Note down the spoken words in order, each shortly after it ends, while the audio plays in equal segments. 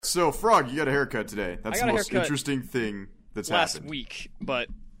so Frog, you got a haircut today. That's the most interesting thing that's last happened. week, but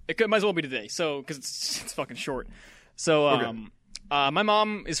it might as well be today. So because it's fucking short. So my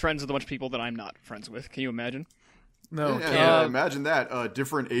mom is friends with a bunch of people that I'm not friends with. Can you imagine? No. Yeah, imagine that.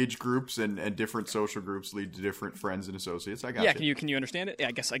 Different age groups and different social groups lead to different friends and associates. I got you. Yeah, can you understand it? Yeah,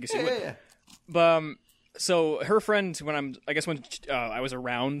 I guess you would. Yeah. But so her friend, when I was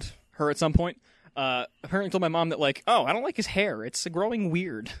around her at some point, apparently told my mom that like, oh, I don't like his hair. It's growing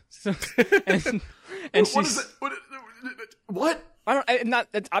weird. and what is it? What?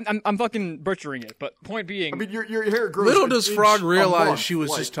 I'm fucking butchering it. But point being, I mean, your hair grows. Little does Frog realize she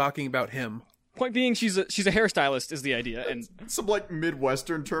was just talking about him. Point being, she's a hairstylist is the idea, and some like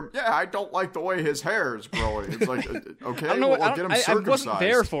Midwestern term. Yeah, I don't like the way his hair is growing. It's like, okay, I wasn't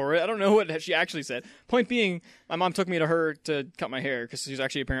there for it. I don't know what she actually said. Point being, my mom took me to her to cut my hair because she's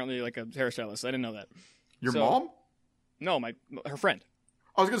actually apparently like a hairstylist. I didn't know that. Your mom? No, her friend.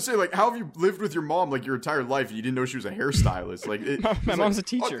 I was gonna say, like, how have you lived with your mom like your entire life and you didn't know she was a hairstylist? Like, my mom's a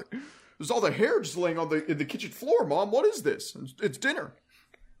teacher. Oh, there's all the hair just laying on in the kitchen floor, Mom. What is this? It's dinner.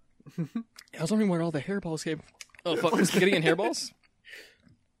 I was wondering where all the hairballs came. Oh fuck, spaghetti and hairballs.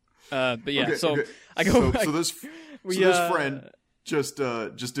 But yeah, I go. So this friend just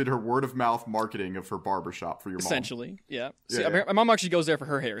did her word of mouth marketing of her barbershop for your mom. Essentially, yeah. See, my mom actually goes there for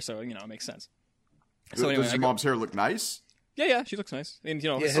her hair, so it makes sense. So anyway, does your mom's hair look nice? Yeah, she looks nice. And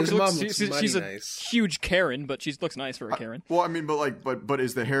she's a huge Karen, but she looks nice for a Karen. Well, I mean, but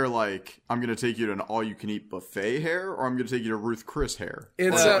is the hair like, I'm gonna take you to an all-you-can-eat buffet hair, or I'm gonna take you to Ruth Chris hair?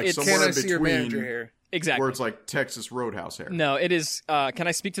 It's can I see your manager hair? Exactly. Where it's like Texas Roadhouse hair. No, it is. Can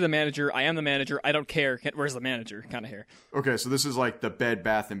I speak to the manager? I am the manager. I don't care. Where's the manager? Kind of hair. Okay, so this is like the Bed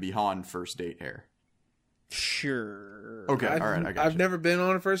Bath & Beyond first date hair. Sure. Okay, all right, I got I've never been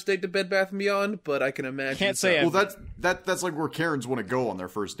on a first date to Bed Bath & Beyond, but I can imagine. Can't say. Well, that's like where Karens want to go on their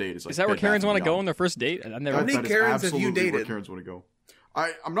first date. It's like is that where Karens want to go on their first date? I've never. How many Karens have you dated? Where Karens want to go.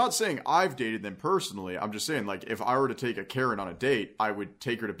 I'm not saying I've dated them personally. I'm just saying, like, if I were to take a Karen on a date, I would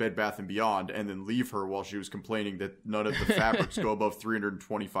take her to Bed Bath & Beyond and then leave her while she was complaining that none of the fabrics go above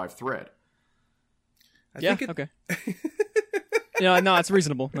 325 thread. Okay. Yeah, no, it's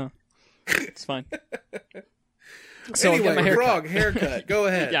reasonable. No, it's fine. So anyway, Frog haircut. Go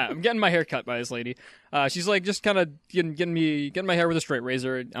ahead. Yeah, I'm getting my hair cut by this lady. She's like just kind of getting my hair with a straight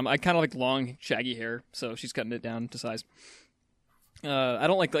razor. I kind of like long, shaggy hair, so she's cutting it down to size. I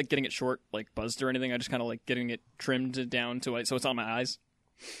don't like getting it short, like buzzed or anything. I just kind of like getting it trimmed down to it so it's on my eyes.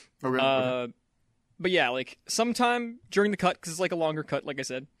 Okay. But yeah, like sometime during the cut, because it's like a longer cut, like I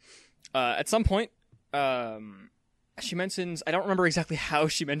said. At some point, she mentions, I don't remember exactly how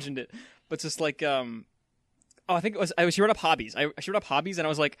she mentioned it, but it's just like I think it was. She brought up hobbies. She brought up hobbies, and I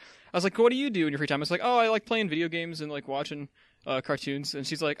was like, what do you do in your free time? I was like, oh, I like playing video games and like watching cartoons. And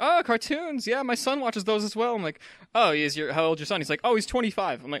she's like, oh, cartoons. Yeah, my son watches those as well. I'm like, oh, how old's your son? He's like, oh, he's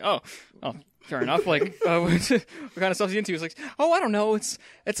 25. I'm like, oh, fair enough. Like, what kind of stuff is he into? He's like, oh, I don't know. It's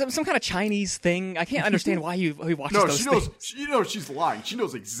some kind of Chinese thing. I can't understand why he watches those things. She's lying. She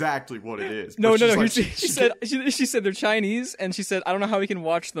knows exactly what it is. No. She said they're Chinese, and she said, I don't know how we can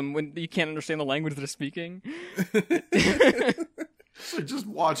watch them when you can't understand the language they're speaking. Like just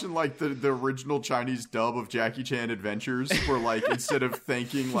watching like the original Chinese dub of Jackie Chan Adventures, where like instead of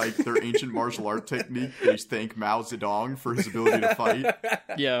thanking like their ancient martial art technique, they thank Mao Zedong for his ability to fight.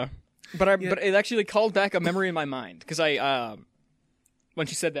 Yeah. But it actually called back a memory in my mind because when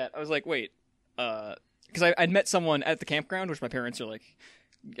she said that, I was like, wait, because I'd met someone at the campground, which my parents are like,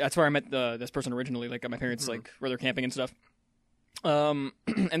 that's where I met this person originally. Like my parents like where they're camping and stuff. And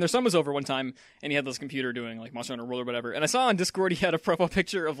their son was over one time, and he had this computer doing like Monster Hunter World or whatever. And I saw on Discord he had a profile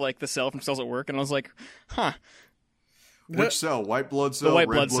picture of like the cell from Cells at Work, and I was like, huh. Which cell? White blood cell, red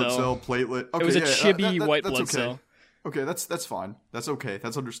blood cell, platelet. Okay, it was a chibi white blood cell. Okay, that's fine. That's okay.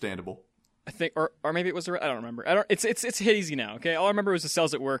 That's understandable. I think, or maybe it was I don't remember. It's hazy now. Okay, all I remember was the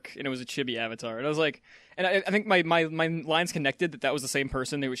Cells at Work, and it was a chibi avatar, and I was like, and I think my lines connected that was the same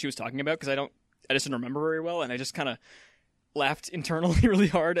person she was talking about because I just didn't remember very well, and I just kind of laughed internally really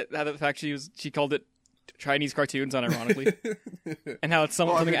hard at how the fact she called it Chinese cartoons unironically, and how it's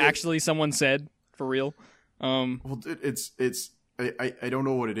something actually someone said for real. Well, I don't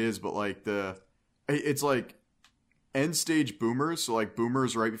know what it is, but like it's like end stage boomers. So like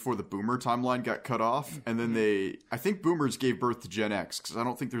boomers right before the boomer timeline got cut off, and then I think boomers gave birth to Gen X because I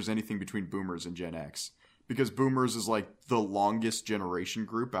don't think there's anything between boomers and Gen X because boomers is like the longest generation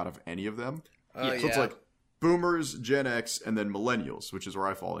group out of any of them. So it's like boomers, Gen X, and then millennials, which is where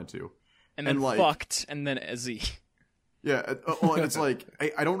I fall into. And then like, fucked, and then a Z. Yeah, well, and it's like,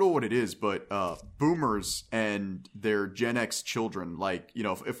 I don't know what it is, but boomers and their Gen X children, like, you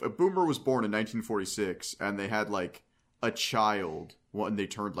know, if a boomer was born in 1946 and they had, like, a child when they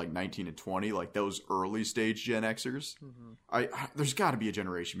turned, like, 19 and 20, like, those early stage Gen Xers, there's got to be a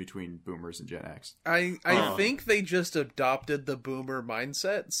generation between boomers and Gen X. I think they just adopted the boomer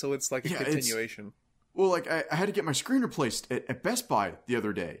mindset, so it's like a continuation. Well, like, I had to get my screen replaced at Best Buy the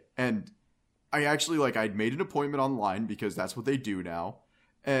other day, and I actually, like, I'd made an appointment online because that's what they do now.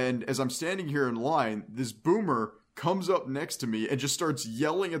 And as I'm standing here in line, this boomer comes up next to me and just starts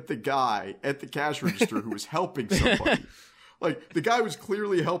yelling at the guy at the cash register who was helping somebody. Like, the guy was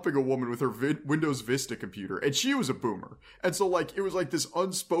clearly helping a woman with her Windows Vista computer, and she was a boomer. And so, like, it was like this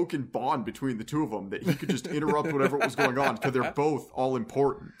unspoken bond between the two of them that he could just interrupt whatever was going on because they're both all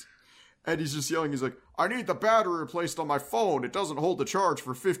important. And he's just yelling, he's like, I need the battery replaced on my phone. It doesn't hold the charge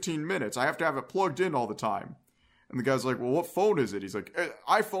for 15 minutes. I have to have it plugged in all the time. And the guy's like, well, what phone is it? He's like,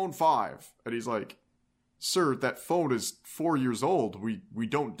 iPhone 5. And he's like, sir, that phone is 4 years old. We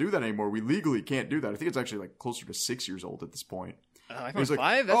don't do that anymore. We legally can't do that. I think it's actually like closer to 6 years old at this point. iPhone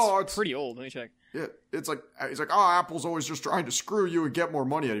 5? That's pretty old. Let me check. Yeah, it's like, he's like, oh, Apple's always just trying to screw you and get more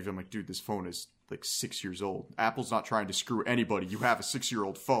money out of you. I'm like, dude, this phone is like 6 years old. Apple's not trying to screw anybody. You have a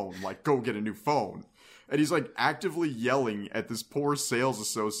 6-year-old phone. Like, go get a new phone. And he's like actively yelling at this poor sales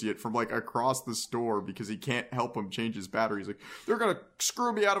associate from like across the store because he can't help him change his battery. He's like, they're going to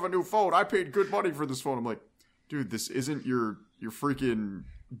screw me out of a new phone. I paid good money for this phone. I'm like, dude, this isn't your freaking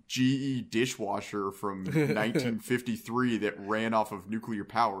GE dishwasher from 1953 that ran off of nuclear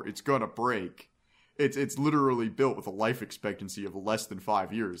power. It's going to break. It's literally built with a life expectancy of less than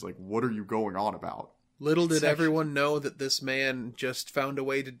 5 years. Like, what are you going on about? Little did everyone know that this man just found a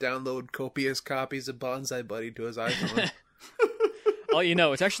way to download copious copies of Bonsai Buddy to his iPhone. Well, you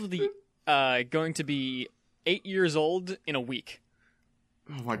know, it's actually going to be 8 years old in a week.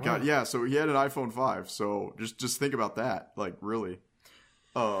 Oh my god, yeah, so he had an iPhone 5, so just think about that, like, really.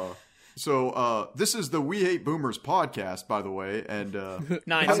 So this is the We Hate Boomers podcast, by the way, and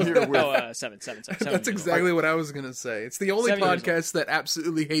 7. That's exactly what I was going to say. It's the only podcast that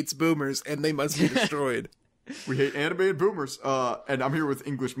absolutely hates boomers, and they must be destroyed. We hate animated boomers, and I'm here with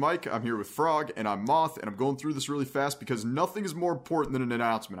English Mike, I'm here with Frog, and I'm Moth, and I'm going through this really fast because nothing is more important than an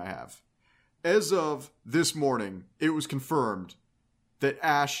announcement I have. As of this morning, it was confirmed that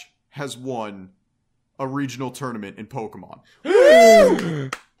Ash has won a regional tournament in Pokemon.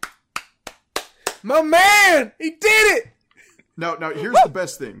 My man! He did it! Now here's the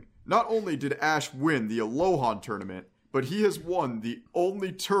best thing. Not only did Ash win the Alolan tournament, but he has won the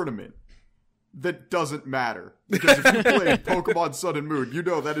only tournament that doesn't matter. Because if you play Pokemon Sun and Moon, you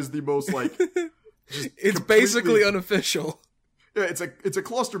know that is the most, like... It's basically unofficial. Yeah, it's a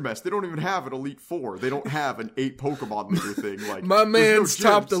cluster mess. They don't even have an Elite Four. They don't have an 8 Pokemon leader thing. Like, my man's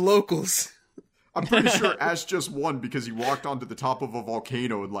topped the locals. I'm pretty sure Ash just won because he walked onto the top of a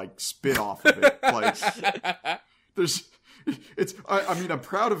volcano and, like, spit off of it. Like, I'm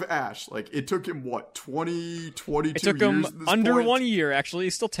proud of Ash. Like, it took him, 22 years? It took him under 1 year, actually.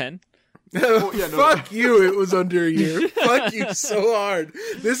 He's still 10. Oh, yeah, no. Fuck you, it was under a year. Fuck you so hard.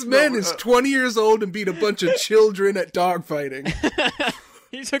 This man is 20 years old and beat a bunch of children at dogfighting.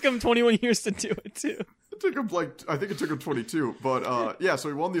 He took him 21 years to do it, too. I think it took him 22. But, yeah, so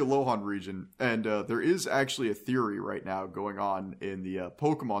he won the Alolan region. And there is actually a theory right now going on in the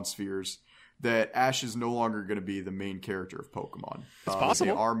Pokemon spheres that Ash is no longer going to be the main character of Pokemon. It's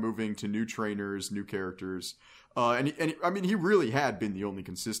possible. They are moving to new trainers, new characters. And he really had been the only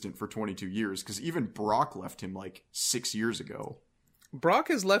consistent for 22 years, because even Brock left him, 6 years ago. Brock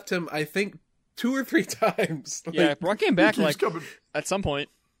has left him, I think, 2 or 3 times. Yeah, Brock came back, at some point.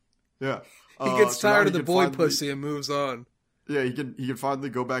 Yeah. He gets tired of the boy pussy and moves on. Yeah, he can finally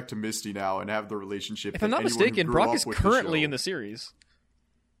go back to Misty now and have the relationship. If I'm not mistaken, Brock is currently in the series.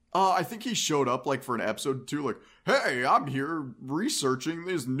 I think he showed up, for an episode 2, hey, I'm here researching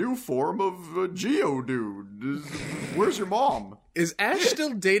this new form of Geodude. Where's your mom? Is Ash still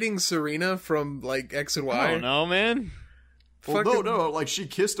dating Serena from, X and Y? I don't know, man. Well, no, she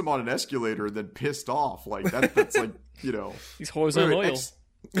kissed him on an escalator and then pissed off. That's These hoes are loyal.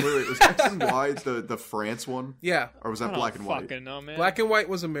 Wait, was X and Y the France one? Yeah. Or was that Black and White? Fucking know, man. Black and White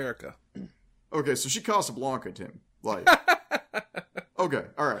was America. Okay, so she Casablanca'd him. Okay,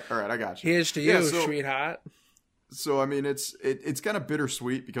 all right, I got you. Here's to you, sweetheart. So, it's kind of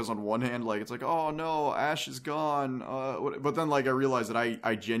bittersweet because on one hand, it's oh no, Ash is gone. But then, I realized that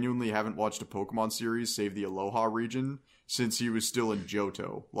I genuinely haven't watched a Pokemon series, save the Aloha region, since he was still in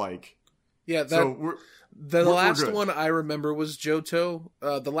Johto. Yeah, So the we're last good. one I remember was Johto.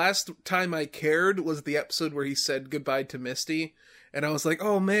 The last time I cared was the episode where he said goodbye to Misty, and I was like,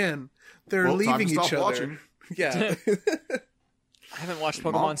 "Oh man, they're Well, time leaving to each stop other." watching. Yeah, I haven't watched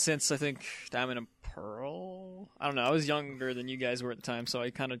Pokemon Mom? since I think Diamond and Pearl. I don't know. I was younger than you guys were at the time, so I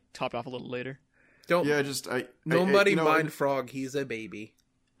kind of topped off a little later. don't Yeah, just nobody you know, mind Frog. He's a baby.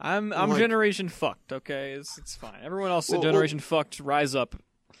 I'm Like- generation fucked. Okay, it's fine. Everyone else Well, in generation fucked. Rise up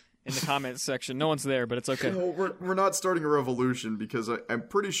in the comments section. No one's there, but it's okay. No, we're not starting a revolution because I'm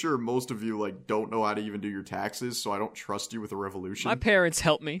pretty sure most of you like don't know how to even do your taxes, so I don't trust you with a revolution. My parents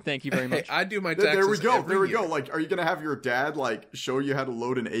helped me. Thank you very Hey, much. I do my taxes. There we go. every There we year. go. Like, are you gonna have your dad like show you how to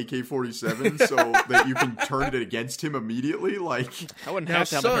load an AK-47 so that you can turn it against him immediately? Like, I wouldn't Now, have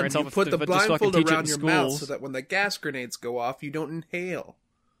to have my son, parents you help put if the they just fucking blindfold teach it in around your mouth schools. so that when the gas grenades go off, you don't inhale.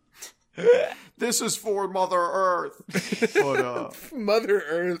 this is for Mother Earth. But Mother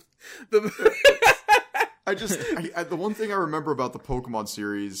Earth. The the one thing I remember about the Pokemon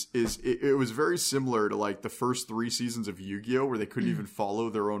series is it was very similar to like the first 3 seasons of Yu-Gi-Oh, where they couldn't even follow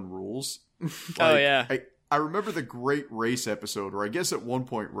their own rules. Oh, yeah. I remember the Great Race episode where I guess at one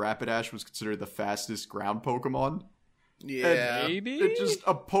point Rapidash was considered the fastest ground Pokemon. yeah. Maybe? It just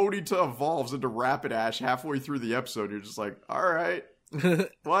a Ponyta evolves into Rapidash halfway through the episode. You're just like, all right,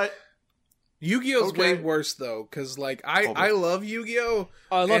 what? Yu-Gi-Oh's Okay. way worse though, because like Oh, I love Yu-Gi-Oh.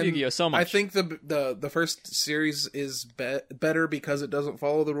 Oh, I love and Yu-Gi-Oh so much. I think the first series is better because it doesn't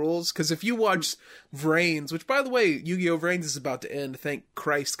follow the rules. Because if you watch Vrains, which by the way, Yu-Gi-Oh Vrains is about to end, thank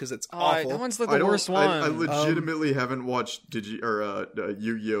Christ, because it's awful. that one's like I the don't. worst one. I legitimately haven't watched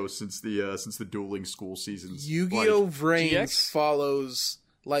Yu-Gi-Oh since the dueling school seasons. Yu-Gi-Oh Like, Vrains GX? follows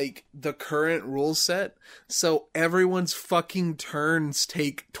like the current rule set, so everyone's fucking turns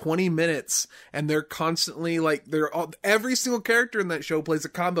take 20 minutes, and they're constantly like every single character in that show plays a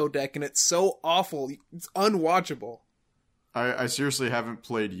combo deck, and it's so awful, it's unwatchable. I seriously haven't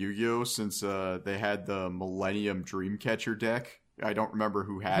played Yu-Gi-Oh since they had the Millennium Dreamcatcher deck. I don't remember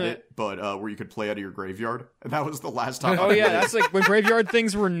who had it, but where you could play out of your graveyard, and that was the last time. Oh I yeah, played. that's like when graveyard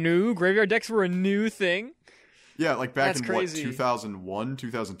things were new. Graveyard decks were a new thing. Yeah, like back That's in crazy. 2001,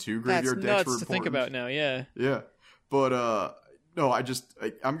 2002, That's graveyard decks were nuts to think important. about now. Yeah. Yeah, but no,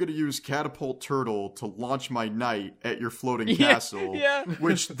 I'm gonna use Catapult Turtle to launch my knight at your floating castle. yeah.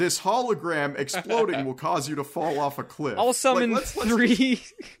 Which this hologram exploding will cause you to fall off a cliff. I'll summon let's- 3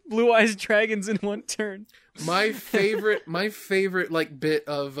 blue eyes dragons in one turn. My favorite like bit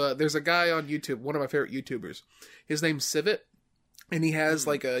of there's a guy on YouTube, one of my favorite YouTubers. His name's Civet, and he has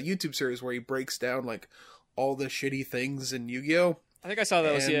like a YouTube series where he breaks down like all the shitty things in Yu-Gi-Oh. I think I saw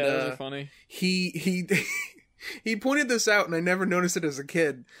those. And, Yeah, those are funny. He he pointed this out, and I never noticed it as a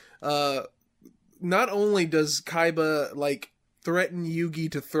kid. Not only does Kaiba like threaten Yugi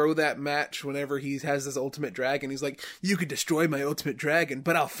to throw that match whenever he has his ultimate dragon, he's like, "You could destroy my ultimate dragon,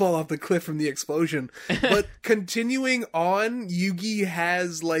 but I'll fall off the cliff from the explosion." But continuing on, Yugi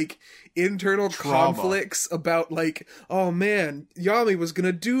has like internal Trauma. conflicts about like, "Oh man, Yami was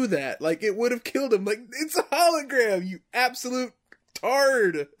gonna do that. Like it would have killed him. Like it's a hologram. You absolute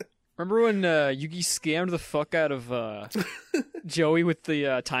tard." Remember when Yugi scammed the fuck out of Joey with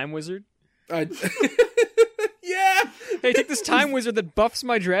the Time Wizard? I... yeah, Hey, take this Time Wizard that buffs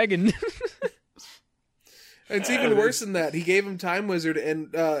my dragon. it's even worse than that. He gave him Time Wizard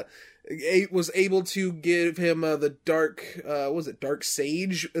and was able to give him the Dark, Dark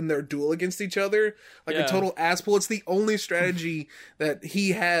Sage in their duel against each other. Like Yeah. a total asspull. It's the only strategy that he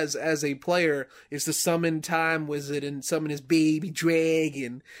has as a player is to summon Time Wizard and summon his baby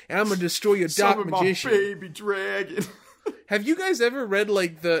dragon. And I'm gonna destroy your Dark Summon my Magician. baby dragon. Have you guys ever read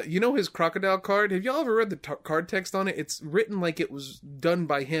like his crocodile card? Have y'all ever read the card text on it? It's written like it was done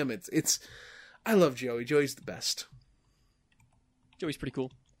by him. It's I love Joey. Joey's the best. Joey's pretty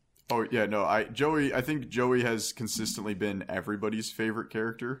cool. Oh yeah, no, I think Joey has consistently been everybody's favorite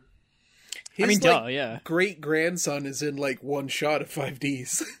character. His, duh, yeah. great grandson is in like one shot of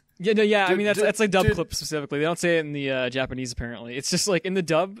 5Ds. Yeah, no, yeah. I Did- mean, that's did- like dub did- clip specifically. They don't say it in the Japanese. Apparently, it's just like in the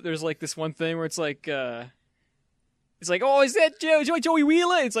dub. There's like this one thing where it's like, oh, is that Joey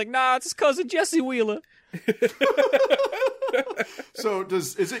Wheeler? It's like, nah, it's his cousin Jesse Wheeler. So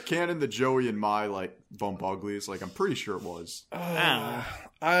is it canon that Joey and Mai like bump uglies? Like I'm pretty sure it was. Ah.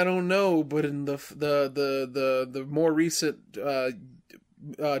 I don't know, but in the more recent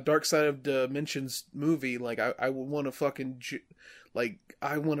Dark Side of Dimensions movie, like I would want to fucking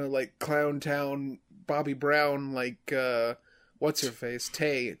I want to like Clown Town Bobby Brown, like what's her face,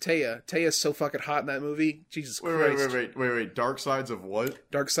 Taya's so fucking hot in that movie. Jesus Christ. Wait. Dark sides of what?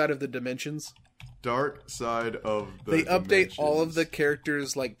 Dark Side of the Dimensions. Dark Side of the They update all of Dimensions. the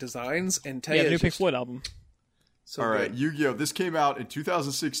characters' like designs, and Taya Yeah, the new is Pink just Floyd album. so All right, good. Yu-Gi-Oh! This came out in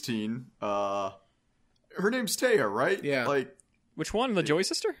 2016. Her name's Taya, right? Yeah. Like, Which one? The Joey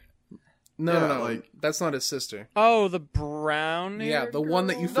sister? No, Yeah, no, no, like- that's not his sister. Oh, the brown. Yeah, the one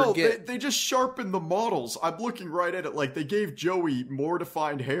that you no, forget. they just sharpened the models. I'm looking right at it. Like, they gave Joey more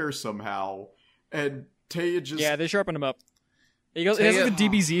defined hair somehow, and Taya just... Yeah, they sharpened him up. It has like the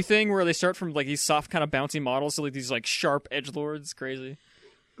Taya- DBZ thing where they start from like these soft kind of bouncy models to like these like sharp edgelords. Crazy.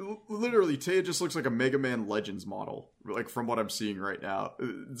 Literally, Taya just looks like a Mega Man Legends model, like, from what I'm seeing right now.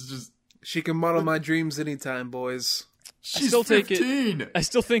 It's just... She can model my dreams anytime, boys. She's still take it- 15! I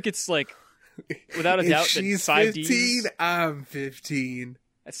still think it's like, without a If doubt, that she's 5Ds. 15, I'm 15.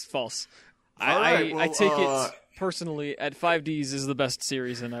 That's false. All right, I well, take it personally at 5Ds is the best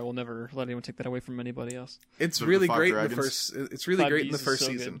series, and I will never let anyone take that away from anybody else. It's The really Five great Dragons? in the first. It's really great in the 5Ds is first so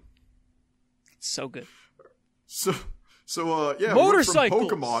good. season. It's so good. So yeah, Motorcycles! we went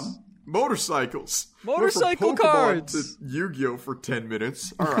from Pokemon, motorcycles, Motorcycle Went from Pokemon cards! to Yu-Gi-Oh for 10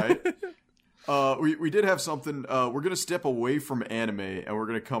 minutes. All right. We did have something. We're gonna step away from anime and we're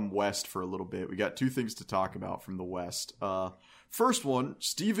gonna come west for a little bit. We got two things to talk about from the west. First one,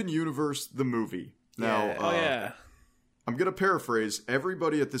 Steven Universe the movie. Now, Yeah. Oh yeah. I'm gonna paraphrase.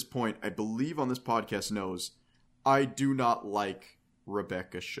 Everybody at this point, I believe, on this podcast knows I do not like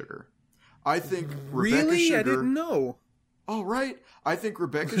Rebecca Sugar. I think Rebecca Really? Sugar. I didn't know. Oh, right. I think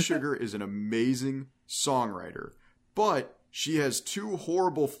Rebecca Sugar is an amazing songwriter, but she has two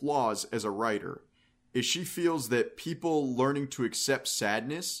horrible flaws as a writer. Is she feels that people learning to accept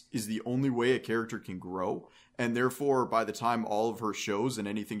sadness is the only way a character can grow, and therefore by the time all of her shows and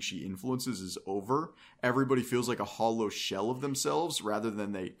anything she influences is over, everybody feels like a hollow shell of themselves rather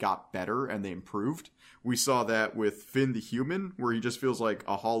than they got better and they improved. We saw that with Finn the Human, where he just feels like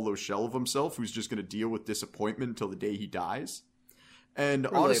a hollow shell of himself who's just going to deal with disappointment until the day he dies. And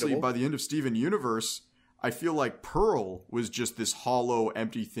honestly, Relatable. by the end of Steven Universe, I feel like Pearl was just this hollow,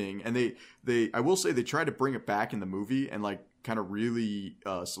 empty thing. And I will say they tried to bring it back in the movie and like kind of really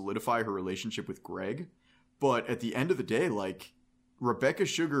solidify her relationship with Greg. But at the end of the day, like, Rebecca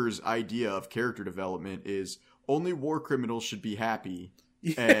Sugar's idea of character development is only war criminals should be happy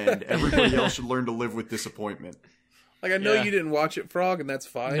and everybody else should learn to live with disappointment. Like, I know Yeah. you didn't watch it, Frog, and that's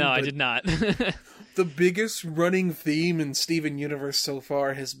fine. No, I but did not. The biggest running theme in Steven Universe so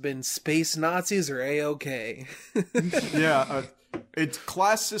far has been space Nazis are A-OK. Yeah,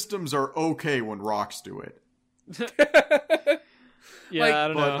 class systems are okay when rocks do it. Yeah, Like, I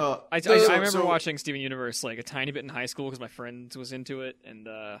don't but, know. I so- remember so- watching Steven Universe like a tiny bit in high school because my friend was into it, and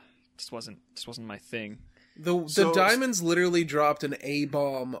just wasn't my thing. The So- Diamonds literally dropped an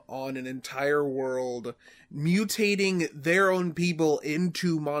A-bomb on an entire world, mutating their own people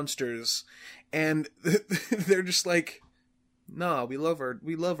into monsters, and they're just like, "Nah, we love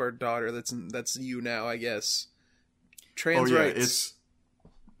our daughter. That's you now, I guess." Trans rights. It's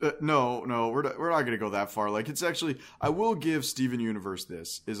no, we're not going to go that far. Like, it's actually, I will give Steven Universe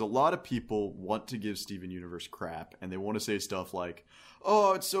this, is a lot of people want to give Steven Universe crap, and they want to say stuff like,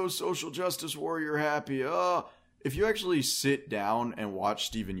 oh, it's so social justice warrior happy. If you actually sit down and watch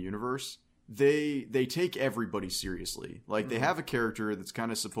Steven Universe, they take everybody seriously. Like, they have a character that's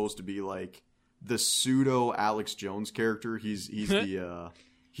kind of supposed to be like the pseudo Alex Jones character. He's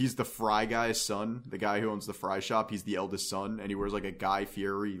the Fry guy's son, the guy who owns the fry shop. He's the eldest son, and he wears like a Guy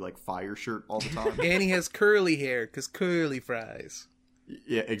Fieri like fire shirt all the time. And he has curly hair, because curly fries.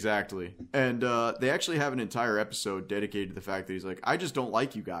 Yeah, exactly. And they actually have an entire episode dedicated to the fact that he's like, I just don't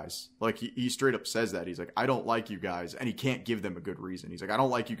like you guys. Like, he straight up says that. He's like, I don't like you guys. And he can't give them a good reason. He's like, I don't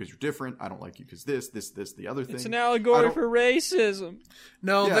like you because you're different. I don't like you because this, the other thing. It's an I allegory don't- for racism.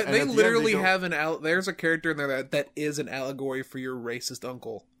 No, Yeah, and they at the end literally they go- have there's a character in there that is an allegory for your racist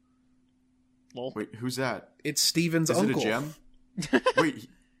uncle. Lol. Wait, who's that? It's Steven's Is uncle. it a gem? Wait,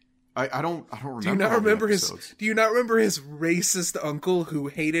 I don't remember. Do you not all the remember episodes. Do you not remember his racist uncle who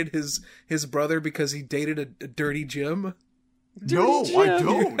hated his brother because he dated a dirty Jim? No, Dirty I Jim.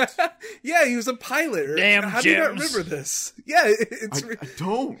 don't. Yeah, he was a pilot. Damn How do you not Jims. remember this? Yeah, it's I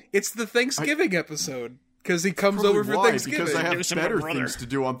don't. it's the Thanksgiving episode because he comes Probably over for why, Thanksgiving. because I Give have us my better brother. things to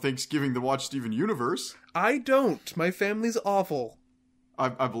do on Thanksgiving than watch Steven Universe. I don't. My family's awful.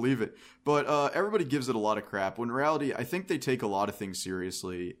 I believe it. But everybody gives it a lot of crap. When in reality, I think they take a lot of things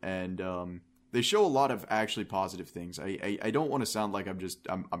seriously, and they show a lot of actually positive things. I don't want to sound like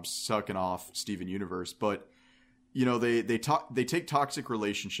I'm sucking off Steven Universe, but you know, they take toxic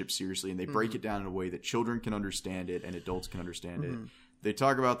relationships seriously, and they break it down in a way that children can understand it and adults can understand it. They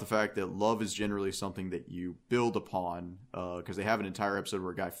talk about the fact that love is generally something that you build upon, because they have an entire episode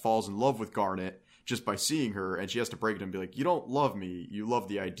where a guy falls in love with Garnet, just by seeing her, and she has to break it and be like, you don't love me, you love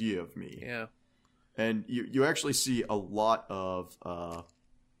the idea of me. Yeah. And you actually see a lot of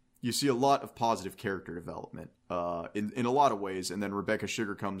positive character development in a lot of ways, and then Rebecca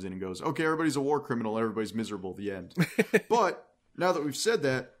Sugar comes in and goes, okay, everybody's a war criminal, everybody's miserable at the end. But now that we've said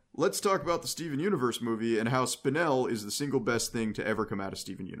that, let's talk about the Steven Universe movie and how Spinell is the single best thing to ever come out of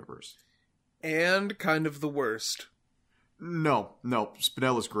Steven Universe. And kind of the worst. No,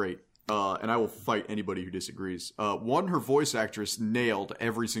 Spinell is great. And I will fight anybody who disagrees. One, her voice actress nailed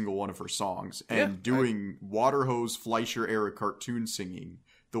every single one of her songs, and doing Waterhose Fleischer era cartoon singing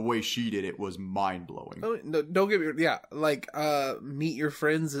the way she did it was mind blowing. Oh, no, don't get me. Yeah, like Meet Your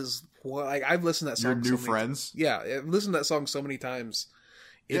Friends is what I've listened to that song. Your New Friends. Yeah, I've listened to that song so many times.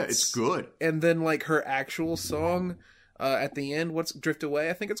 It's good. And then like her actual song at the end, what's Drift Away?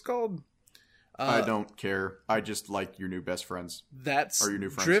 I think it's called. I don't care. I just like Your New Best Friends. That's Your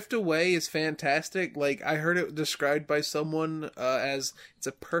New Friends. Drift Away is fantastic. Like I heard it described by someone as it's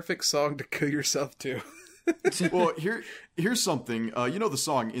a perfect song to kill yourself to. Well, here's something. You know the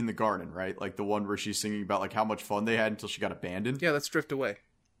song In the Garden, right? Like the one where she's singing about like how much fun they had until she got abandoned. Yeah, that's Drift Away.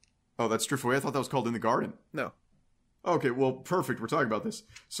 Oh, that's Drift Away. I thought that was called In the Garden. No. Okay, well, perfect. We're talking about this.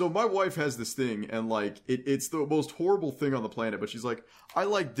 So my wife has this thing, and like it's the most horrible thing on the planet. But she's like, I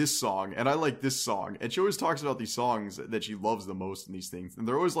like this song, and I like this song, and she always talks about these songs that she loves the most in these things, and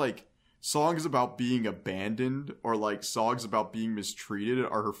they're always like songs about being abandoned or like songs about being mistreated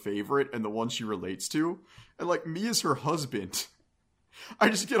are her favorite and the ones she relates to. And like me as her husband, I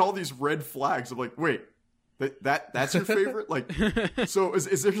just get all these red flags. I'm like, wait. That's your favorite? Like, so is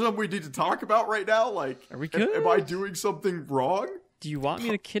there something we need to talk about right now? Like, are we good? Am I doing something wrong? Do you want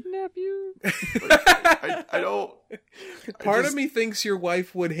me to kidnap you? I don't. Part of me thinks your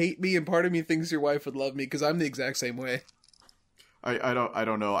wife would hate me, and part of me thinks your wife would love me because I'm the exact same way. I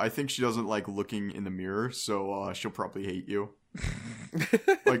don't know. I think she doesn't like looking in the mirror, so she'll probably hate you.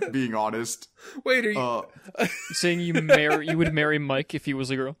 Like being honest. Wait, are you saying you would marry Mike if he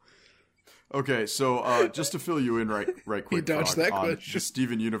was a girl? Okay, so just to fill you in right quick, he dodged that on question. The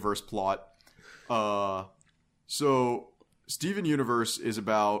Steven Universe plot. So Steven Universe is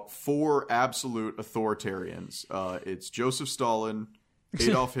about 4 absolute authoritarians. It's Joseph Stalin,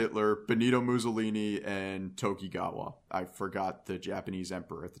 Adolf Hitler, Benito Mussolini, and Tokugawa. I forgot the Japanese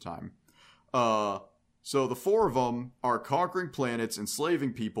emperor at the time. So the 4 of them are conquering planets,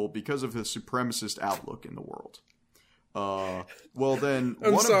 enslaving people because of the supremacist outlook in the world. Well then,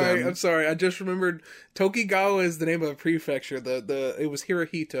 I'm I'm sorry. I just remembered Tokugawa is the name of a prefecture. It was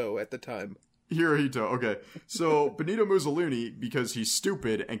Hirohito at the time. Hirohito. Okay, so Benito Mussolini, because he's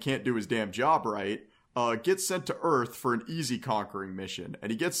stupid and can't do his damn job right, gets sent to Earth for an easy conquering mission,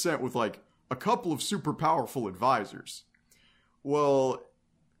 and he gets sent with like a couple of super powerful advisors. Well,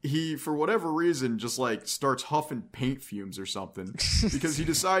 he, for whatever reason, just like starts huffing paint fumes or something because he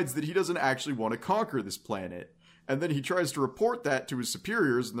decides that he doesn't actually want to conquer this planet. And then he tries to report that to his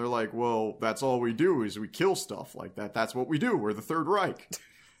superiors, and they're like, well, that's all we do is we kill stuff like that. That's what we do. We're the Third Reich.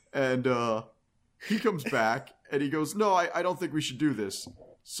 And he comes back, and he goes, no, I don't think we should do this.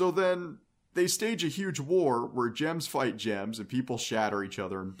 So then they stage a huge war where gems fight gems, and people shatter each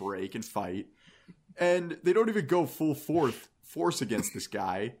other and break and fight. And they don't even go full force against this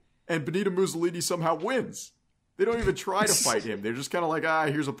guy, and Benito Mussolini somehow wins. They don't even try to fight him. They're just kind of like,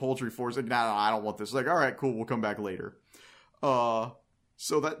 here's a poultry force. Like, no, I don't want this. Like, all right, cool, we'll come back later. So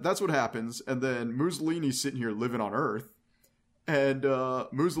that's what happens. And then Mussolini's sitting here living on Earth. And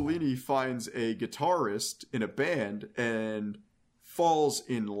Mussolini finds a guitarist in a band and falls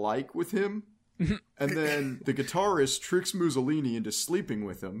in like with him. And then the guitarist tricks Mussolini into sleeping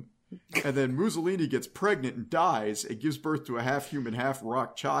with him. And then Mussolini gets pregnant and dies and gives birth to a half-human,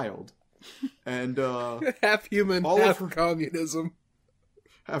 half-rock child. And half human, communism.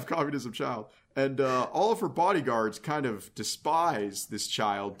 Half communism child. And all of her bodyguards kind of despise this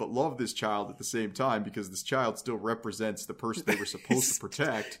child, but love this child at the same time because this child still represents the person they were supposed to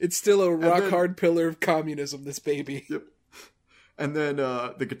protect. It's still a rock-hard pillar of communism, this baby. Yep. And then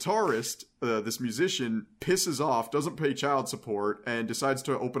the guitarist, this musician, pisses off, doesn't pay child support, and decides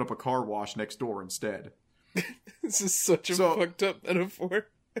to open up a car wash next door instead. This is such a fucked up metaphor.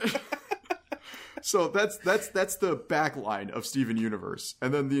 So that's the backline of Steven Universe.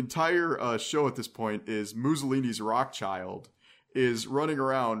 And then the entire show at this point is Mussolini's Rockchild is running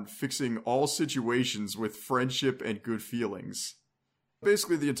around fixing all situations with friendship and good feelings.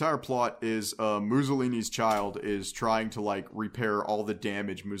 Basically, the entire plot is Mussolini's child is trying to like repair all the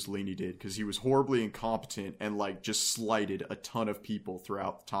damage Mussolini did because he was horribly incompetent and like just slighted a ton of people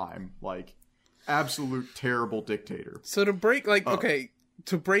throughout the time. Like, absolute terrible dictator. So to break, like, okay,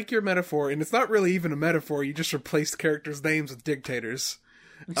 to break your metaphor, and it's not really even a metaphor, you just replaced characters' names with dictators.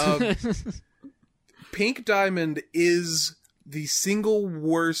 Pink Diamond is the single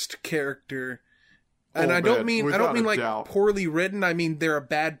worst character. And I don't mean like doubt. poorly written. I mean they're a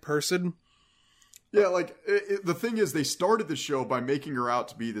bad person. Yeah, like the thing is, they started the show by making her out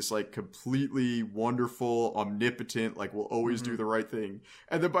to be this like completely wonderful, omnipotent, like will always do the right thing.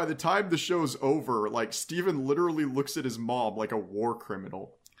 And then by the time the show's over, like Steven literally looks at his mom like a war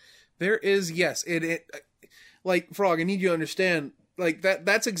criminal. There is, yes, it like Frog. I need you to understand, like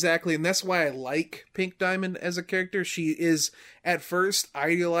that's exactly, and that's why I like Pink Diamond as a character. She is at first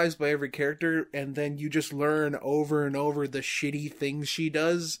idealized by every character, and then you just learn over and over the shitty things she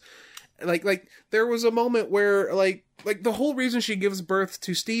does. Like there was a moment where like the whole reason she gives birth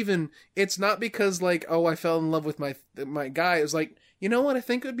to Steven, it's not because like, oh, I fell in love with my guy. It was like, you know what, I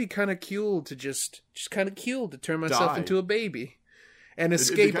think it would be kind of cool to just kind of cool to turn myself into a baby and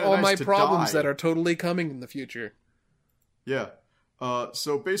escape all my problems that are totally coming in the future. Yeah.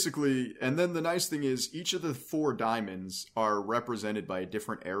 So basically, and then the nice thing is each of the 4 diamonds are represented by a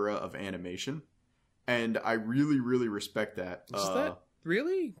different era of animation. And I really, really respect that. Is that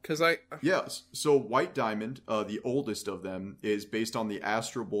really? Because Yes. So White Diamond, the oldest of them, is based on the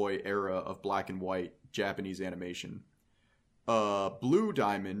Astro Boy era of black and white Japanese animation. Blue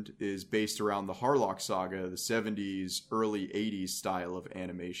Diamond is based around the Harlock Saga, the 70s, early 80s style of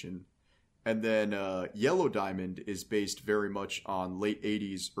animation. And then Yellow Diamond is based very much on late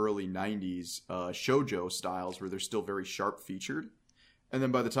 80s, early 90s shoujo styles where they're still very sharp featured. And then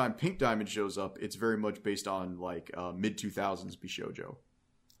by the time Pink Diamond shows up, it's very much based on like mid-2000s Bishoujo.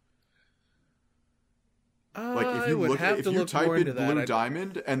 Like if you type in Blue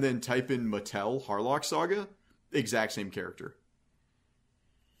Diamond and then type in Mattel Harlock Saga, exact same character.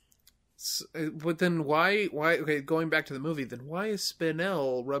 But then why okay, going back to the movie, then why is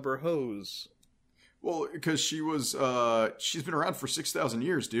Spinel Rubber Hose? Well, because she's been around for 6,000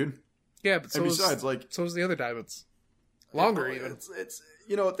 years, dude. Yeah, but and besides, so is the other diamonds. Longer even. It's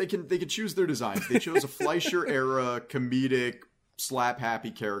you know, they can choose their designs. They chose a Fleischer era comedic slap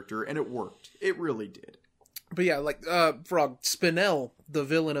happy character, and it worked. It really did. But yeah, like Frog, Spinel, the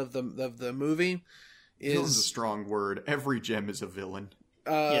villain of the movie, is Villain's a strong word. Every gem is a villain.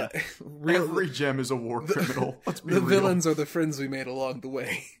 Yeah. Every gem is a war criminal. Let's be the real. villains are the friends we made along the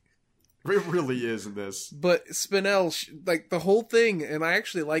way. It really is in this. But Spinel, like the whole thing, and I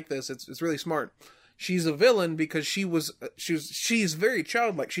actually like this. It's really smart. She's a villain because she's very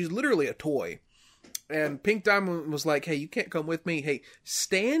childlike. She's literally a toy. And Pink Diamond was like, "Hey, you can't come with me. Hey,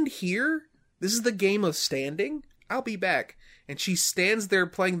 stand here. This is the game of standing. I'll be back." And she stands there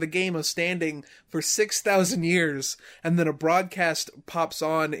playing the game of standing for 6,000 years. And then a broadcast pops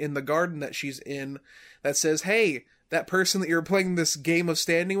on in the garden that she's in that says, "Hey, that person that you're playing this game of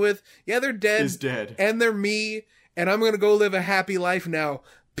standing with, yeah, they're dead. Is dead. And they're me. And I'm going to go live a happy life now.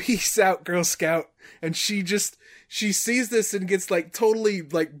 Peace out, Girl Scout." And she sees this and gets like totally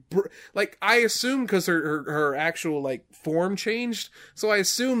like I assume because her actual like form changed. So I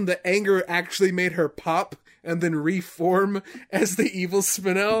assume the anger actually made her pop and then reform as the evil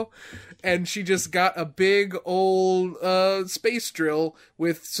Spinel. And she just got a big old space drill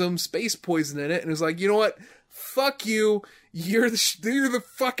with some space poison in it and was like, "You know what? Fuck you. You're the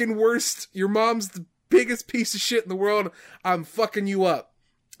fucking worst. Your mom's the biggest piece of shit in the world. I'm fucking you up."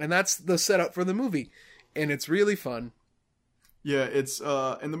 And that's the setup for the movie. And it's really fun. Yeah, it's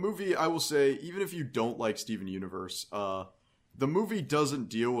in the movie, I will say, even if you don't like Steven Universe, the movie doesn't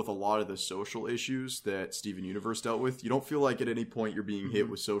deal with a lot of the social issues that Steven Universe dealt with. You don't feel like at any point you're being hit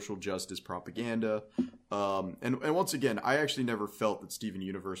with social justice propaganda. And once again, I actually never felt that Steven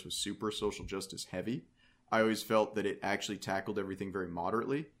Universe was super social justice heavy. I always felt that it actually tackled everything very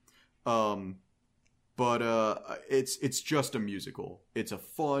moderately. But it's just a musical. It's a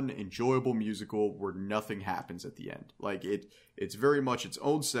fun, enjoyable musical where nothing happens at the end. Like it's very much its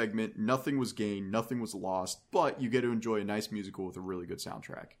own segment. Nothing was gained, nothing was lost, but you get to enjoy a nice musical with a really good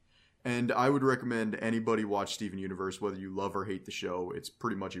soundtrack. And I would recommend anybody watch Steven Universe, whether you love or hate the show. It's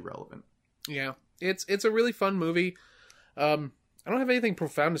pretty much irrelevant. Yeah, it's a really fun movie. I don't have anything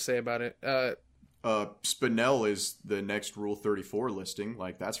profound to say about it. Spinel is the next Rule 34 listing,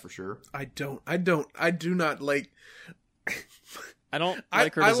 like that's for sure. I do not like. I don't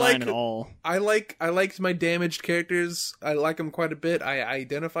like her design at all. I liked my damaged characters. I like them quite a bit. I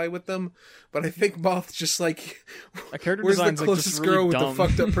identify with them, but I think Moth's just like a character where's the design's closest like just really girl dumb. with the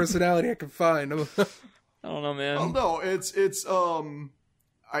fucked up personality I can find. I don't know, man. Oh no, it's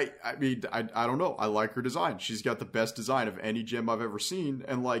I mean, I don't know. I like her design. She's got the best design of any gem I've ever seen.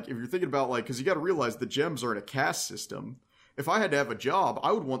 And like, if you're thinking about like, because you got to realize the gems are in a caste system, if I had to have a job,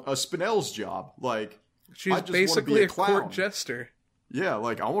 I would want a Spinell's job. Like, She's I just basically wanna be a clown. court jester. Yeah,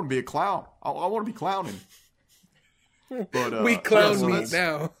 like I want to be a clown. I want to be clowning. But We clown so meat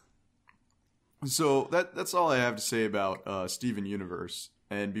now. So that's all I have to say about Steven Universe.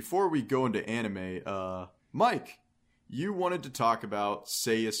 And before we go into anime, Mike, you wanted to talk about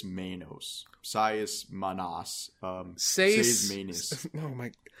Seis Manos. Seis Manos. Seis Manos. Oh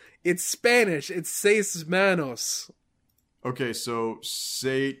my! It's Spanish. It's seis manos. Okay, so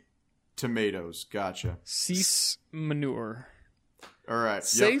say tomatoes. Gotcha. Cease manure. All right.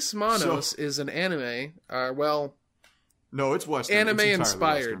 Seis yep. manos So, is an anime. no, it's Western. Anime It's entirely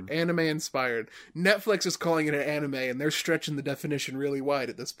inspired. Western. Anime inspired. Netflix is calling it an anime, and they're stretching the definition really wide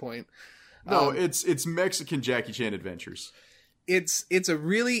at this point. No, it's Mexican Jackie Chan adventures. It's a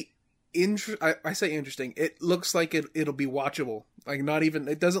really I say interesting. It looks like it'll be watchable. Like, not even,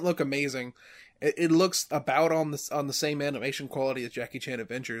 it doesn't look amazing. It looks about on the same animation quality as Jackie Chan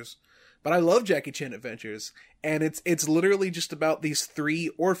Adventures. But I love Jackie Chan Adventures, and it's literally just about these 3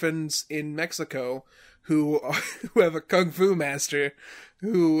 orphans in Mexico who have a kung fu master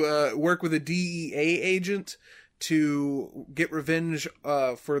who work with a DEA agent to get revenge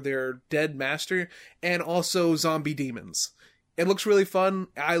for their dead master, and also zombie demons. It looks really fun.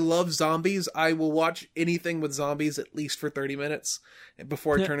 I love zombies. I will watch anything with zombies at least for 30 minutes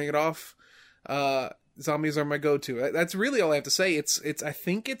before turning it off. Zombies are my go-to. That's really all I have to say. It's I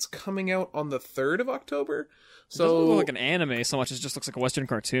think it's coming out on the 3rd of October. So It doesn't look like an anime so much as it just looks like a Western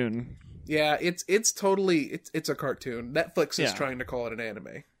cartoon. yeah, it's totally it's a cartoon. Netflix is trying to call it an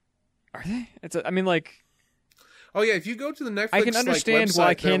anime. Are they? I mean, like, Oh yeah, if you go to the Netflix, I can understand website, why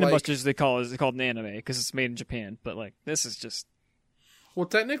they're Cannon like, Busters they call it called an anime because it's made in Japan. But like, this is just well,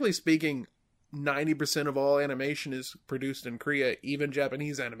 technically speaking, 90% of all animation is produced in Korea, even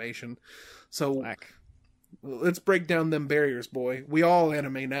Japanese animation. So whack. let's break down them barriers, boy. We all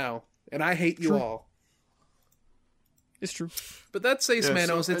anime now, and I hate you True. all. It's true. But that's Seis Yeah,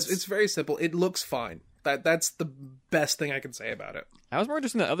 Manos. so It's very simple. It looks fine. That's the best thing I can say about it. I was more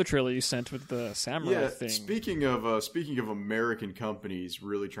interested in the other trailer you sent with the samurai Yeah, thing. speaking of American companies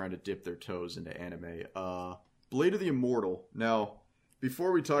really trying to dip their toes into anime, Blade of the Immortal. Now,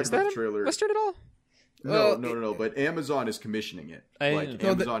 before we talk Is about that the trailer, Western at all? no, but Amazon is commissioning it. No,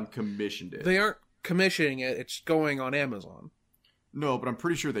 Amazon commissioned it. They aren't commissioning it. It's going on Amazon. No, but I'm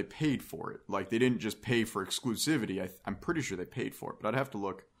pretty sure they paid for it. Like, they didn't just pay for exclusivity. I'm pretty sure they paid for it, but I'd have to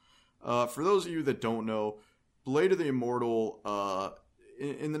look. For those of you that don't know, Blade of the Immortal,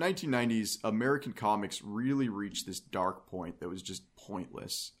 in the 1990s, American comics really reached this dark point that was just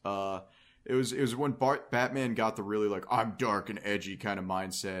pointless. It was when Batman got the really, like, I'm dark and edgy kind of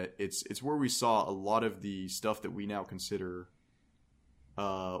mindset. It's where we saw a lot of the stuff that we now consider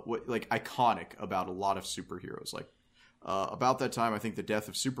iconic about a lot of superheroes. Like, about that time, I think the death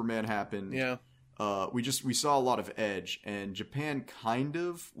of Superman happened. Yeah. We saw a lot of edge, and Japan kind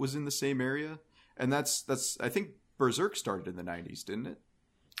of was in the same area, and that's I think Berserk started in the 90s, didn't it?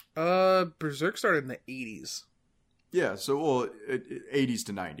 Berserk started in the 80s. Yeah, so 80s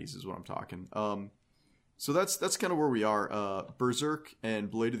to 90s is what I'm talking. So that's kind of where we are. Berserk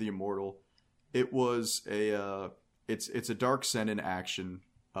and Blade of the Immortal. It was it's a dark seinen action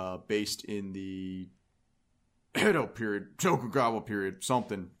based in the Edo period, Tokugawa period,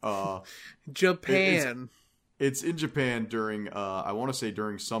 something. Japan. It's in Japan during, I want to say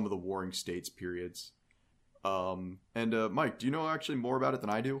during some of the Warring States periods. Mike, do you know actually more about it than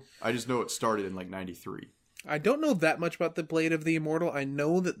I do? I just know it started in like 93. I don't know that much about the Blade of the Immortal. I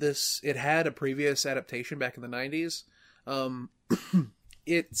know that it had a previous adaptation back in the 90s.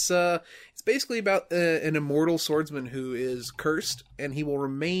 It's basically about an immortal swordsman who is cursed, and he will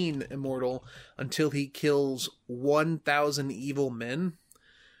remain immortal until he kills 1,000 evil men.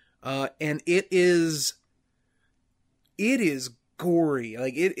 And it is gory.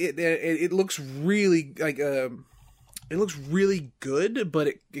 Like it looks really like it looks really good, but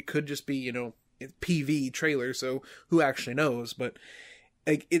it could just be, you know, PV trailer, so who actually knows? But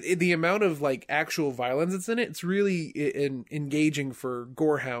like the amount of like actual violence that's in it, it's really engaging for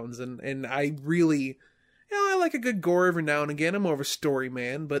gorehounds, and I really, you know, I like a good gore every now and again. I'm more of a story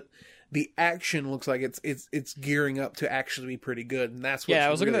man, but the action looks like it's gearing up to actually be pretty good, and that's what I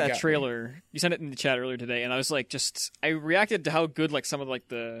was looking really at that got me. trailer. You sent it in the chat earlier today, and I was like, I reacted to how good like some of like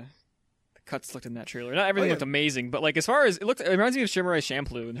the cuts looked in that trailer. Not everything looked amazing, but like as far as it reminds me of Samurai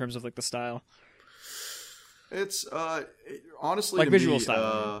Champloo in terms of like the style. It's honestly like to visual me,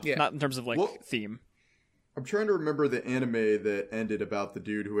 style, yeah. not in terms of like theme. I'm trying to remember the anime that ended about the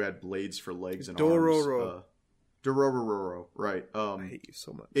dude who had blades for legs and Dororo. arms. Dororo, right. I hate you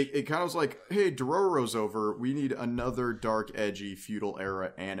so much. It kind of was like, hey, Dororo's over. We need another dark, edgy, feudal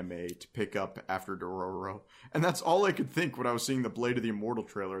era anime to pick up after Dororo. And that's all I could think when I was seeing the Blade of the Immortal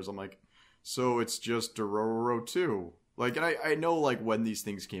trailers. I'm like, so it's just Dororo 2. Like, and I know, like, when these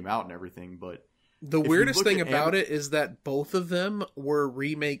things came out and everything, but... The weirdest thing about it is that both of them were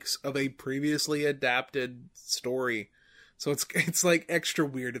remakes of a previously adapted story. So it's like extra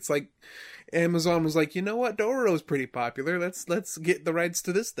weird. It's like Amazon was like, you know what, Dororo's pretty popular. Let's get the rights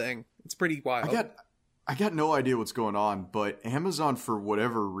to this thing. It's pretty wild. I got no idea what's going on, but Amazon, for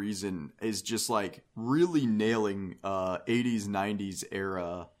whatever reason, is just like really nailing 80s, 90s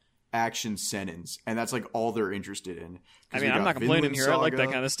era action senins, and that's like all they're interested in. I mean, I'm not complaining here. I like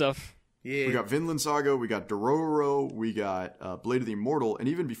that kind of stuff. Yeah. We got Vinland Saga, we got Dororo, we got Blade of the Immortal, and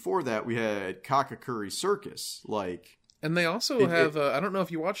even before that, we had Kakakuri Circus. Like, and they also have I don't know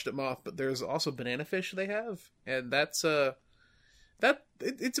if you watched it, Moth, but there's also Banana Fish they have, and that's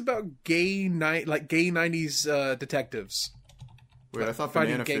it's about gay 90s detectives. Wait, I thought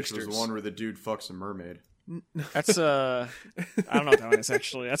Banana Fish was the one where the dude fucks a mermaid. That's I don't know what that one is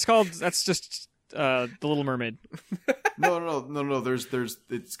actually. That's just The Little Mermaid. No. There's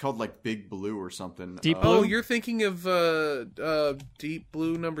it's called like Big Blue or something. Deep Blue? Oh, you're thinking of Deep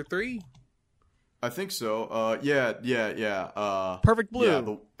Blue number 3? I think so. Yeah. Perfect Blue.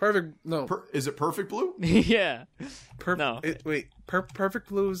 Yeah, Perfect. No. Is it Perfect Blue? Yeah. No. Perfect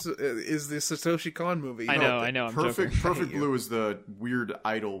Blue is the Satoshi Kon movie. I know. I'm Perfect joking. Perfect Blue is the weird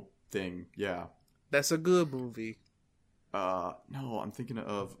idol thing. Yeah. That's a good movie. No, I'm thinking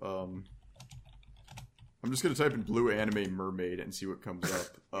of I'm just gonna type in blue anime mermaid and see what comes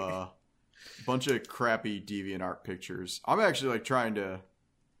up. Bunch of crappy DeviantArt pictures. I'm actually like trying to.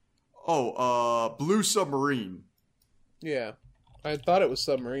 Blue Submarine. Yeah, I thought it was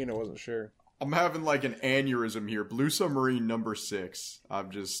Submarine. I wasn't sure. I'm having like an aneurysm here. Blue Submarine number 6. I'm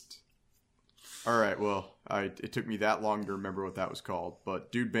just. All right. Well, it took me that long to remember what that was called,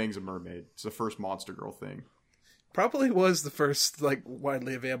 but dude bangs a mermaid. It's the first Monster Girl thing. Probably was the first like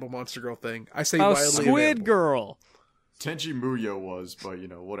widely available Monster Girl thing. I say widely Squid available. Girl. Tenchi Muyo was, but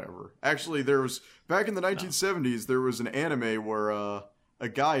whatever. Actually, there was back in the 1970s. There was an anime where a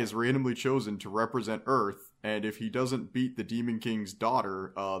guy is randomly chosen to represent Earth, and if he doesn't beat the Demon King's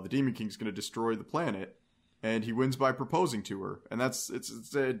daughter, the Demon King's going to destroy the planet, and he wins by proposing to her, and it's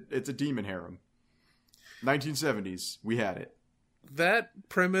a demon harem. 1970s, we had it. That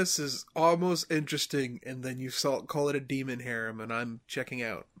premise is almost interesting, and then you call it a demon harem, and I'm checking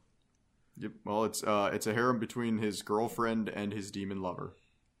out. Yep. Well, it's a harem between his girlfriend and his demon lover.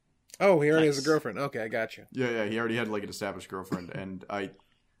 Oh, he already has a girlfriend. Okay, I got you. Yeah, he already had like an established girlfriend, and I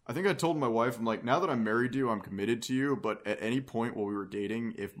think I told my wife, I'm like, now that I'm married to you, I'm committed to you. But at any point while we were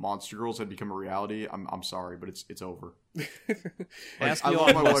dating, if Monster Girls had become a reality, I'm sorry, but it's over. Ask I Elon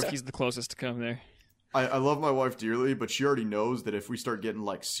love my Musk. wife. He's the closest to come there. I love my wife dearly, but she already knows that if we start getting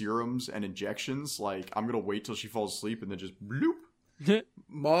like serums and injections, like I'm gonna wait till she falls asleep and then just bloop.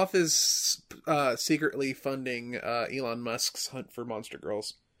 Moth is secretly funding Elon Musk's hunt for Monster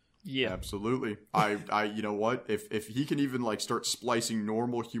Girls. Yeah, Absolutely. I you know what? If he can even like start splicing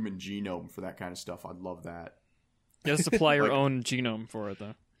normal human genome for that kind of stuff, I'd love that. you have to supply your Like- own genome for it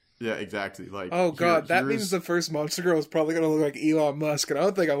though. Yeah, exactly. Like, Oh god, that here means is- the first Monster Girl is probably gonna look like Elon Musk, and I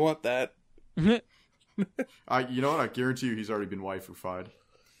don't think I want that. you know what? I guarantee you, he's already been waifu-fied.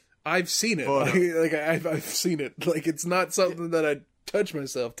 I've seen it. But, I've seen it. Like it's not something that I touch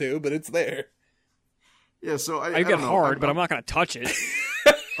myself to, but it's there. Yeah, so I I get don't know. hard, but I'm not gonna touch it.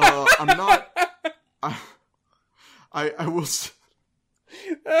 I'm not. I will.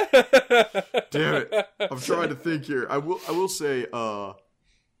 Damn it! I'm trying to think here. I will say.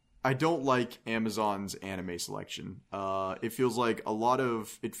 I don't like Amazon's anime selection. It feels like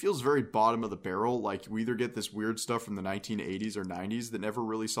it feels very bottom of the barrel. Like we either get this weird stuff from the 1980s or 90s that never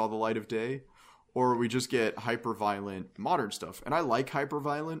really saw the light of day, or we just get hyper violent modern stuff. And I like hyper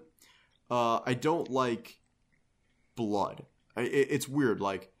violent. I don't like blood. It's weird.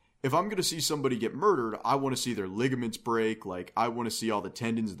 Like if I'm gonna see somebody get murdered, I want to see their ligaments break. Like I want to see all the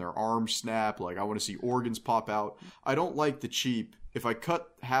tendons in their arms snap. Like I want to see organs pop out. I don't like the cheap. If I cut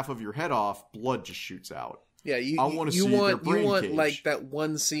half of your head off, blood just shoots out. Yeah, I wanna see their brain you want cage. like that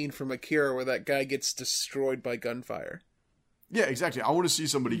one scene from Akira where that guy gets destroyed by gunfire. Yeah, exactly. I want to see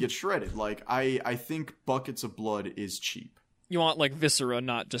somebody get shredded. Like I think buckets of blood is cheap. You want like viscera,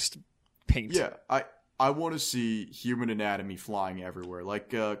 not just paint. Yeah, I want to see human anatomy flying everywhere.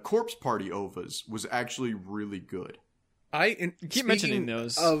 Like Corpse Party OVAs was actually really good. You keep mentioning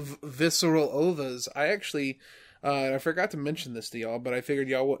those. Of visceral ovas, I actually I forgot to mention this to y'all, but I figured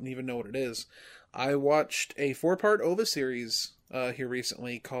y'all wouldn't even know what it is. I watched a 4-part OVA series here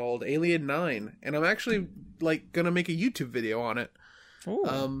recently called Alien 9, and I'm actually like gonna make a YouTube video on it.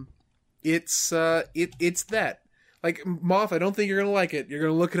 Ooh. It's that. Like, Moth, I don't think you're gonna like it. You're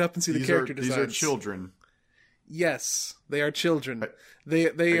gonna look it up and see the character designs. These are children. Yes, they are children.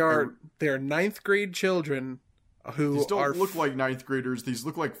 They are 9th grade children who these don't look like 9th graders. These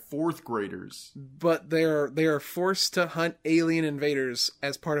look like 4th graders. But they are forced to hunt alien invaders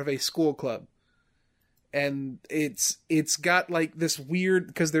as part of a school club. And it's got like this weird,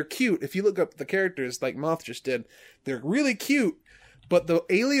 because they're cute. If you look up the characters like Moth just did, they're really cute. But the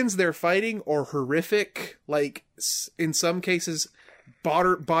aliens they're fighting are horrific. Like, in some cases,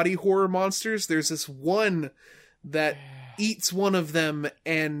 body horror monsters. There's this one that eats one of them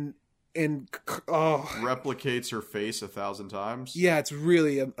and replicates her face 1,000 times. Yeah, it's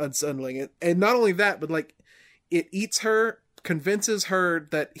really unsettling. And not only that, but like, it eats her, convinces her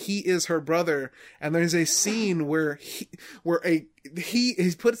that he is her brother, and there's a scene where he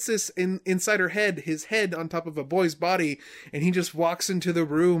puts this inside her head, his head on top of a boy's body, and he just walks into the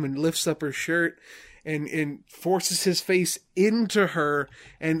room and lifts up her shirt and forces his face into her,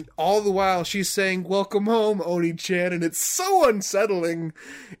 and all the while she's saying, "Welcome home, Oni-chan," and it's so unsettling,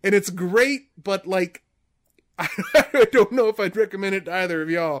 and it's great, but like, I don't know if I'd recommend it to either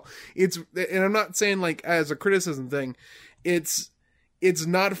of y'all. And I'm not saying like as a criticism thing, it's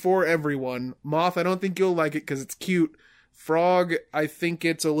not for everyone. Moth, I don't think you'll like it because it's cute. Frog, I think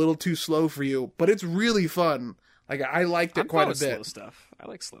it's a little too slow for you, but it's really fun. Like, I liked it quite a bit. Slow stuff. I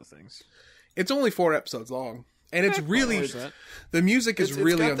like slow things. It's only 4 episodes long, and it's really the music is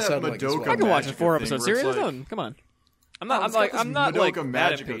really unsettling. As well. I can watch a 4 episode series. Like, come on, I'm not like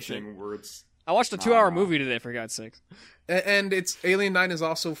that impatient. Where it's I watched a 2-hour movie today, for God's sake. And it's Alien 9 is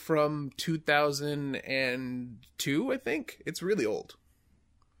also from 2002, I think. It's really old.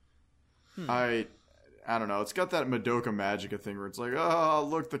 I don't know. It's got that Madoka Magica thing where it's like, oh,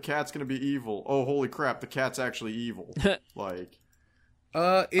 look, the cat's gonna be evil. Oh, holy crap, the cat's actually evil. Like,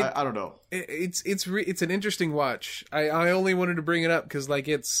 I don't know. It's an interesting watch. I only wanted to bring it up because like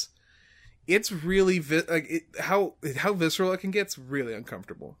it's really how visceral it can get. It's really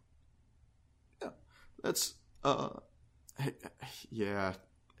uncomfortable. That's yeah.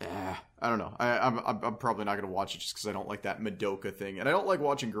 I don't know. I'm probably not gonna watch it just because I don't like that Madoka thing, and I don't like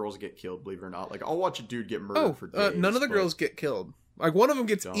watching girls get killed. Believe it or not, like I'll watch a dude get murdered for days. None of the girls get killed. Like one of them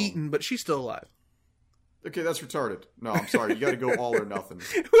gets eaten, but she's still alive. Okay, that's retarded. No, I'm sorry. You got to go all or nothing.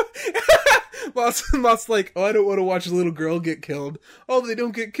 Moth's like, oh, I don't want to watch a little girl get killed. Oh, they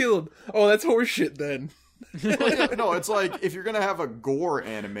don't get killed. Oh, that's horseshit then. No, it's like if you're gonna have a gore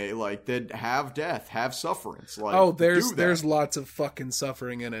anime, like then have death, have sufferance. Like, oh, there's lots of fucking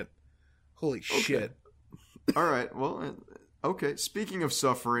suffering in it. Holy shit! All right, well, okay. Speaking of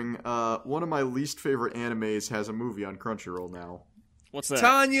suffering, one of my least favorite animes has a movie on Crunchyroll now. What's that?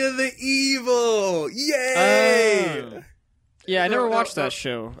 Tanya the Evil! Yay! Yeah, I never watched that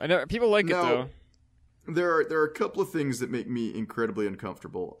show. People like it though. There are a couple of things that make me incredibly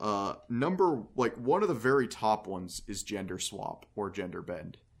uncomfortable. One of the very top ones is gender swap or gender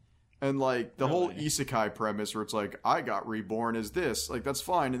bend. And like the whole isekai premise where it's like, I got reborn as this, like that's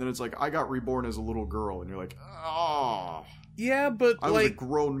fine, and then it's like I got reborn as a little girl, and you're like, oh. Yeah, but I was a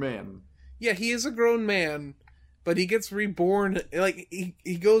grown man. Yeah, he is a grown man, but he gets reborn, like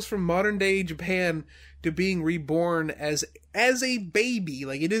he goes from modern day Japan to being reborn as a baby.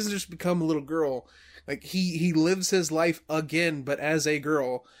 Like, it doesn't just become a little girl. Like, he lives his life again, but as a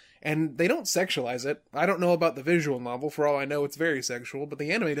girl. And they don't sexualize it. I don't know about the visual novel. For all I know, it's very sexual, but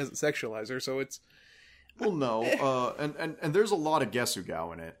the anime doesn't sexualize her, so it's... Well, no. And there's a lot of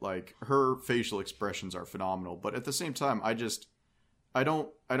Gesugao in it. Like, her facial expressions are phenomenal, but at the same time, I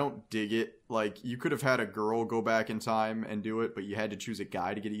don't dig it. Like, you could have had a girl go back in time and do it, but you had to choose a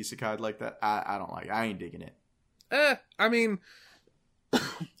guy to get isekai'd like that. I don't like it. I ain't digging it. I mean...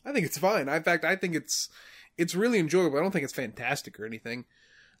 I think it's fine. In fact, I think it's really enjoyable. I don't think it's fantastic or anything.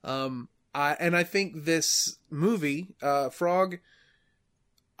 And I think this movie, Frog,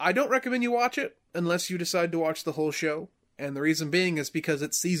 I don't recommend you watch it unless you decide to watch the whole show. And the reason being is because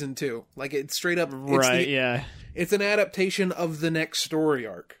it's season 2. Like, it's straight up... It's an adaptation of the next story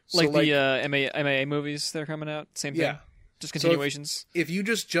arc. So like the MAA movies that are coming out? Same thing? Yeah. Just continuations? So if you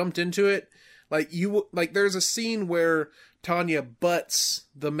just jumped into it, there's a scene where Tanya butts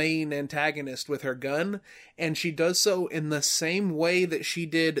the main antagonist with her gun, and she does so in the same way that she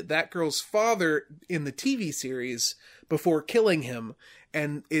did that girl's father in the TV series before killing him.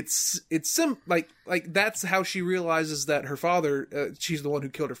 And it's that's how she realizes that her father, she's the one who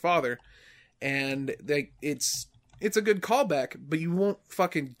killed her father. And it's it's a good callback, but you won't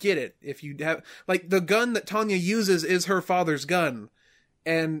fucking get it if you have like the gun that Tanya uses is her father's gun,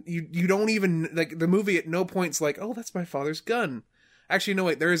 and you don't even like the movie at no point's like, oh, that's my father's gun. Actually, no,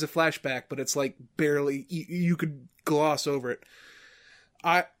 wait, there is a flashback, but it's like barely you could gloss over it.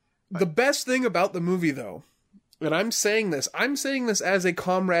 The best thing about the movie, though, and I'm saying this as a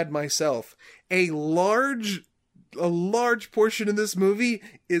comrade myself, a large portion of this movie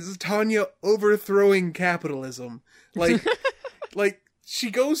is Tanya overthrowing capitalism. Like, like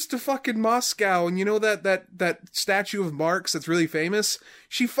she goes to fucking Moscow, and you know that statue of Marx that's really famous?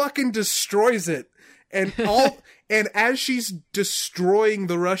 She fucking destroys it. And and as she's destroying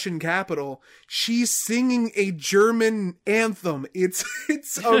the Russian capital, she's singing a German anthem. It's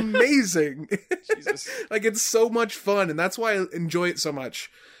amazing. Jesus. Like, it's so much fun, and that's why I enjoy it so much.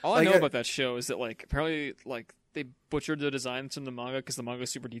 All I Like, know about that show is that, like, apparently, like, they butchered the designs from the manga because the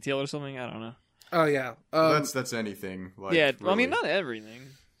manga's super detailed or something. I don't know. Oh yeah, That's anything. Like, Yeah, really. I mean, not everything.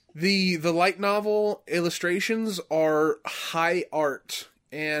 the light novel illustrations are high art,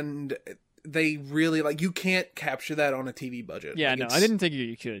 and they really like you can't capture that on a TV budget. Yeah, Like, no, it's- I didn't think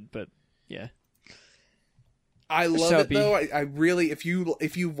you could, but yeah. I love Shall it be. though. I really, if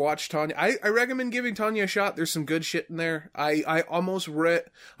you've watched Tanya, I recommend giving Tanya a shot. There's some good shit in there. I almost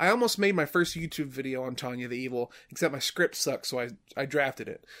made my first YouTube video on Tanya the Evil, except my script sucks, so I drafted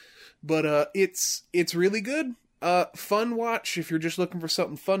it. But it's really good. Fun watch if you're just looking for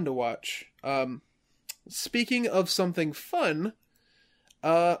something fun to watch. Speaking of something fun,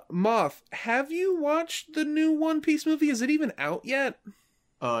 Moth, have you watched the new One Piece movie? Is it even out yet?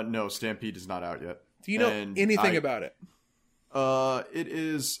 No, Stampede is not out yet. Do you know And anything about it? It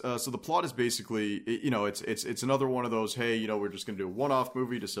is so the plot is basically it's another one of those, hey, we're just gonna do a one-off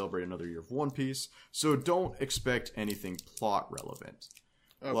movie to celebrate another year of One Piece, so don't expect anything plot relevant.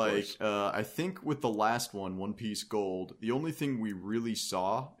 Of course. I think with the last one, One Piece Gold, the only thing we really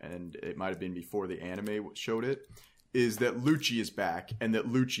saw, and it might have been before the anime showed it, is that Lucci is back and that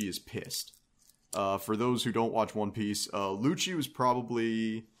Lucci is pissed. For those who don't watch One Piece, Lucci was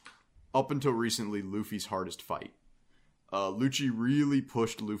probably, up until recently, Luffy's hardest fight. Lucci really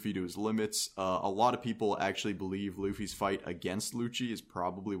pushed Luffy to his limits. A lot of people actually believe Luffy's fight against Lucci is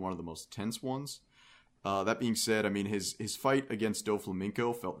probably one of the most tense ones. That being said, I mean, his fight against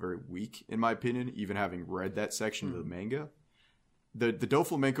Doflamingo felt very weak, in my opinion, even having read that section of the manga. The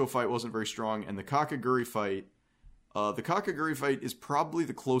Doflamingo fight wasn't very strong, and the Kakaguri fight is probably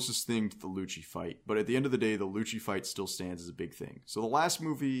the closest thing to the Lucci fight, but at the end of the day, the Lucci fight still stands as a big thing. So the last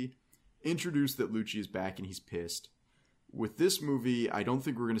movie introduced that Lucci is back and he's pissed. With this movie, I don't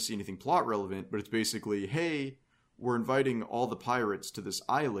think we're going to see anything plot relevant, but it's basically, hey, we're inviting all the pirates to this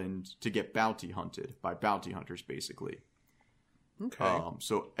island to get bounty hunted by bounty hunters, basically. Okay.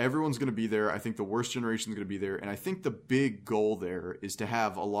 So everyone's going to be there. I think the worst generation is going to be there, and I think the big goal there is to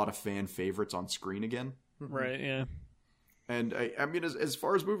have a lot of fan favorites on screen again. Right, yeah. And I mean, as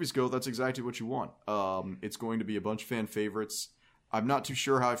far as movies go, that's exactly what you want. It's going to be a bunch of fan favorites. I'm not too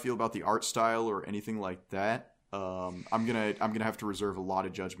sure how I feel about the art style or anything like that. I'm gonna have to reserve a lot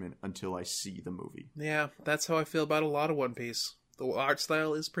of judgment until I see the movie. Yeah, that's how I feel about a lot of One Piece. The art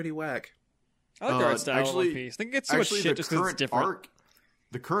style is pretty whack. I like the art style actually- of One Piece. I think it's too much shit just because it's different.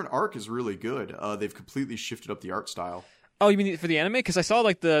 The current arc is really good. They've completely shifted up the art style. Oh, you mean for the anime? Because I saw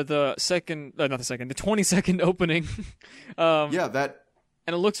like the second, not the second, the 20-second opening. Yeah, that.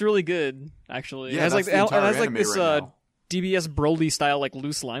 And it looks really good, actually. Yeah, it has that's like the entire it has like anime this right now. DBS Broly style like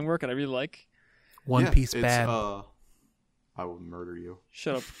loose line work, and I really like. One Yeah, Piece it's, bad. I will murder you.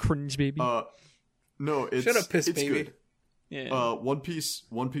 Shut up, cringe baby. No, it's Shut up, piss it's baby. good. Yeah. One Piece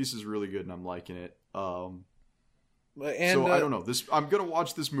is really good, and I'm liking it. And, So I don't know. I'm gonna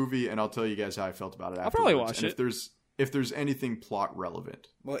watch this movie, and I'll tell you guys how I felt about it. I'll probably afterwards. watch And it. If there's anything plot relevant.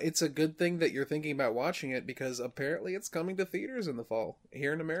 Well, it's a good thing that you're thinking about watching it because apparently it's coming to theaters in the fall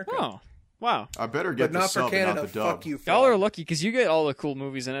here in America. Oh, wow. I better get But not the for sub and Canada. not the dub. Fuck you. Y'all Phil. are lucky because you get all the cool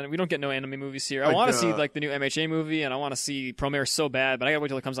movies in it. We don't get no anime movies here. I Like, want to see like the new MHA movie, and I want to see Promare so bad, but I gotta wait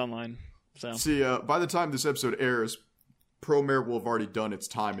till it comes online. So See, by the time this episode airs, Promare will have already done its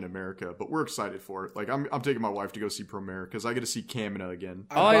time in America, but we're excited for it. Like, I'm taking my wife to go see Promare because I get to see Kamina again.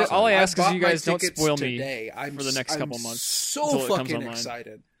 All I ask is bought you my guys don't tickets spoil me today. for the next couple I'm months So until it comes fucking online.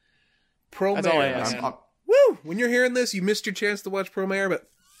 excited. That's all I Promare, ask. man. Woo! When you're hearing this, you missed your chance to watch Promare,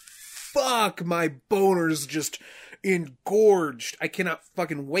 but fuck, my boner's just engorged. I cannot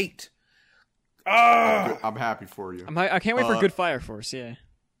fucking wait. Ah! I'm happy for you. I can't wait for Good Fire Force. Yeah.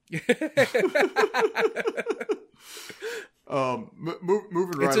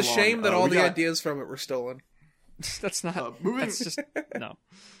 Moving right It's a along, shame that we all the got- ideas from it were stolen. That's not. moving- That's just no.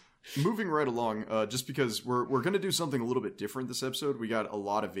 moving right along, just because we're going to do something a little bit different this episode. We got a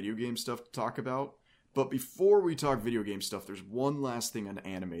lot of video game stuff to talk about. But before we talk video game stuff, there's one last thing on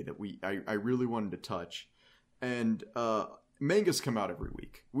anime that I really wanted to touch. And mangas come out every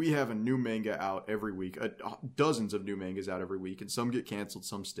week. We have a new manga out every week. Dozens of new mangas out every week. And some get canceled,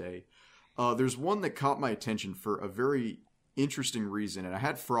 some stay. There's one that caught my attention for a very interesting reason. And I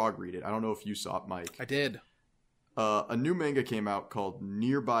had Frog read it. I don't know if you saw it, Mike. I did. A new manga came out called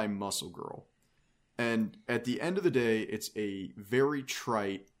Nearby Muscle Girl. And at the end of the day, it's a very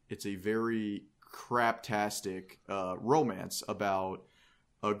trite, it's a very craptastic romance about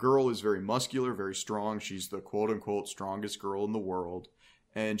a girl who's very muscular, very strong. She's the quote-unquote strongest girl in the world.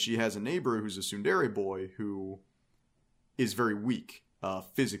 And she has a neighbor who's a tsundere boy who is very weak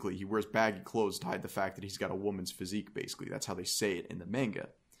physically. He wears baggy clothes to hide the fact that he's got a woman's physique, basically. That's how they say it in the manga.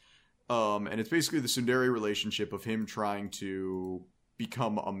 And it's basically the tsundere relationship of him trying to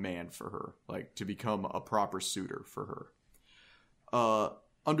become a man for her, like to become a proper suitor for her.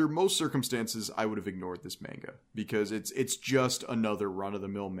 Under most circumstances, I would have ignored this manga because it's just another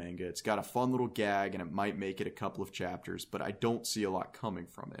run-of-the-mill manga. It's got a fun little gag and it might make it a couple of chapters, but I don't see a lot coming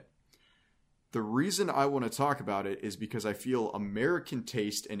from it. The reason I want to talk about it is because I feel American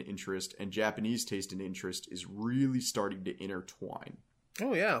taste and interest and Japanese taste and interest is really starting to intertwine.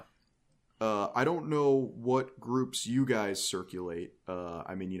 Oh, yeah. I don't know what groups you guys circulate.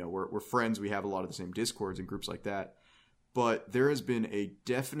 I mean, we're friends. We have a lot of the same Discords and groups like that. But there has been a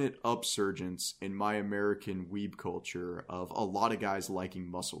definite upsurgence in my American weeb culture of a lot of guys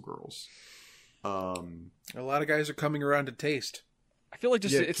liking muscle girls. A lot of guys are coming around to taste. I feel like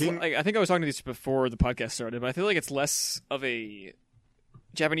I think I was talking to this before the podcast started, but I feel like it's less of a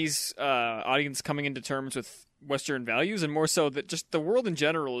Japanese audience coming into terms with Western values and more so that just the world in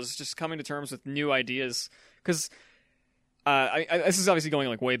general is just coming to terms with new ideas. Because this is obviously going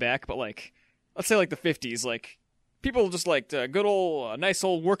like way back, but like let's say like the 50s, like people just liked a good old, nice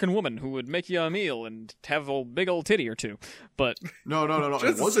old working woman who would make you a meal and have a big old titty or two. But no,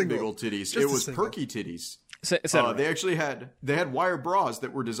 it wasn't big old titties. It was perky titties. They actually had wire bras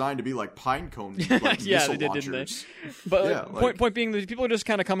that were designed to be like pine cone like yeah, missile they did, launchers. Didn't they? But yeah, point being that people are just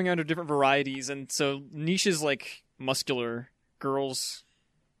kind of coming under different varieties, and so niches like muscular girls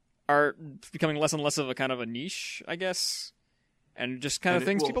are becoming less and less of a kind of a niche, I guess, and just kind of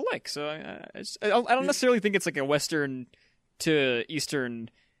things people like. So I don't necessarily think it's like a Western to Eastern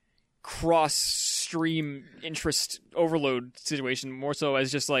cross-stream interest overload situation, more so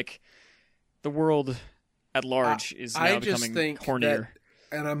as just like the world at large is now becoming hornier.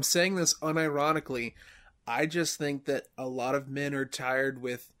 And I'm saying this unironically, I just think that a lot of men are tired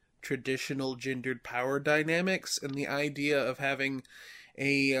with traditional gendered power dynamics, and the idea of having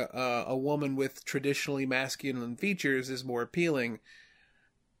a woman with traditionally masculine features is more appealing.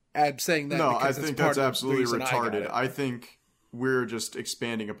 I'm saying that because I think that's absolutely retarded. I think we're just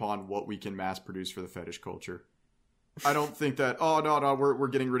expanding upon what we can mass produce for the fetish culture. I don't think that, we're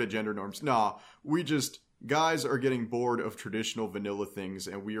getting rid of gender norms. Nah, guys are getting bored of traditional vanilla things,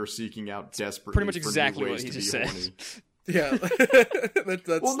 and we are seeking out desperately pretty much for exactly new ways what he to just be said. horny. Yeah.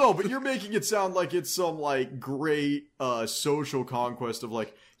 that's... Well, no, but you're making it sound like it's some like great social conquest of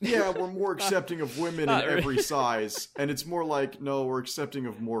like, yeah, we're more accepting of women in every size, and it's more like, no, we're accepting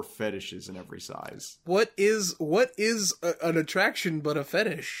of more fetishes in every size. What is an attraction but a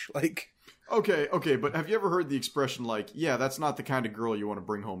fetish? Like, okay, but have you ever heard the expression like, yeah, that's not the kind of girl you want to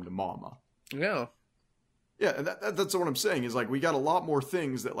bring home to mama? Yeah. Yeah, that's what I'm saying is like we got a lot more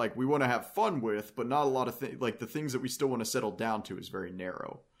things that like we want to have fun with, but not a lot of things like the things that we still want to settle down to is very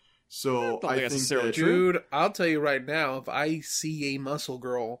narrow. So I think that, dude, I'll tell you right now, if I see a muscle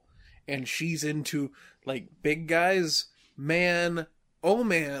girl and she's into like big guys, man, oh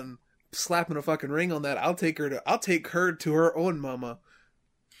man, slapping a fucking ring on that, I'll take her to her own mama.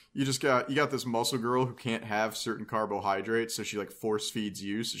 You got this muscle girl who can't have certain carbohydrates, so she like force feeds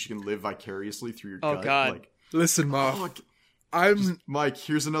you so she can live vicariously through your gut. Oh god. Like, listen, Moth. Mike,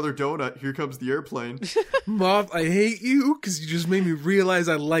 here's another donut. Here comes the airplane. Moth, I hate you because you just made me realize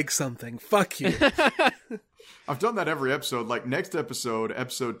I like something. Fuck you. I've done that every episode. Like next episode,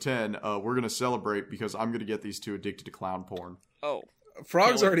 episode 10, we're gonna celebrate because I'm gonna get these two addicted to clown porn. Oh.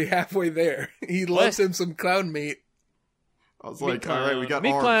 Frog's already halfway there. He loves him some clown meat. I was like, all right, we got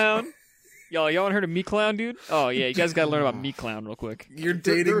Meat arms. Clown. Y'all haven't heard of Meat Clown, dude? Oh, yeah, you guys gotta learn about Meat Clown real quick. You're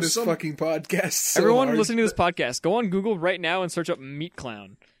dating this fucking podcast so Everyone hard. listening to this podcast, go on Google right now and search up Meat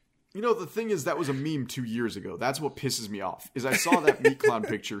Clown. You know, the thing is, that was a meme 2 years ago. That's what pisses me off, is I saw that Meat Clown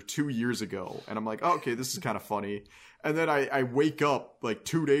picture 2 years ago, and I'm like, oh, okay, this is kind of funny. And then I wake up, like,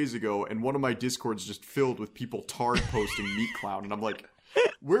 2 days ago, and one of my Discords just filled with people tard posting Meat Clown, and I'm like,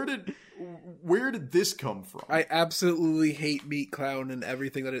 where did this come from? I absolutely hate Meat Clown and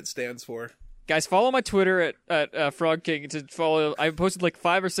everything that it stands for. Guys, follow my Twitter at Frog King to follow. I posted like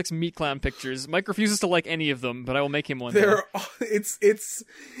 5 or 6 Meat Clown pictures. Mike refuses to like any of them, but I will make him one.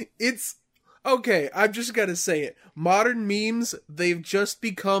 It's okay. I've just got to say it. Modern memes, they've just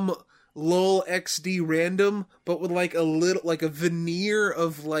become lol XD random, but with like a little, like a veneer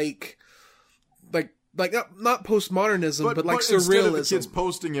of like not postmodernism, but like surrealism. Instead of the kids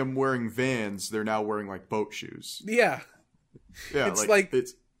posting him wearing Vans, they're now wearing like boat shoes. Yeah,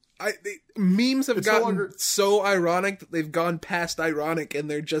 it's memes have gotten so ironic that they've gone past ironic, and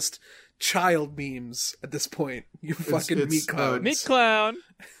they're just child memes at this point. You fucking meat clowns. Meat clown.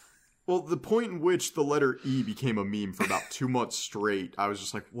 Well, the point in which the letter E became a meme for about 2 months straight, I was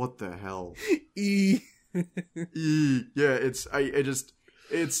just like, what the hell? E. E. Yeah, it's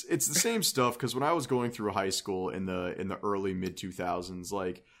the same stuff, because when I was going through high school in the early mid 2000s,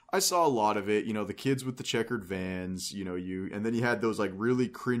 like I saw a lot of it, the kids with the checkered Vans, and then you had those like really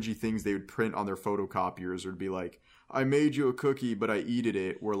cringy things they would print on their photocopiers, or it'd be like, I made you a cookie, but I eated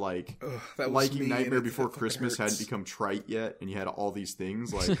it, or like liking Nightmare Before Christmas hadn't become trite yet, and you had all these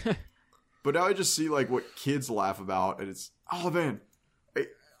things like. But now I just see like what kids laugh about, and it's, oh man,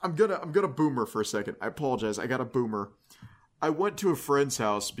 I'm gonna boomer for a second. I apologize. I got a boomer. I went to a friend's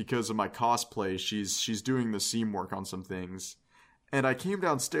house because of my cosplay. She's doing the seam work on some things, and I came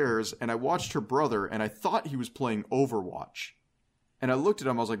downstairs and I watched her brother, and I thought he was playing Overwatch. And I looked at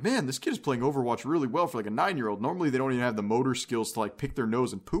him. I was like, man, this kid is playing Overwatch really well for like a 9-year-old. Normally they don't even have the motor skills to like pick their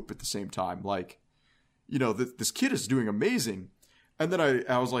nose and poop at the same time. Like, this kid is doing amazing. And then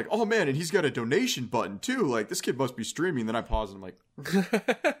I was like, oh man, and he's got a donation button too. Like, this kid must be streaming. Then I paused and I'm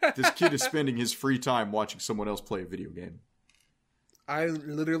like, this kid is spending his free time watching someone else play a video game. I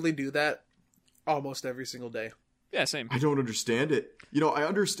literally do that almost every single day. Yeah, same. I don't understand it. I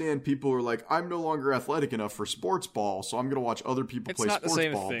understand people are like, I'm no longer athletic enough for sports ball, so I'm going to watch other people play sports ball. It's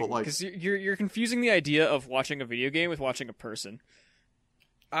not the same thing, but like, because you're confusing the idea of watching a video game with watching a person.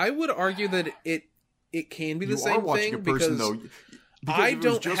 I would argue that it can be the same thing. You are watching a person, though. I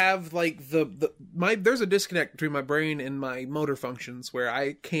don't have like there's a disconnect between my brain and my motor functions where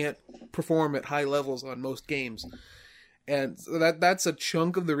I can't perform at high levels on most games. And so that's a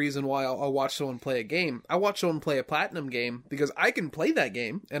chunk of the reason why I'll watch someone play a game. I watch someone play a platinum game because I can play that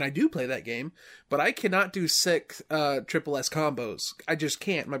game, and I do play that game, but I cannot do 6 triple S combos. I just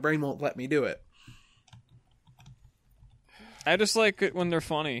can't. My brain won't let me do it. I just like it when they're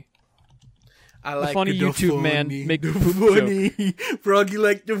funny. I like the funny YouTube man make the funny. Froggy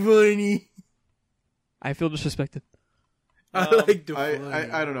like the funny. I feel disrespected. I like the funny.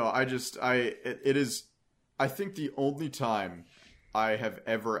 I don't know. It is. I think the only time I have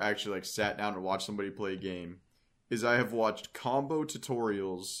ever actually like sat down and watched somebody play a game is I have watched combo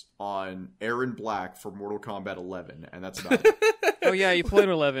tutorials on Aaron Black for Mortal Kombat 11, and that's about it. Oh yeah, you played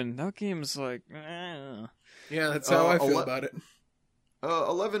 11. That game's like, yeah, that's how I feel about it.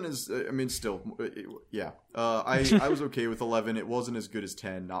 11 is, still, yeah. I was okay with 11. It wasn't as good as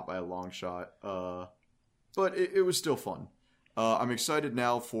 10, not by a long shot. But it was still fun. I'm excited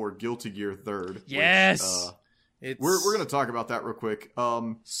now for Guilty Gear 3rd. Yes! We're going to talk about that real quick.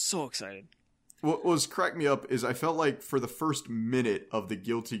 So excited. What was cracked me up is I felt like for the first minute of the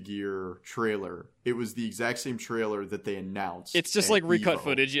Guilty Gear trailer, it was the exact same trailer that they announced. It's just like recut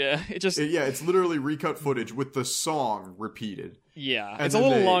footage, yeah. It's literally recut footage with the song repeated. Yeah, and it's a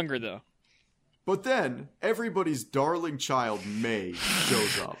little longer though. But then everybody's darling child May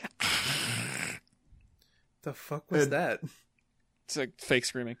shows up. The fuck was that? It's like fake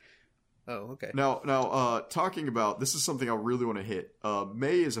screaming. Oh, okay. Now, talking about this is something I really want to hit.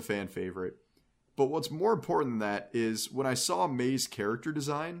 May is a fan favorite, but what's more important than that is when I saw May's character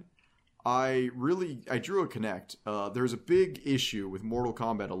design, I drew a connect. There's a big issue with Mortal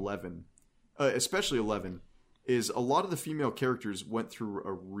Kombat 11, especially 11, is a lot of the female characters went through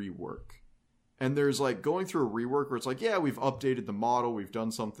a rework. And there's like going through a rework where it's like, yeah, we've updated the model, we've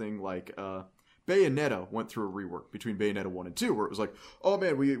done something like Bayonetta went through a rework between Bayonetta 1 and 2 where it was like, oh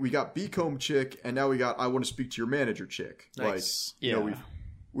man, we got Beacombe chick and now we got I want to speak to your manager chick. Nice. Like,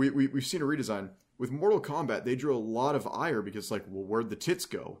 we've seen a redesign. With Mortal Kombat, they drew a lot of ire because like, well, where'd the tits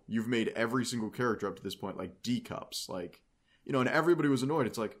go? You've made every single character up to this point like D-cups. Like, and everybody was annoyed.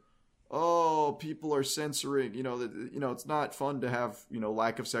 It's like, oh, people are censoring, it's not fun to have,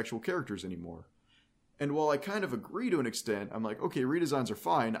 lack of sexual characters anymore. And while I kind of agree to an extent, I'm like, okay, redesigns are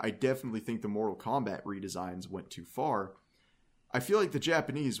fine. I definitely think the Mortal Kombat redesigns went too far. I feel like the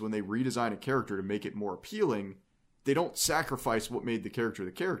Japanese, when they redesign a character to make it more appealing, they don't sacrifice what made the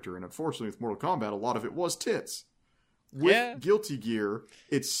character. And unfortunately with Mortal Kombat, a lot of it was tits. with Yeah. Guilty Gear,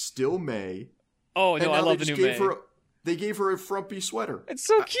 it's still May. Oh no, and I now love they the just new gave May. her. They gave her a frumpy sweater. It's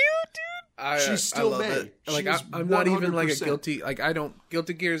so cute, dude. She's still love May. it. Like She's I'm not even like a 100%. guilty. Like I don't.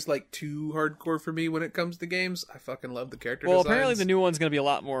 Guilty Gear is like too hardcore for me when it comes to games. I fucking love the character. Well, designs. apparently the new one's gonna be a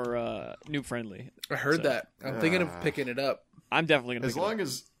lot more noob friendly. I heard so- that. I'm thinking of picking it up. I'm definitely gonna. As pick it up. long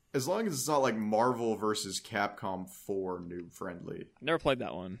as it's not like Marvel versus Capcom 4 noob friendly. Never played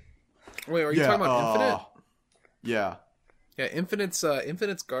that one. Wait, are you talking about Infinite? Yeah. Yeah,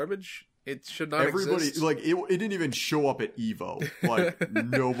 Infinite's garbage. It should not Everybody exist. like it didn't even show up at Evo. Like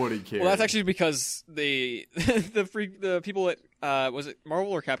nobody cared. Well, that's actually because the people at was it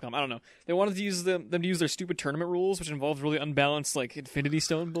Marvel or Capcom? I don't know. They wanted to use them to use their stupid tournament rules, which involved really unbalanced like Infinity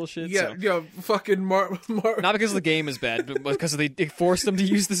Stone bullshit. Yeah, so. yeah, fucking Not because the game is bad, but because they forced them to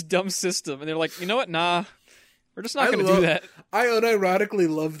use this dumb system, and they're like, you know what? Nah, we're just not going to do that. I unironically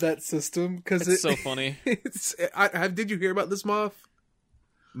love that system because It's so funny. Did you hear about this, Moth?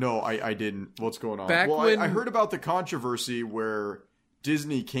 No, I didn't. What's going on? Back well, when- I heard about the controversy where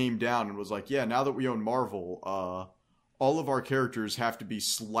Disney came down and was like, yeah, now that we own Marvel, all of our characters have to be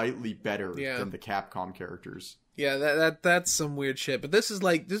slightly better Yeah. than the Capcom characters. Yeah, that's some weird shit. But this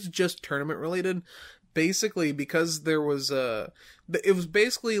is just tournament related. Basically, because there was it was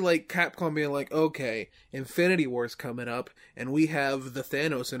basically like Capcom being like, okay, Infinity War's coming up, and we have the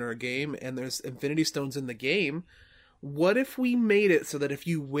Thanos in our game, and there's Infinity Stones in the game. What if we made it so that if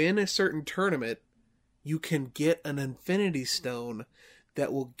you win a certain tournament, you can get an Infinity Stone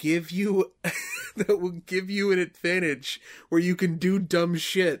that will give you an advantage where you can do dumb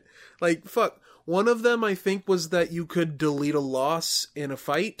shit. Like fuck. One of them I think was that you could delete a loss in a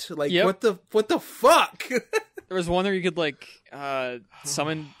fight. Like Yep. what the fuck? There was one where you could like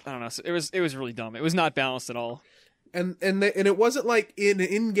summon. I don't know. It was really dumb. It was not balanced at all. and it wasn't like an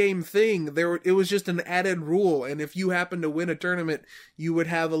in-game thing. It was just an added rule, and if you happen to win a tournament, you would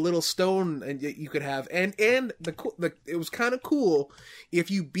have a little stone, and you could have and it was kind of cool.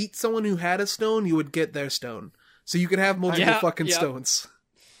 If you beat someone who had a stone, you would get their stone, so you could have multiple Yeah, fucking yeah. stones.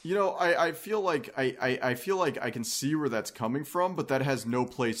 You know, I feel like I feel like I can see where that's coming from, but that has no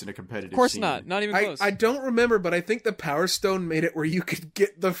place in a competitive Of course scene. not even close. I don't remember, but I think the Power Stone made it where you could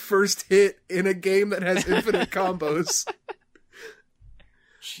get the first hit in a game that has infinite combos.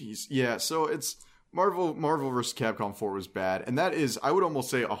 Jeez. Yeah, so it's Marvel vs. Capcom 4 was bad, and that is, I would almost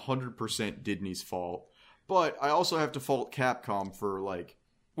say 100% Disney's fault. But I also have to fault Capcom for like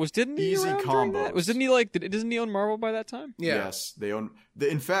Was Disney Easy around during that? combos. Was Disney like? Did Disney own Marvel by that time? Yeah. Yes, they own.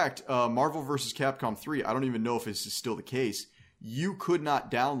 In fact, Marvel vs. Capcom 3. I don't even know if this is still the case. You could not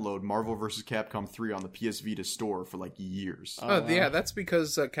download Marvel vs. Capcom 3 on the PS Vita store for like years. Oh, wow. Yeah, that's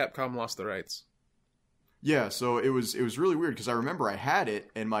because Capcom lost the rights. Yeah, so it was really weird because I remember I had it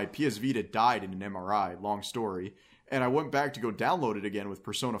and my PS Vita died in an MRI. Long story. And I went back to go download it again with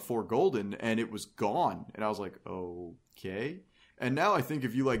Persona 4 Golden, and it was gone. And I was like, okay. And now I think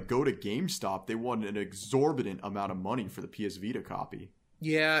if you like go to GameStop, they want an exorbitant amount of money for the PS Vita copy.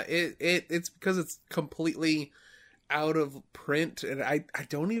 Yeah, it's because it's completely out of print, and I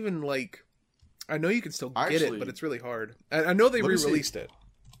don't even like. I know you can still get it, Actually, but it's really hard. I know they let me see. re-released it.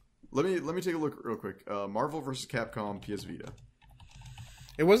 Let me take a look real quick. Marvel vs. Capcom PS Vita.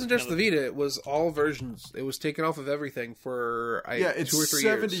 It wasn't just the Vita; it was all versions. It was taken off of everything for It's 2 or 3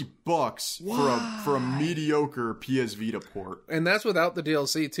 $70 years. for a mediocre PS Vita port. And that's without the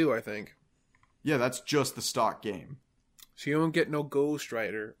DLC too. I think. Yeah, that's just the stock game. So you don't get no Ghost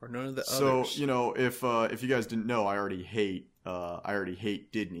Rider or none of the So others. you know, if you guys didn't know, I already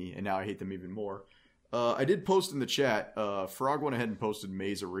hate Disney, and now I hate them even more. I did post in the chat. Frog went ahead and posted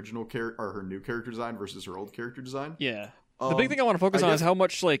May's original or her new character design versus her old character design. Yeah. The big thing I want to focus I on guess- is how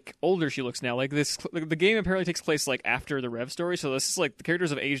much like older she looks now. Like the game apparently takes place like after the Rev story, so this is like the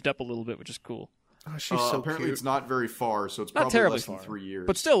characters have aged up a little bit, which is cool. Oh, she's so apparently cute. it's not very far, so it's Not probably terribly less than far, 3 years.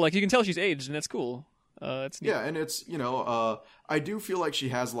 but still, like you can tell she's aged, and that's cool. It's neat. Yeah, and it's, I do feel like she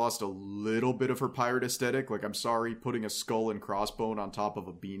has lost a little bit of her pirate aesthetic. Like, I'm sorry, putting a skull and crossbone on top of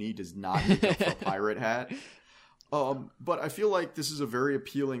a beanie does not make up for a pirate hat. But I feel like this is a very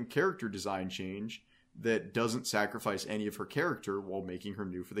appealing character design change that doesn't sacrifice any of her character while making her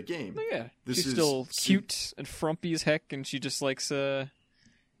new for the game. But yeah, This she's is- still cute and frumpy as heck, and she just likes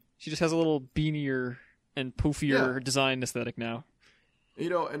she just has a little beanier and poofier design aesthetic now. You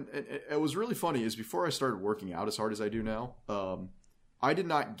know, and it was really funny is before I started working out as hard as I do now, I did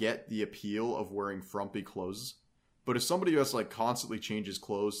not get the appeal of wearing frumpy clothes. But if somebody who has to like constantly change his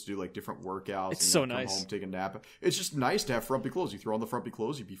clothes to do like different workouts, It's and so come nice. home, take a nap, it's just nice to have frumpy clothes. You throw on the frumpy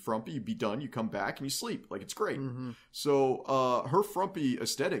clothes, you be frumpy, you be done, you come back and you sleep. Like it's great. Mhm. So her frumpy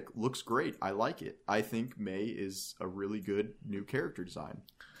aesthetic looks great. I like it. I think Mei is a really good new character design.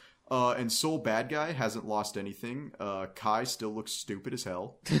 And Soul Bad Guy hasn't lost anything. Kai still looks stupid as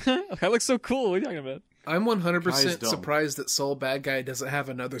hell. That looks so cool. What are you talking about? I'm Kai is 100% dumb. surprised that Soul Bad Guy doesn't have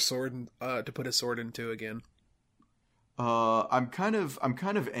another sword to put his sword into again. I'm kind of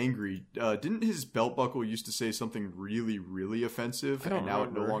angry. Didn't his belt buckle used to say something really, really offensive, I don't and now it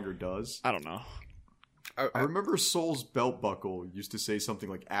remember. no longer does? I don't know. I remember Soul's belt buckle used to say something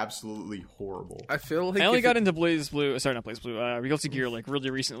like absolutely horrible. I feel like I only if got it- into Blaze Blue. Sorry, not Blaze Blue. Guilty Gear like really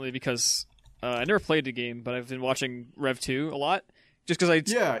recently because I never played the game, but I've been watching Rev 2 a lot. Just because I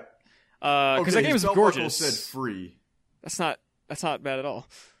Yeah, because that game his is belt buckle gorgeous. said free. That's not bad at all.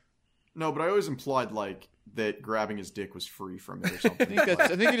 No, but I always implied like that grabbing his dick was free from it or I something. think I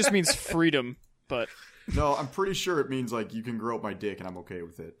think it just means freedom. But No, I'm pretty sure it means like you can grow up my dick and I'm okay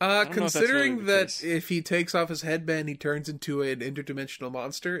with it. don't know if that's considering really the that case. if he takes off his headband, he turns into an interdimensional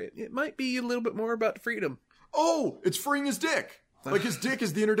monster, it might be a little bit more about freedom. Oh, it's freeing his dick. Like his dick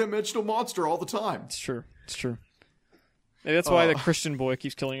is the interdimensional monster all the time. it's true. It's true. Maybe that's why the Uh, Christian boy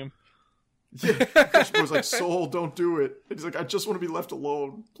keeps killing him. Yeah, Christian was like, Soul, don't do it. And he's like, I just want to be left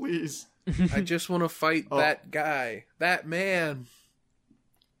alone, please. I just want to fight Oh. that guy, that man.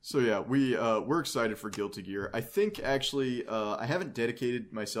 So yeah, we're excited for Guilty Gear. I think actually, I haven't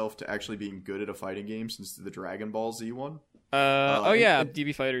dedicated myself to actually being good at a fighting game since the Dragon Ball Z one. Oh yeah, and-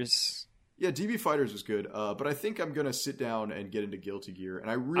 DB Fighters. Yeah, DB Fighters was good, but I think I'm gonna sit down and get into Guilty Gear, and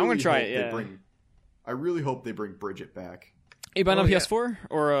I really gonna try hope it, yeah. I really hope they bring Bridget back. Are you buying Oh, on yeah. PS4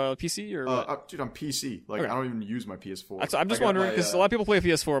 or PC or what? Dude, on PC. Like, Okay. I don't even use my PS4. I'm just I got wondering my, because a lot of people play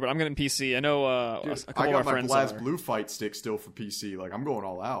PS4, but I'm getting PC. I know dude, a couple I of got our my friends Blaz are. Blue Fight stick still for PC. Like, I'm going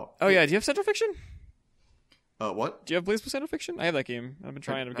all out. Oh yeah, do you have Central Fiction? What? Do you have Blaze Blue Central Fiction? I have that game. I've been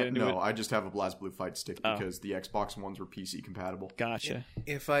trying to get into no, it. I just have a Blaz Blue Fight stick Oh. because the Xbox ones were PC compatible. Gotcha.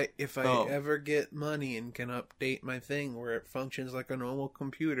 If I Oh. ever get money and can update my thing where it functions like a normal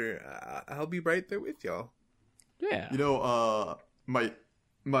computer, I'll be right there with y'all. Yeah. You know,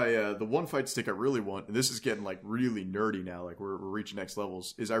 the one fight stick I really want, and this is getting like really nerdy now, like we're reaching next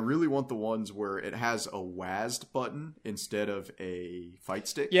levels, is I really want the ones where it has a WASD button instead of a fight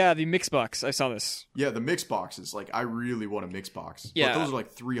stick. Yeah, the mix box. I saw this. Yeah, the mix boxes. Like, I really want a mix box. Yeah. But those are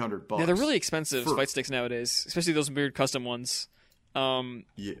like $300. Yeah, they're really expensive For- fight sticks nowadays, especially those weird custom ones. Yeah.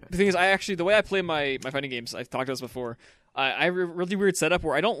 The thing is, the way I play my fighting games, I've talked about this before. I have a really weird setup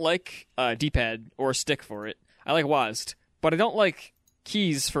where I don't like D-pad or stick for it. I like WASD, but I don't like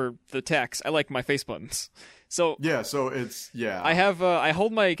keys for the text. I like my face buttons. So Yeah, so it's, yeah. I have I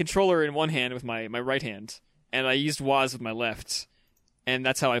hold my controller in one hand with my right hand, and I used WASD with my left, and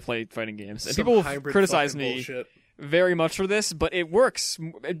that's how I play fighting games. And Some people hybrid criticize fucking me bullshit. very much for this, but it works.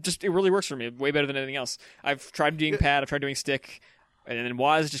 It really works for me, way better than anything else. I've tried doing pad, I've tried doing stick, and then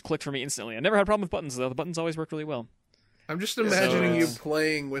WASD just clicked for me instantly. I never had a problem with buttons though. The buttons always worked really well. I'm just imagining you it's-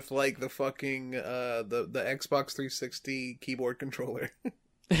 playing with like the fucking the Xbox 360 keyboard controller.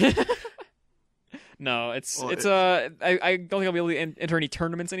 No, it's Well, I don't think I'll be able to enter any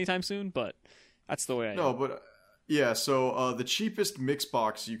tournaments anytime soon, but that's the way I No, am. but yeah, so the cheapest mix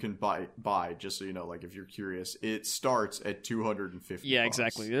box you can buy, just so you know, like if you're curious, it starts at $250. Yeah,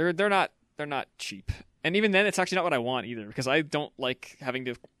 exactly. They're not cheap. And even then, it's actually not what I want either, because I don't like having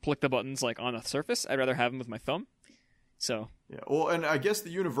to click the buttons like on a surface. I'd rather have them with my thumb. So Yeah. Well, and I guess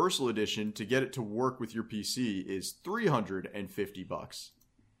the Universal Edition to get it to work with your PC is $350.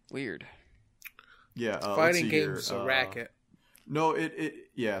 weird. Yeah, let's Fighting see games here. a racket. No, it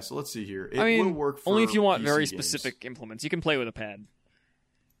yeah. So let's see here. It I mean, will work for only if you want PC very games. specific implements. You can play with a pad.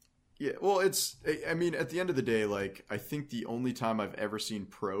 Yeah, well, it's. I mean, at the end of the day, like I think the only time I've ever seen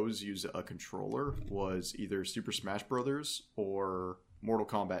pros use a controller was either Super Smash Brothers or Mortal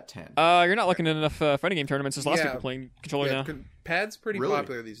Kombat 10. You're not looking at enough fighting game tournaments. There's lots of Yeah. people playing controller Yeah, now. pad's pretty Really?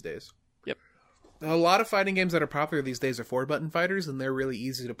 popular these days. Yep. A lot of fighting games that are popular these days are 4-button fighters, and they're really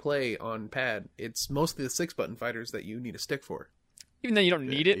easy to play on pad. It's mostly the 6-button fighters that you need a stick for. Even then, you don't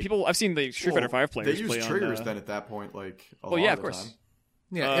need it. I've seen the Street Fighter Well, V players They use play triggers on. then at that point, like a Well, lot yeah, of of the course. time.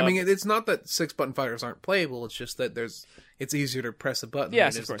 Yeah, Uh, I mean, it's not that 6-button fighters aren't playable. It's just that it's easier to press a button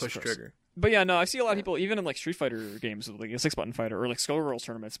Yes, than it of is to course, push of course. trigger. But yeah, no, I see a lot of people, even in like Street Fighter games, like a 6-button fighter or like Skullgirls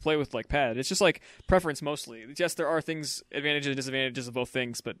tournaments, play with like pad. It's just like preference mostly. Yes, there are things, advantages and disadvantages of both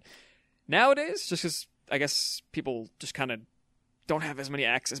things, but nowadays, just because I guess people just kind of don't have as much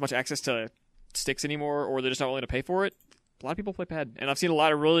access to sticks anymore, or they're just not willing to pay for it. A lot of people play pad, and I've seen a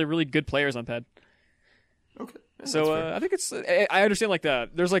lot of really, really good players on pad. Okay. Yeah, So that's fair. I think it's. I understand like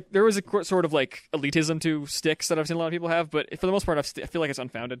that. There was a sort of like elitism to sticks that I've seen a lot of people have, but for the most part, I feel like it's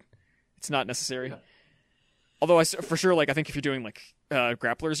unfounded. It's not necessary. Yeah. Although for sure, like I think if you're doing like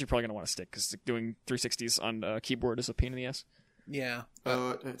grapplers, you're probably gonna want to stick because doing 360s on a keyboard is a pain in the ass. Yeah.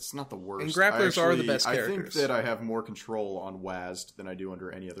 It's not the worst. And grapplers are the best I characters. think that I have more control on WASD than I do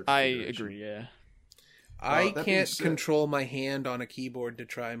under any other I configuration. agree. Yeah. I that being can't said- control my hand on a keyboard to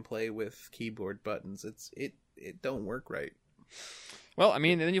try and play with keyboard buttons. It don't work right. Well, I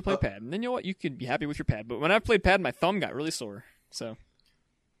mean, and then you play pad, and then you know what? You could be happy with your pad. But when I played pad, my thumb got really sore. So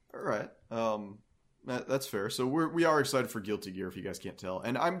All right. That's fair. So we are excited for Guilty Gear, if you guys can't tell,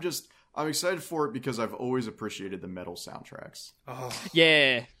 and I'm excited for it because I've always appreciated the metal soundtracks. Oh,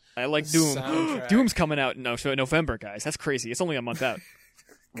 yeah, I like Doom. Soundtrack. Doom's coming out in November, guys. That's crazy. It's only a month out.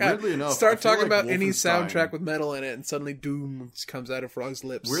 God, Weirdly enough, I start feel talking like about any Wolfenstein- soundtrack with metal in it, and suddenly Doom comes out of Frog's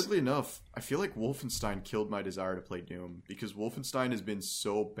lips. Weirdly enough, I feel like Wolfenstein killed my desire to play Doom because Wolfenstein has been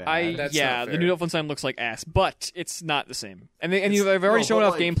so bad. That's yeah, not the fair. new Wolfenstein looks like ass, but it's not the same. And they've already no, shown but,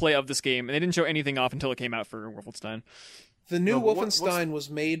 off like- gameplay of this game, and they didn't show anything off until it came out for Wolfenstein. The new No, but what's- Wolfenstein was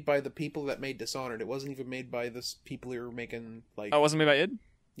made by the people that made Dishonored. It wasn't even made by the people who were making like. Oh, it wasn't made by id?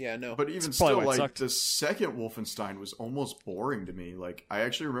 Yeah, no. But even That's probably still, why it like sucked. the second Wolfenstein was almost boring to me. Like I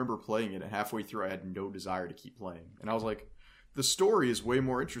actually remember playing it, and halfway through, I had no desire to keep playing. And I was like, the story is way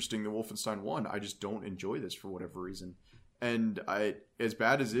more interesting than Wolfenstein 1. I just don't enjoy this for whatever reason. And as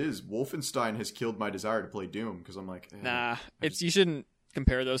bad as it is, Wolfenstein has killed my desire to play Doom because I'm like, Nah, you shouldn't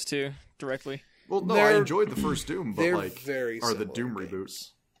compare those two directly. Well, no, I They're- enjoyed the first Doom, but they're like, very are the similar Doom games. reboots?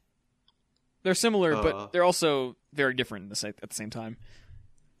 They're similar, Uh, but they're also very different at the same time.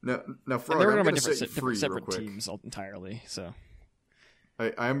 Now, And Frog, they're I'm run by going to set you different free real separate quick. teams entirely. So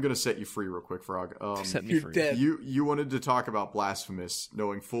I am going to set you free real quick, Frog. set me You're free. dead. You wanted to talk about Blasphemous,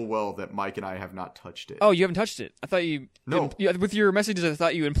 knowing full well that Mike and I have not touched it. Oh, you haven't touched it. I thought you. No. With your messages, I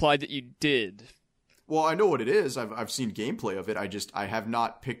thought you implied that you did. Well, I know what it is. I've seen gameplay of it. I have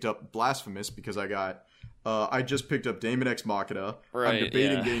not picked up Blasphemous because I just picked up Daemon X Machina. Right, I'm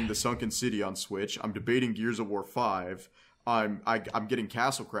debating yeah. getting the Sunken City on Switch. I'm debating Gears of War 5. I'm getting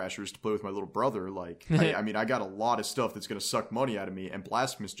Castle Crashers to play with my little brother. Like, I mean, I got a lot of stuff that's going to suck money out of me, and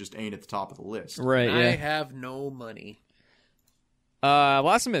Blasphemous just ain't at the top of the list. Right. I have no money.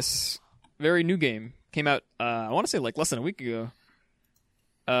 Blasphemous, very new game, came out. I want to say like less than a week ago.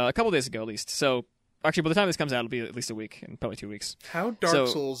 A couple days ago, at least. So actually, by the time this comes out, it'll be at least a week and probably 2 weeks. How Dark So-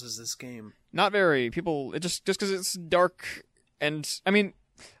 Souls is this game? Not very. People, it just because it's dark, and I mean,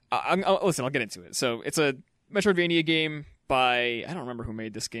 listen, I'll get into it. So it's a Metroidvania game by I don't remember who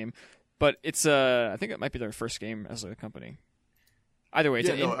made this game, but it's I think it might be their first game as a company. Either way, it's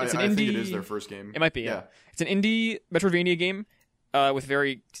Yeah, it's an I indie. think it is their first game. It might be. Yeah. It's an indie Metroidvania game with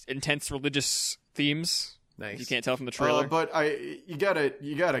very intense religious themes. Nice. If you can't tell from the trailer. But you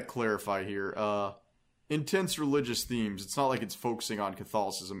gotta clarify here. Intense religious themes. It's not like it's focusing on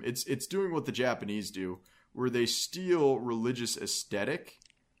Catholicism. It's doing what the Japanese do, where they steal religious aesthetic.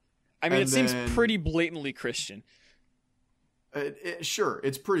 I mean, it and seems then- pretty blatantly Christian. Sure,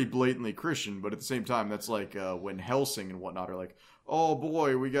 it's pretty blatantly Christian, but at the same time, that's like when Helsing and whatnot are like, "Oh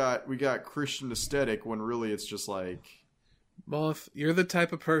boy, we got Christian aesthetic," when really it's just like, Moth, you're the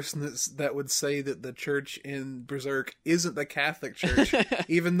type of person that would say that the church in Berserk isn't the Catholic Church,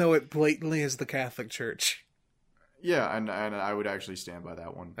 even though it blatantly is the Catholic Church. yeah, and I would actually stand by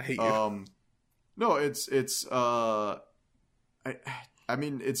that one. I hate you. No, it's I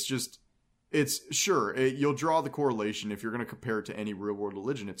mean, it's just, it's sure you'll draw the correlation if you're going to compare it to any real world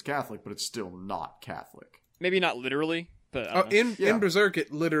religion. It's Catholic, but it's still not Catholic. Maybe not literally, but I don't know. In Berserk,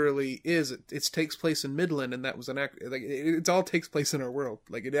 it literally is. It takes place in Midland, and that was it all takes place in our world.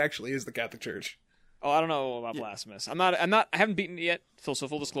 Like it actually is the Catholic Church. Oh, I don't know about Blasphemous. I haven't beaten it yet. So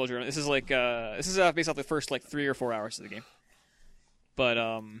full disclosure, this is like based off the first like 3 or 4 hours of the game. But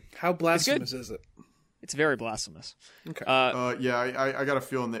How blasphemous is it? it's very blasphemous. Okay. Yeah, I got a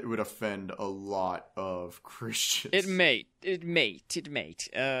feeling that it would offend a lot of Christians. It may.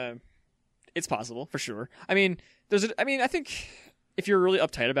 It's possible for sure. I mean, I think if you're really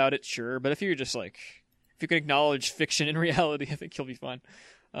uptight about it, sure. But if you're just like, if you can acknowledge fiction in reality, I think you'll be fine.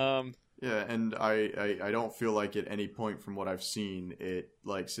 Yeah, and I don't feel like at any point from what I've seen it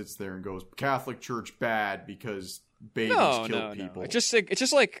like sits there and goes Catholic Church bad because babies killed people. It's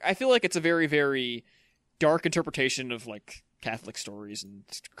just like I feel like it's a very, very dark interpretation of like Catholic stories and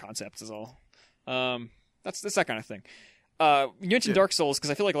concepts is all. That's that kind of thing. You mentioned Dark Souls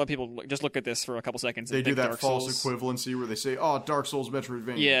because I feel like a lot of people just look at this for a couple seconds. And They do think that Dark false Souls. equivalency where they say, "Oh, Dark Souls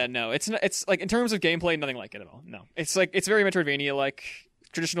Metroidvania." Yeah, no, it's not, it's like in terms of gameplay, nothing like it at all. No, it's like it's very Metroidvania like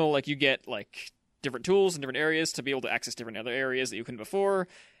traditional. Like you get like different tools in different areas to be able to access different other areas that you couldn't before.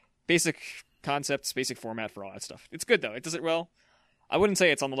 Basic concepts, basic format for all that stuff. It's good though. It does it well. I wouldn't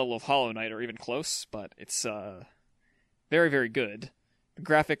say it's on the level of Hollow Knight or even close, but it's very, very good. The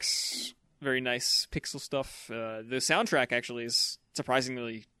graphics, very nice pixel stuff. The soundtrack actually is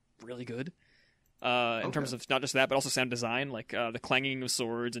surprisingly really good. In terms of not just that, but also sound design. Like the clanging of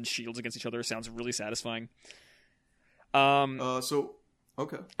swords and shields against each other sounds really satisfying.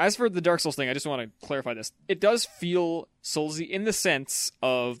 Okay. As for the Dark Souls thing, I just want to clarify this. It does feel Soulsy in the sense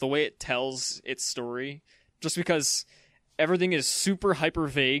of the way it tells its story, just because everything is super hyper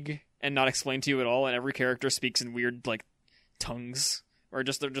vague and not explained to you at all, and every character speaks in weird like tongues, or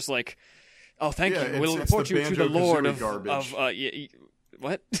they're just like, "Oh, thank you. We'll report you to the Lord of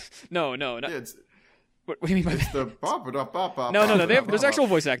what? No. Yeah, what do you mean by that? The No. There's actual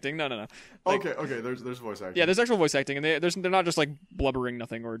voice acting. No. Like, okay. There's voice acting. Yeah, there's actual voice acting, and they're not just like blubbering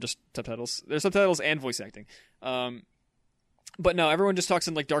nothing or just subtitles. There's subtitles and voice acting. But no, everyone just talks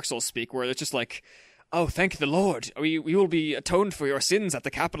in like Dark Souls speak, where it's just like, "Oh, thank the Lord. We will be atoned for your sins at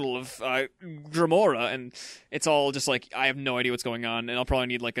the capital of Dremora," and it's all just like, I have no idea what's going on, and I'll probably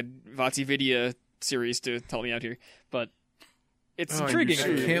need like a VaatiVidya series to help me out here. But it's intriguing.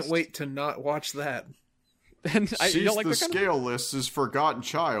 I can't wait to not watch that. And you don't like the Scaleless is Forgotten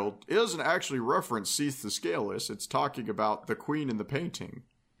Child. It doesn't actually reference Seath the Scaleless. It's talking about the queen in the painting.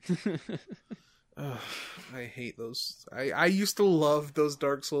 I hate those. I used to love those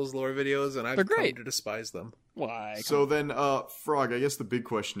Dark Souls lore videos, and I've come to despise them. Why? So then, Frog, I guess the big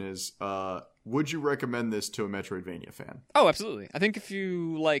question is, would you recommend this to a Metroidvania fan? Oh, absolutely. I think if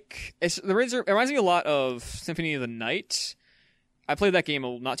you like... It reminds me a lot of Symphony of the Night. I played that game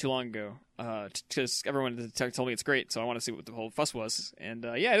not too long ago, because everyone told me it's great, so I want to see what the whole fuss was. And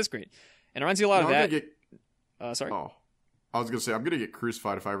yeah, it is great. And it reminds me a lot of that. Sorry? Oh. I was going to say, I'm going to get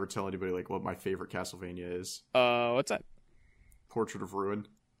crucified if I ever tell anybody like what my favorite Castlevania is. What's that? Portrait of Ruin.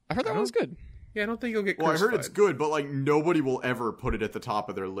 I heard that one was good. Yeah, I don't think you'll get crucified. Well, I heard it's good, but like nobody will ever put it at the top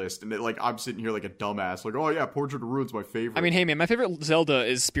of their list. And I'm sitting here like a dumbass, like, oh yeah, Portrait of Ruin's my favorite. I mean, hey man, my favorite Zelda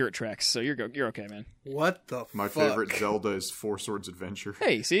is Spirit Tracks, so you're okay, man. What the fuck? My favorite Zelda is Four Swords Adventure.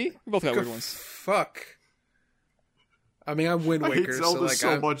 Hey, see? We both got weird ones. Fuck. I mean, I'm Wind Waker, I hate Zelda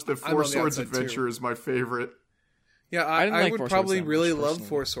so much that Four Swords Adventure is my favorite. Yeah, I would probably really love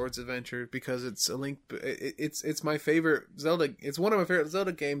Four Swords Adventure because it's a link. It's my favorite Zelda. It's one of my favorite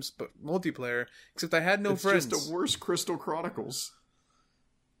Zelda games, but multiplayer. Except I had no friends. It's just a worse Crystal Chronicles.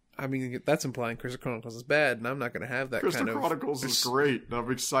 I mean, that's implying Crystal Chronicles is bad, and I'm not going to have that Crystal kind of... Crystal Chronicles is great, and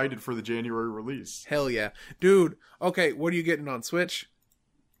I'm excited for the January release. Hell yeah. Dude, okay, what are you getting on Switch?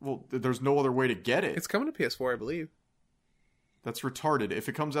 Well, there's no other way to get it. It's coming to PS4, I believe. That's retarded. If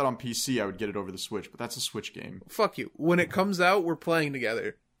it comes out on PC, I would get it over the Switch, but that's a Switch game. Fuck you. When it comes out, we're playing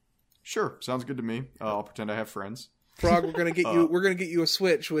together. Sure, sounds good to me. I'll pretend I have friends. Frog, we're gonna get you. We're gonna get you a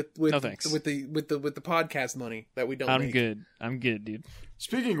Switch with no, thanks. with the podcast money that we don't. I'm good, dude.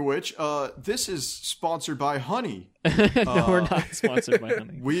 Speaking of which, this is sponsored by Honey. No, we're not sponsored by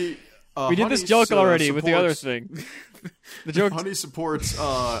Honey. We did this joke already with the other thing. The joke. Honey supports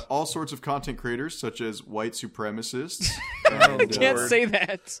all sorts of content creators, such as white supremacists. You can't say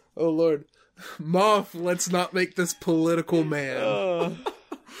that. Oh Lord, Moth, let's not make this political, man.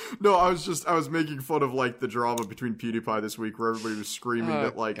 No, I was making fun of like the drama between PewDiePie this week, where everybody was screaming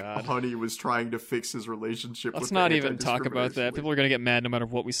that like Honey was trying to fix his relationship. Let's with not even talk about that. People are gonna get mad no matter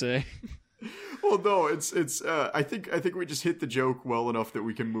what we say. Well, no, it's. I think we just hit the joke well enough that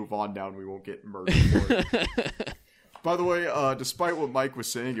we can move on now and we won't get murdered for it. By the way, despite what Mike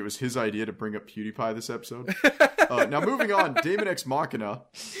was saying, it was his idea to bring up PewDiePie this episode. Now, moving on, Daemon X Machina.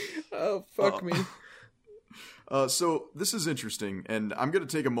 Oh, fuck me. So, this is interesting, and I'm going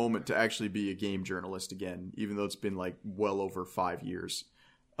to take a moment to actually be a game journalist again, even though it's been, like, well over 5 years.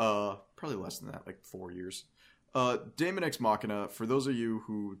 Probably less than that, like 4 years. Daemon X Machina, for those of you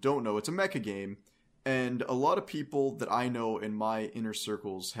who don't know, it's a mecha game, and a lot of people that I know in my inner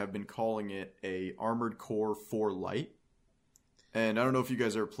circles have been calling it a Armored Core 4 Lite. And I don't know if you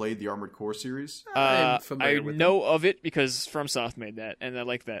guys ever played the Armored Core series. I know of it because FromSoft made that, and I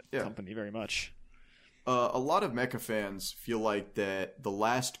like that company very much. A lot of mecha fans feel like that the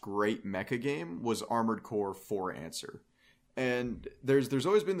last great mecha game was Armored Core 4 Answer. And there's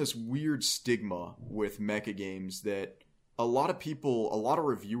always been this weird stigma with mecha games that a lot of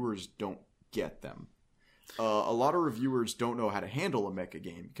reviewers don't get them. A lot of reviewers don't know how to handle a mecha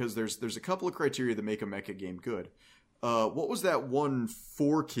game because there's a couple of criteria that make a mecha game good. What was that one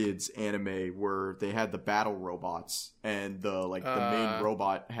 4Kids anime where they had the battle robots and the main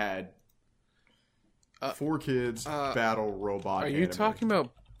robot had 4Kids battle robot? Are you talking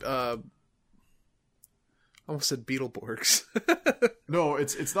about almost said Beetleborgs. No,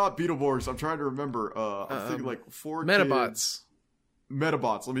 it's not Beetleborgs. I'm trying to remember. I'm thinking like 4 Metabots. Kids.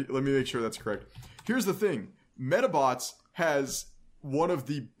 Metabots. Let me make sure that's correct. Here's the thing. Metabots has one of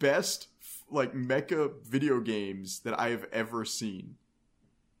the best like mecha video games that I have ever seen.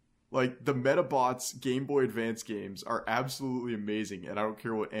 Like the Metabots Game Boy Advance games are absolutely amazing, and I don't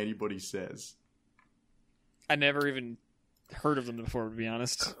care what anybody says. I never even heard of them before, to be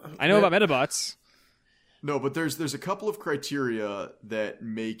honest. I know about Metabots. No, but there's a couple of criteria that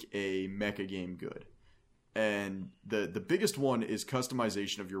make a mecha game good. And the biggest one is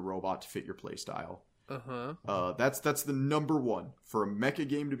customization of your robot to fit your playstyle. That's the number one. For a mecha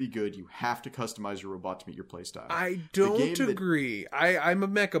game to be good, you have to customize your robot to meet your playstyle. I don't agree. I'm a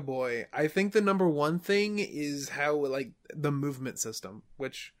mecha boy. I think the number one thing is how like the movement system,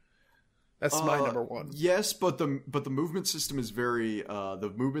 which that's my number one. Yes, but the movement system is very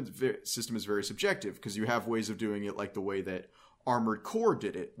subjective because you have ways of doing it like the way that Armored Core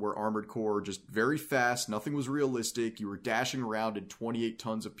did it, where Armored Core just very fast, nothing was realistic. You were dashing around in 28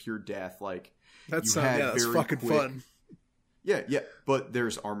 tons of pure death, like. That's fucking fun. Yeah, but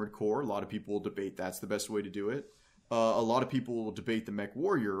there's Armored Core. A lot of people will debate that's the best way to do it. A lot of people will debate the Mech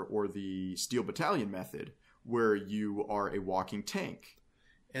Warrior or the Steel Battalion method, where you are a walking tank.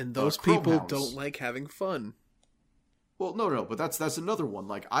 And those people don't like having fun. Well, no, but that's another one.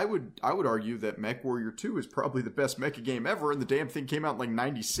 Like I would argue that Mech Warrior 2 is probably the best mecha game ever, and the damn thing came out in like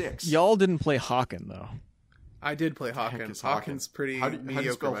 '96. Y'all didn't play Hawken though. I did play Hawken. Hawken's pretty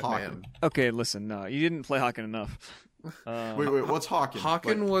mediocre, my man. Okay, listen, no, you didn't play Hawken enough. Wait, what's Hawken?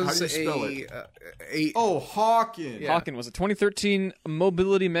 Hawken was Hawken. Yeah. Hawken was a 2013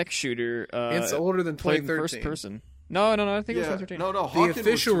 mobility mech shooter. It's older than 2013. First person. No, I think it was 2013. No, the Hawken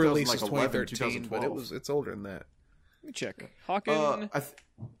official was release is 2013, 2012. but it's older than that. Let me check. Hawken.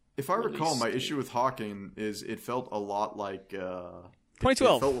 If I recall, my issue with Hawken is it felt a lot like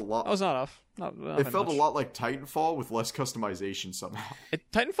 2012. I was not off. It felt a lot like Titanfall with less customization somehow.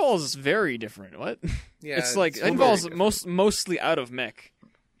 Titanfall is very different. What? Yeah, it's like Titanfall is mostly out of mech.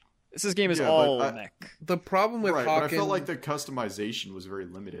 This game is all mech. The problem with Hawken, Hawken, but I felt like the customization was very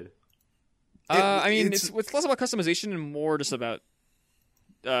limited. It's less about customization and more just about,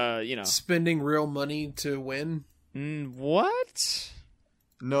 spending real money to win. What?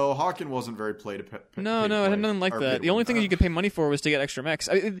 No, Hawken wasn't very play to pay. No, it had nothing like that. The only thing you could pay money for was to get extra mechs.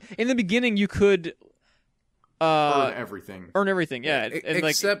 In the beginning, you could earn everything. Yeah, and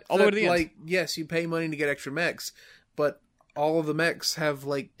except all the way to the end. Yes, you pay money to get extra mechs, but all of the mechs have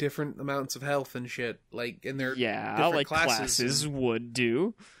like different amounts of health and shit. Like in their different classes would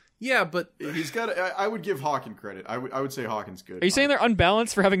do. Yeah, but he's got. I would give Hawken credit. I would say Hawken's good. Are you saying they're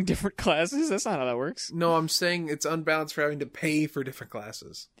unbalanced for having different classes? That's not how that works. No, I'm saying it's unbalanced for having to pay for different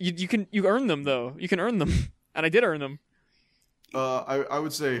classes. You earn them though. You can earn them, and I did earn them. I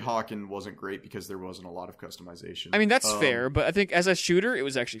would say Hawken wasn't great because there wasn't a lot of customization. I mean that's fair, but I think as a shooter, it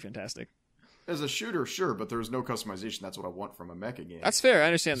was actually fantastic. As a shooter, sure, but there was no customization. That's what I want from a mecha game. That's fair. I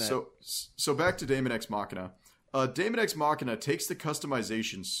understand that. So back to Daemon X Machina. Daemon X Machina takes the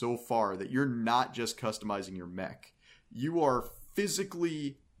customization so far that you're not just customizing your mech. You are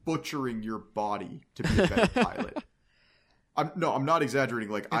physically butchering your body to be a better pilot. I'm not exaggerating.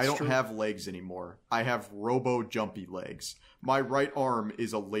 Like, I don't have legs anymore. I have robo-jumpy legs. My right arm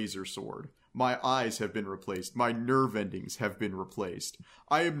is a laser sword. My eyes have been replaced. My nerve endings have been replaced.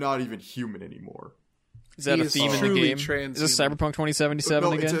 I am not even human anymore. Is that a theme in the game? Is this Cyberpunk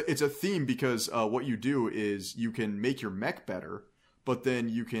 2077 again? It's a theme because what you do is you can make your mech better, but then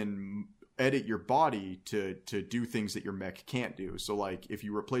you can edit your body to do things that your mech can't do. So, like, if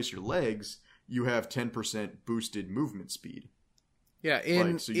you replace your legs, you have 10% boosted movement speed. Yeah,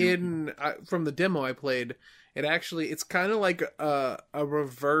 from the demo I played, it's kind of like a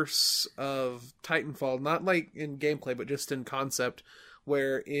reverse of Titanfall, not like in gameplay, but just in concept.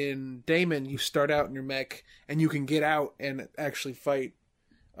 Where in Daemon you start out in your mech and you can get out and actually fight.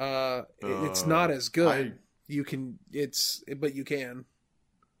 It's not as good. But you can.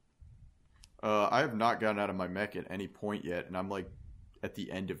 I have not gotten out of my mech at any point yet, and I'm like at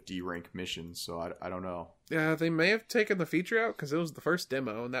the end of D rank missions, so I don't know. Yeah, they may have taken the feature out because it was the first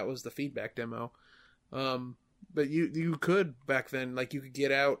demo and that was the feedback demo. But you could back then, like, you could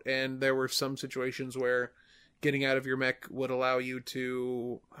get out, and there were some situations where getting out of your mech would allow you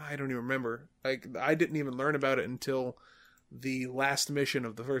to... I don't even remember. Like, I didn't even learn about it until the last mission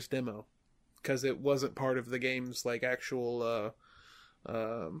of the first demo, because it wasn't part of the game's, like, actual...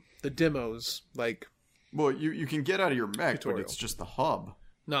 the demos, like... Well, you can get out of your mech, tutorial. But it's just the hub.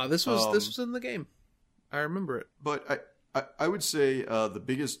 No, this was in the game. I remember it. But I would say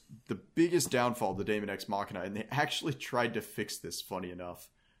the biggest downfall to Daemon X Machina, and they actually tried to fix this, funny enough.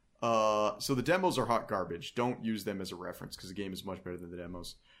 So the demos are hot garbage. Don't use them as a reference because the game is much better than the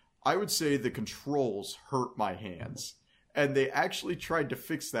demos. I would say the controls hurt my hands. And they actually tried to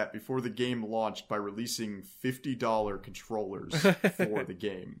fix that before the game launched by releasing $50 controllers for the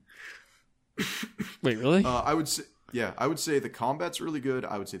game. Wait, really? I would say the combat's really good.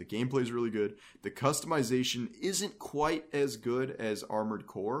 I would say the gameplay's really good. The customization isn't quite as good as Armored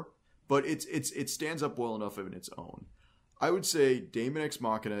Core, but it stands up well enough in its own. I would say Daemon X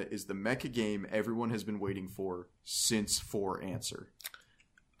Machina is the mecha game everyone has been waiting for since For Answer.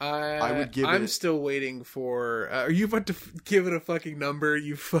 I would give I'm it. still waiting for. Are you about to give it a fucking number?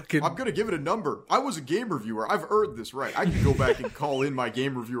 You fucking. I'm gonna give it a number. I was a game reviewer. I've earned this right. I can go back and call in my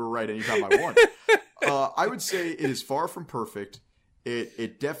game reviewer right anytime I want. I would say it is far from perfect.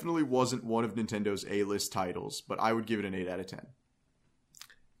 It definitely wasn't one of Nintendo's A-list titles, but I would give it an 8 out of 10.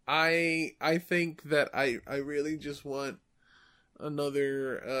 I think that I really just want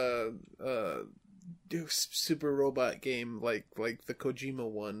another super robot game like the Kojima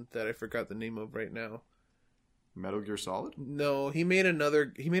one that I forgot the name of right now. Metal Gear Solid? No, he made another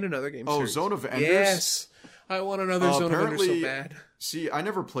game. Oh, series. Zone of Enders? Yes, I want another Zone of Enders so bad. See, I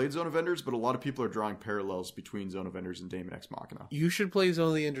never played Zone of Enders, but a lot of people are drawing parallels between Zone of Enders and Daemon X Machina. You should play Zone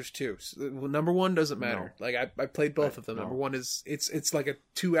of the Enders too. Number one doesn't matter. No. Like I played both of them. No. Number one is it's like a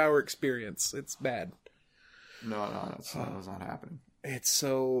 2-hour experience. It's bad. No, that's not happening. It's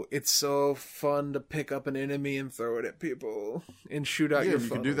so fun to pick up an enemy and throw it at people and shoot out your you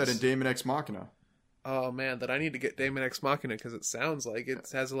can do that in Daemon X Machina. Oh man, that I need to get Daemon X Machina because it sounds like it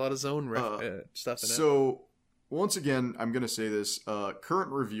has a lot of zone stuff in it. So, once again, I'm going to say this.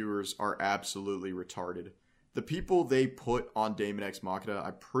 Current reviewers are absolutely retarded. The people they put on Daemon X Machina,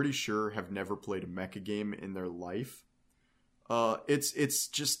 I'm pretty sure, have never played a mecha game in their life.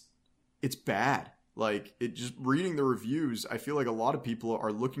 It's bad. Like, just reading the reviews, I feel like a lot of people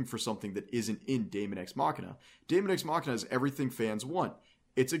are looking for something that isn't in Daemon X Machina. Daemon X Machina is everything fans want.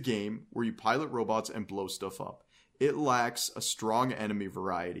 It's a game where you pilot robots and blow stuff up. It lacks a strong enemy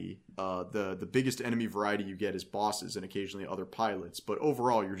variety. The biggest enemy variety you get is bosses and occasionally other pilots, but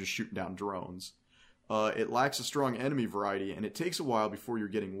overall you're just shooting down drones. It lacks a strong enemy variety, and it takes a while before you're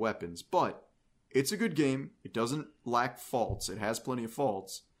getting weapons, but it's a good game. It doesn't lack faults. It has plenty of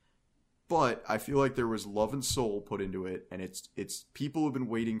faults. But I feel like there was love and soul put into it, and it's people who've been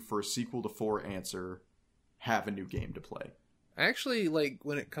waiting for a sequel to For Answer have a new game to play. Actually, like,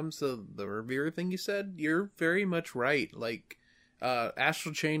 when it comes to the reviewer thing you said, you're very much right. Like,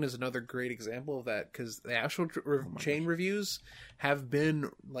 Astral Chain is another great example of that, because the Astral Chain reviews have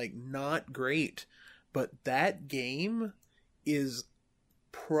been, like, not great. But that game is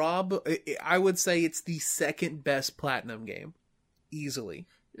I would say it's the second best Platinum game. Easily.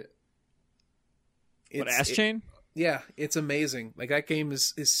 What, Chain? Yeah, it's amazing. Like, that game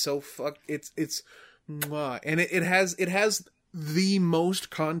is so it's mwah. And it has the most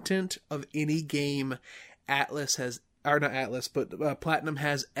content of any game Platinum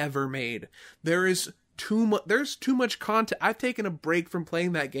has ever made. There's too much content. I've taken a break from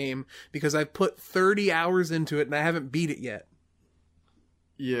playing that game because I've put 30 hours into it and I haven't beat it yet.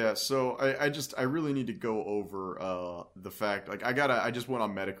 Yeah, so I really need to go over the fact, like, I just went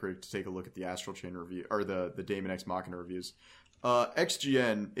on Metacritic to take a look at the Astral Chain review, or the Daemon X Machina reviews.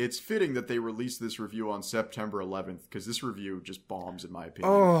 XGN, it's fitting that they released this review on September 11th, because this review just bombs, in my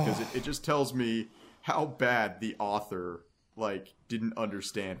opinion. Because it just tells me how bad the author, like, didn't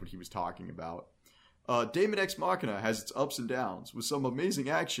understand what he was talking about. Daemon X Machina has its ups and downs, with some amazing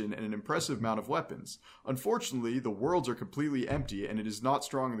action and an impressive amount of weapons. Unfortunately, the worlds are completely empty, and it is not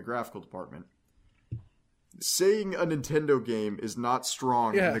strong in the graphical department. Saying a Nintendo game is not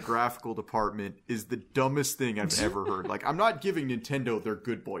strong in the graphical department is the dumbest thing I've ever heard. Like, I'm not giving Nintendo their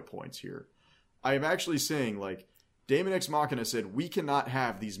good boy points here. I am actually saying, like, Daemon X Machina said, we cannot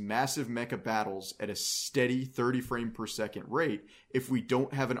have these massive mecha battles at a steady 30 frame per second rate if we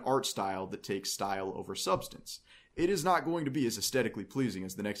don't have an art style that takes style over substance. It is not going to be as aesthetically pleasing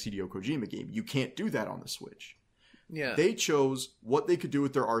as the next Hideo Kojima game. You can't do that on the Switch. Yeah. They chose what they could do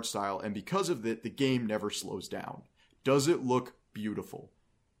with their art style, and because of that, the game never slows down. Does it look beautiful?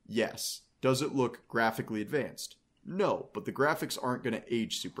 Yes. Does it look graphically advanced? No, but the graphics aren't going to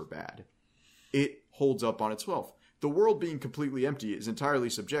age super bad. It holds up on its 12th. The world being completely empty is entirely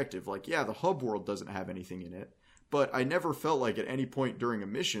subjective. Like, yeah, the hub world doesn't have anything in it, but I never felt like at any point during a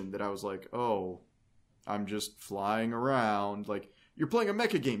mission that I was like, oh, I'm just flying around. Like, you're playing a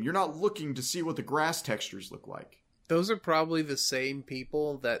mecha game. You're not looking to see what the grass textures look like. Those are probably the same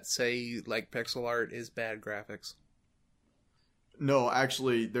people that say, like, pixel art is bad graphics. No,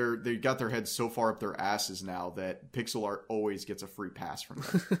 actually, they got their heads so far up their asses now that pixel art always gets a free pass from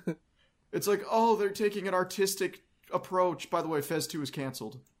them. It's like, oh, they're taking an artistic approach. By the way, Fez 2 is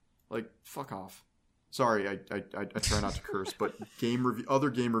canceled. Like, fuck off. Sorry, I try not to curse, but other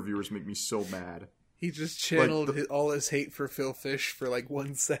game reviewers make me so mad. He just channeled all his hate for Phil Fish for like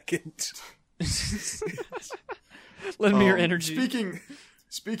 1 second. Lend me your energy.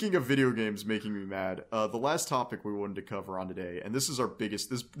 Speaking of video games making me mad, the last topic we wanted to cover on today, and this is our biggest.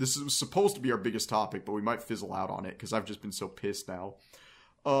 This is supposed to be our biggest topic, but we might fizzle out on it because I've just been so pissed now.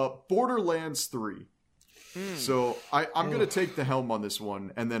 Borderlands 3. So I'm going to take the helm on this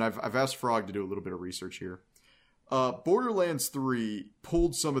one, and then I've asked Frog to do a little bit of research here. Borderlands 3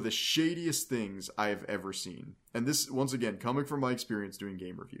 pulled some of the shadiest things I have ever seen. And this, once again, coming from my experience doing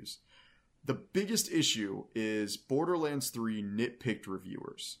game reviews. The biggest issue is Borderlands 3 nitpicked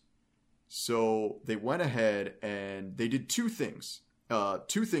reviewers. So they went ahead and they did two things.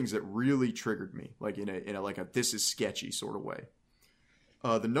 Two things that really triggered me, like in a this is sketchy sort of way.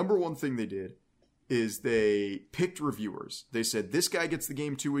 The number one thing they did is they picked reviewers. They said, this guy gets the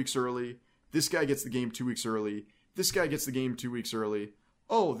game 2 weeks early. This guy gets the game 2 weeks early. This guy gets the game 2 weeks early.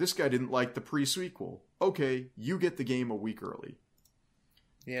 Oh, this guy didn't like the pre-sequel. Okay, you get the game a week early.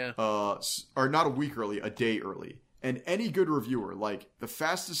 Yeah. Or not a week early, a day early. And any good reviewer, like the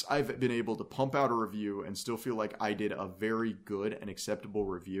fastest I've been able to pump out a review and still feel like I did a very good and acceptable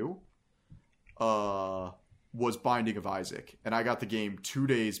review, was Binding of Isaac. And I got the game 2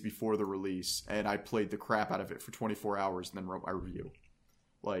 days before the release, and I played the crap out of it for 24 hours and then wrote my review.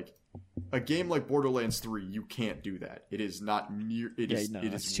 Like, a game like Borderlands 3, you can't do that. It is not near. It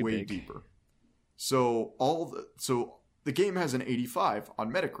is way deeper. So the game has an 85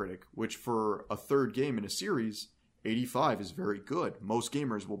 on Metacritic, which for a third game in a series, 85 is very good. Most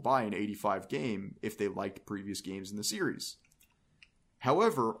gamers will buy an 85 game if they liked previous games in the series.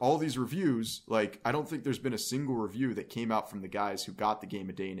 However, all these reviews, like, I don't think there's been a single review that came out from the guys who got the game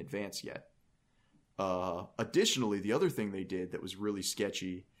a day in advance yet. Additionally, the other thing they did that was really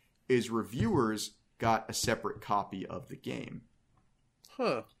sketchy is reviewers got a separate copy of the game.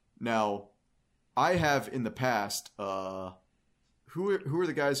 Huh. Now, I have in the past, who are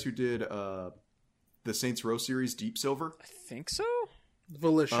the guys who did the Saints Row series, Deep Silver? I think so.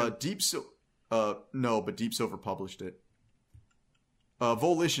 Volition. No, but Deep Silver published it.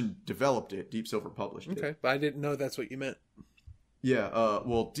 Volition developed it. Deep Silver published it. Okay, but I didn't know that's what you meant. Yeah,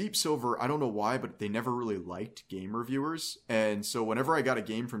 well, Deep Silver, I don't know why, but they never really liked game reviewers. And so whenever I got a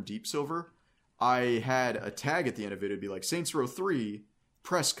game from Deep Silver, I had a tag at the end of it. It'd be like, Saints Row 3,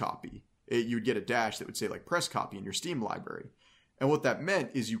 press copy. You'd get a dash that would say, like, press copy in your Steam library. And what that meant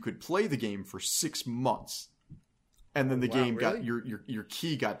is you could play the game for 6 months. And then the game got, your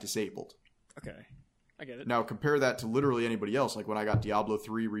key got disabled. Okay. I get it. Now, compare that to literally anybody else. Like, when I got Diablo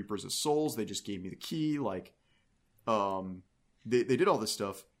 3 Reapers of Souls, they just gave me the key. Like, They did all this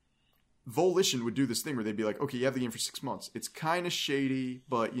stuff. Volition would do this thing where they'd be like, okay, you have the game for 6 months. It's kind of shady,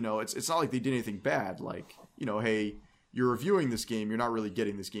 but, you know, it's not like they did anything bad. Like, you know, hey, you're reviewing this game. You're not really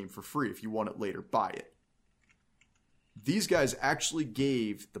getting this game for free. If you want it later, buy it. These guys actually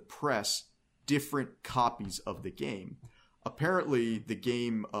gave the press different copies of the game. Apparently, the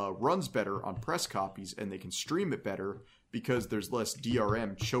game runs better on press copies, and they can stream it better because there's less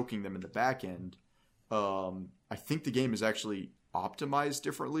DRM choking them in the back end. I think the game is actually optimized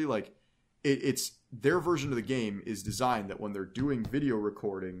differently. Like, it's their version of the game is designed that when they're doing video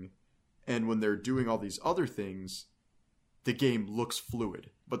recording and when they're doing all these other things, the game looks fluid.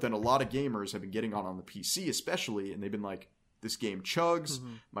 But then a lot of gamers have been getting on the PC especially, and they've been like, this game chugs,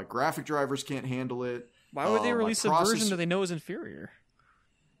 my graphic drivers can't handle it. Why would they release a version that they know is inferior?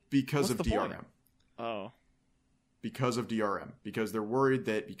 Because of DRM. Point? Oh. Because of DRM. Because they're worried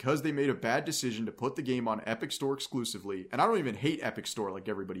that because they made a bad decision to put the game on Epic Store exclusively, and I don't even hate Epic Store like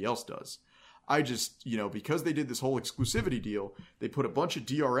everybody else does. I just, you know, because they did this whole exclusivity deal, they put a bunch of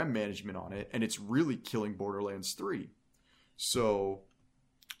DRM management on it, and it's really killing Borderlands 3. So,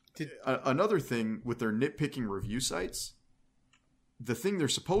 another thing with their nitpicking review sites, the thing they're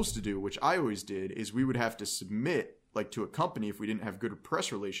supposed to do, which I always did, is we would have to submit, like, to a company if we didn't have good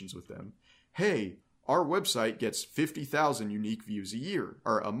press relations with them, hey, our website gets 50,000 unique views a year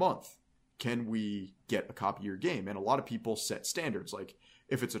or a month. Can we get a copy of your game? And a lot of people set standards. Like,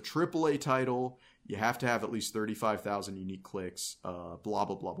 if it's a AAA title, you have to have at least 35,000 unique clicks, blah, blah,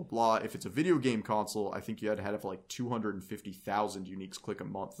 blah, blah, blah. If it's a video game console, I think you had to have like 250,000 uniques click a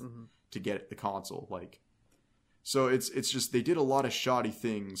month to get the console. Like, so it's just, they did a lot of shoddy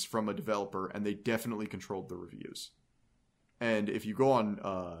things from a developer, and they definitely controlled the reviews. And if you go on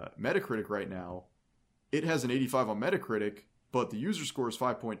Metacritic right now, it has an 85 on Metacritic, but the user score is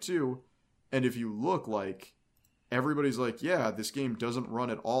 5.2, and if you look, like, everybody's like, yeah, this game doesn't run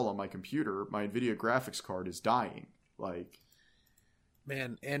at all on my computer. My NVIDIA graphics card is dying. Like,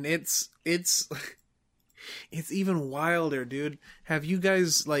 man, and it's even wilder, dude. Have you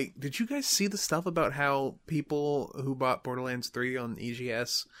guys, like, did you guys see the stuff about how people who bought Borderlands 3 on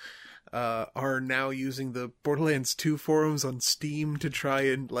EGS are now using the Borderlands 2 forums on Steam to try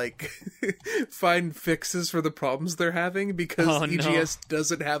and, like, find fixes for the problems they're having because EGS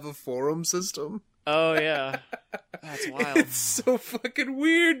doesn't have a forum system? Oh, yeah. That's wild. It's so fucking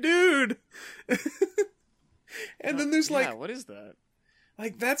weird, dude. And then there's, like... Yeah, what is that?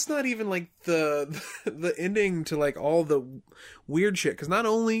 Like, that's not even, like, the ending to, like, all the weird shit. Because not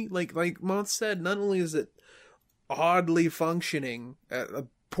only, like Moth said, not only is it oddly functioning,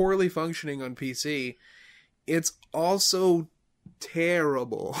 poorly functioning on PC, it's also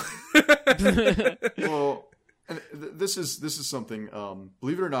terrible. well, and this is something,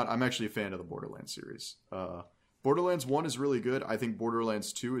 believe it or not, I'm actually a fan of the Borderlands series. Borderlands 1 is really good. I think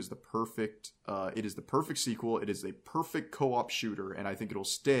Borderlands 2 is the perfect sequel. It is a perfect co-op shooter, and I think it'll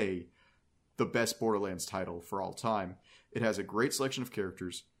stay the best Borderlands title for all time. It has a great selection of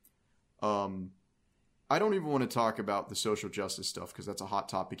characters. I don't even want to talk about the social justice stuff because that's a hot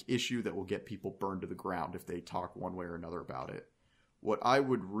topic issue that will get people burned to the ground if they talk one way or another about it. What I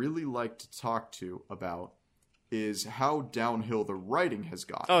would really like to talk about is how downhill the writing has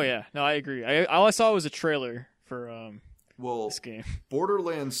gotten. Oh yeah, no, I agree. All I saw was a trailer for this game.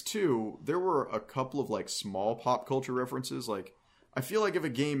 Borderlands 2, there were a couple of like small pop culture references. Like, I feel like if a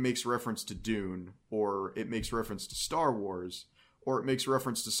game makes reference to Dune, or it makes reference to Star Wars, or it makes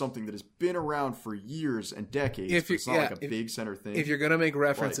reference to something that has been around for years and decades, but it's not like a big center thing. If you're gonna make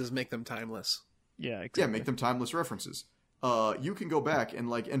references, make them timeless. Yeah, exactly. Yeah, make them timeless references. You can go back and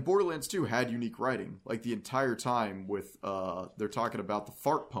and Borderlands 2 had unique writing. Like, the entire time with, they're talking about the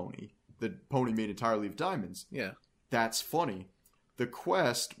fart pony. The pony made entirely of diamonds. Yeah. That's funny. The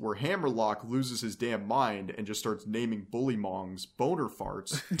quest where Hammerlock loses his damn mind and just starts naming Bullymongs boner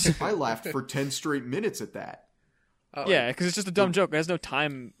farts. I laughed for 10 straight minutes at that. Yeah, because it's just a dumb joke. It has no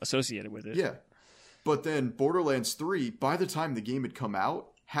time associated with it. Yeah. But then Borderlands 3, by the time the game had come out,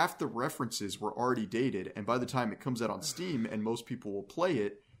 half the references were already dated, and by the time it comes out on Steam and most people will play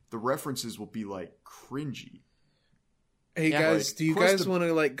it, the references will be, like, cringy. Hey, guys, do you guys want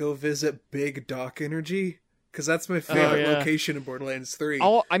to, like, go visit Big Dock Energy? Because that's my favorite location in Borderlands 3.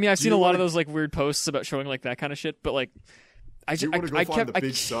 I've seen a lot of those, like, weird posts about showing, like, that kind of shit, but, like, do you want to go find the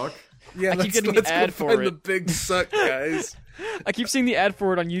Big Suck? Yeah, I keep getting the ad for it. The Big Suck, guys. I keep seeing the ad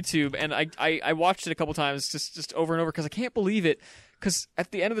for it on YouTube, and I watched it a couple times just over and over because I can't believe it. Because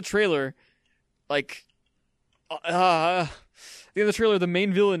at the end of the trailer, like, at the end of the trailer, the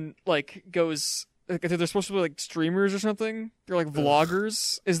main villain, like, goes, like, they're supposed to be, like, streamers or something. They're, like,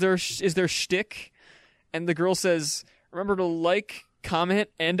 vloggers. Is their shtick. And the girl says, remember to like, comment,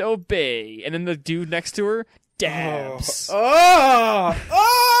 and obey. And then the dude next to her dabs.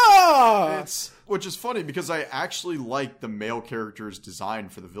 Which is funny because I actually like the male character's design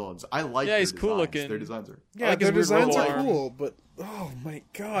for the villains. I like their he's designs. cool looking. Their designs are... Yeah, like their designs are cool, but oh my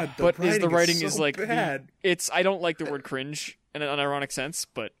god, the writing is so like bad. I don't like the word cringe in an ironic sense,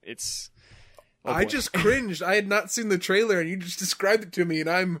 but it's... Oh, I just cringed. I had not seen the trailer, and you just described it to me, and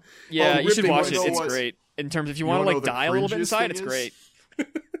I'm... Yeah, you should watch it. It's great. In terms of if you want to, like, die a little bit inside, it's great.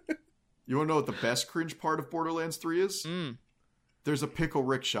 You want to know what the best cringe part of Borderlands 3 is? There's a Pickle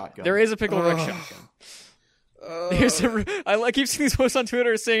Rick shotgun. There is a Pickle Rick shotgun. I keep seeing these posts on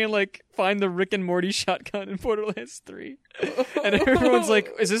Twitter saying, like, find the Rick and Morty shotgun in Borderlands 3. And everyone's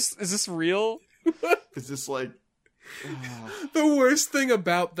like, is this real? Is this like... The worst thing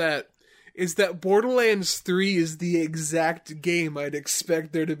about that is that Borderlands 3 is the exact game I'd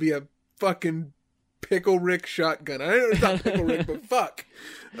expect there to be a fucking Pickle Rick shotgun. I know it's not Pickle Rick, but fuck.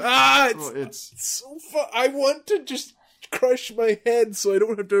 It's so fun. I want to just crush my head so I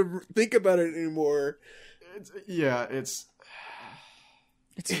don't have to think about it anymore.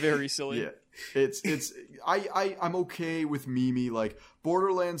 It's very silly. Yeah, I'm okay with Mimi. Like,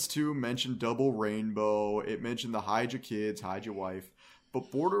 Borderlands 2 mentioned double rainbow. It mentioned the hide your kids, hide your wife. But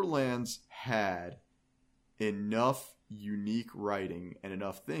Borderlands had enough unique writing and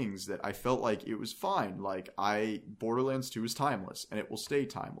enough things that I felt like it was fine. Like, Borderlands 2 is timeless, and it will stay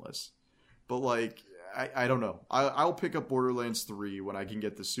timeless. But, like, I don't know. I'll pick up Borderlands 3 when I can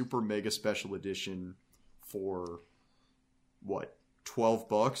get the Super Mega Special Edition for, what, $12,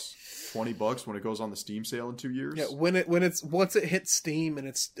 $20 when it goes on the Steam sale in 2 years? Yeah, once it hits Steam and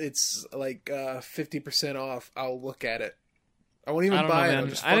it's like 50% off, I'll look at it. I won't even I don't know, buy it. man. I'll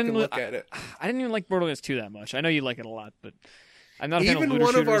just I didn't fucking look at it. I didn't even like Borderlands 2 that much. I know you like it a lot, but I'm not a fan of Even looter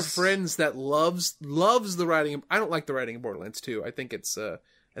one of our shooters. friends that loves the writing. I don't like the writing of Borderlands 2. I think it's too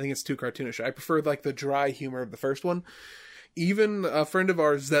cartoonish. I prefer like the dry humor of the first one. Even a friend of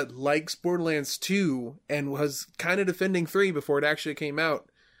ours that likes Borderlands 2 and was kind of defending 3 before it actually came out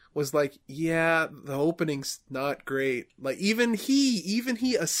was like, yeah, the opening's not great. Like even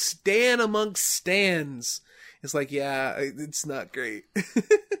he, a stan amongst stans, is like, yeah, it's not great.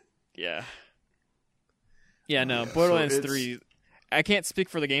 Yeah. Yeah, no, Borderlands 3, I can't speak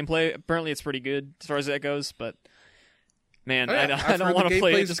for the gameplay. Apparently it's pretty good as far as that goes, but man, Oh, yeah, I don't want to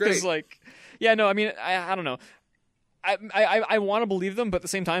play it just because, great. like, yeah, no, I mean, I don't know. I want to believe them, but at the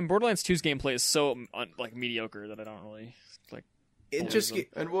same time, Borderlands 2's gameplay is so, like, mediocre that I don't really, like, It believe just them.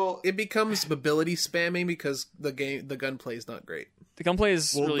 And well, it becomes ability spamming because the gunplay is not great. The gunplay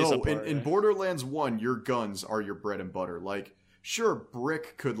is well, really no. subpar. In yeah. Borderlands 1, your guns are your bread and butter. Like, sure,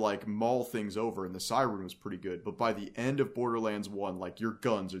 Brick could like maul things over, and the Siren was pretty good. But by the end of Borderlands 1, like your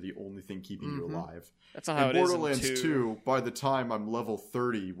guns are the only thing keeping you alive. That's not how In it is Borderlands in 2. 2, by the time I'm level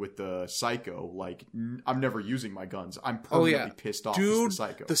 30 with the Psycho, like I'm never using my guns. I'm permanently pissed off Dude, as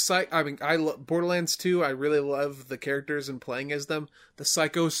the Psycho. I mean, Borderlands 2, I really love the characters and playing as them. The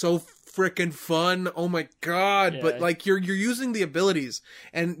Psycho's so freaking fun. Oh my god. Yeah. But like you're using the abilities,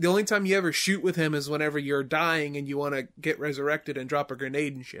 and the only time you ever shoot with him is whenever you're dying and you want to get resurrected and drop a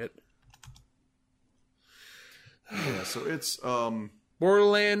grenade and shit. Yeah, so it's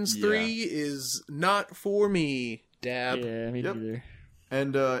Borderlands Yeah. 3 is not for me, Dab. Yeah, me Yep. neither.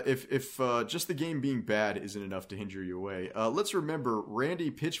 and if just the game being bad isn't enough to hinder you away, let's remember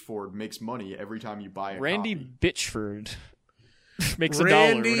Randy Pitchford makes money every time you buy a Randy copy. Bitchford makes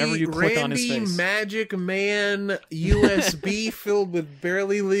 $1 whenever you click on his Randy face. Magic Man USB filled with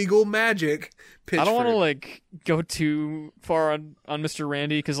barely legal magic. I don't want to Pitchford. like go too far on Mr.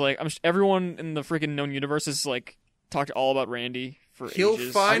 Randy because like everyone in the freaking known universe has like talked all about Randy for He'll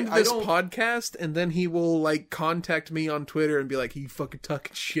ages. find I this don't- podcast and then he will like contact me on Twitter and be like, "You fucking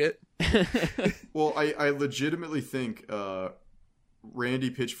talking shit." Well, I legitimately think Randy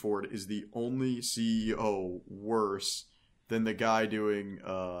Pitchford is the only CEO worse than the guy doing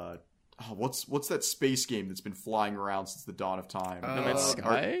what's that space game that's been flying around since the dawn of time? No Man's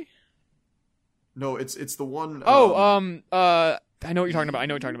Sky. No, it's the one. I know what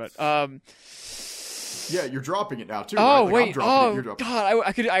you're talking about. Yeah, you're dropping it now too. Oh right? Like, I'm wait! dropping it, Oh you're dropping god!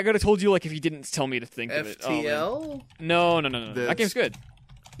 I could have told you like if you didn't tell me to think of it. Oh, man. FTL, No. That That's- game's good.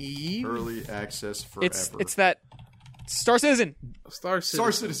 Eve, Early access forever. It's that Star Citizen. Star Citizen.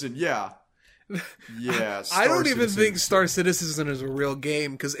 Star Citizen. Yeah, yeah. I don't even Citizen. think Star Citizen is a real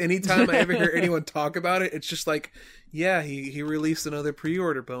game because anytime I ever hear anyone talk about it, it's just like, yeah, he released another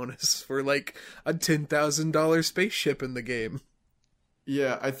pre-order bonus for like a $10,000 spaceship in the game.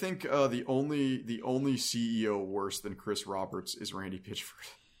 Yeah, I think the only CEO worse than Chris Roberts is Randy Pitchford.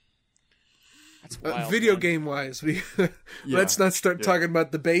 That's wild. Video man. game wise, let's not start talking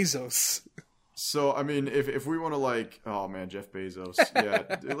about the Bezos. So I mean, if we want to like, oh man, Jeff Bezos. Yeah,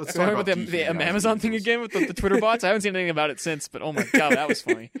 let's Talking talk about the geeky guys Amazon and thing Bezos. again with the Twitter bots. I haven't seen anything about it since, but oh my god, that was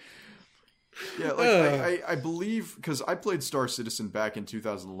funny. Yeah, like I believe because I played Star Citizen back in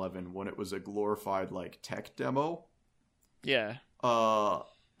 2011 when it was a glorified like tech demo. Yeah.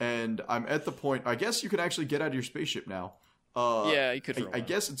 And I'm at the point. I guess you can actually get out of your spaceship now. Yeah, you could. For a I while.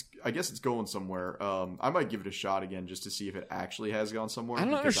 guess it's going somewhere. I might give it a shot again just to see if it actually has gone somewhere. I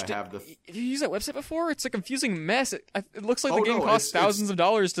don't because understand. I have the Have you used that website before? It's a confusing mess. It looks like the Oh, game no, costs it's- thousands of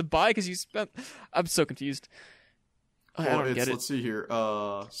dollars to buy because you spent. I'm so confused. I Well, don't get it. Let's see here.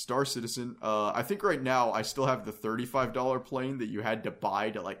 Star Citizen. I think right now I still have the $35 plane that you had to buy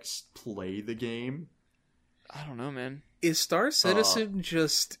to like play the game. I don't know, man. Is Star Citizen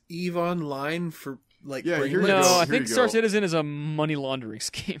just EVE Online for like? Yeah, here you brainlets? go. No, I Here think you Star go. Citizen is a money laundering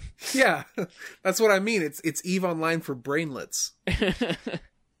scheme. Yeah, that's what I mean. It's EVE Online for brainlets.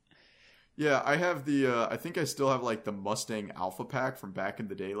 Yeah, I have the. I think I still have like the Mustang Alpha Pack from back in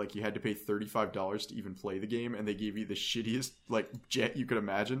the day. Like you had to pay $35 to even play the game, and they gave you the shittiest like jet you could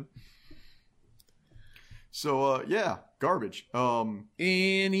imagine. So yeah, garbage.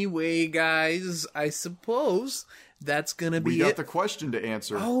 Anyway, guys, I suppose that's gonna We be got it. the question to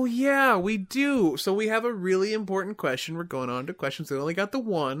answer. Oh yeah, we do. So we have a really important question. We're going on to questions. We only got the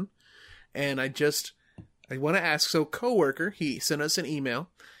one, and I want to ask. So, coworker, he sent us an email,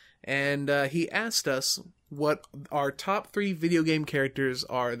 and he asked us what our top 3 video game characters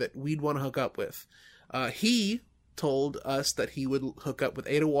are that we'd want to hook up with. He told us that he would hook up with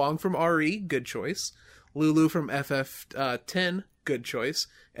Ada Wong from RE, good choice. Lulu from FF10, good choice.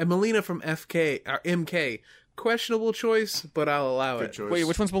 And Melina from MK, questionable choice, but I'll allow Good it. choice. Wait,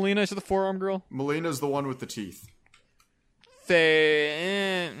 which one's Melina? Is it the forearm girl? Melina's the one with the teeth. You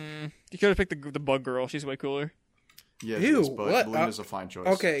could have picked the bug girl. She's way cooler. Yeah, Ew, but what? Melina's a fine choice.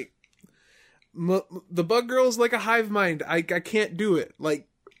 Okay. The bug girl's like a hive mind. I can't do it. Like,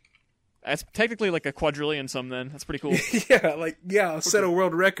 That's technically like a quadrillion some then. That's pretty cool. I'll set a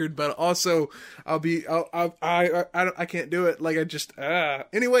world record, but also I can't do it. Like,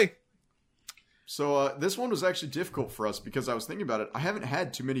 anyway. So this one was actually difficult for us because I was thinking about it. I haven't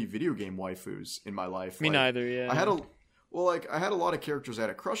had too many video game waifus in my life. Me neither, yeah. I had a lot of characters I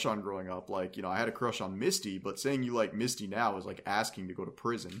had a crush on growing up. Like, I had a crush on Misty, but saying you like Misty now is like asking to go to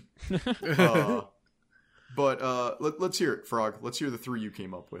prison. Let's hear it, Frog. Let's hear the three you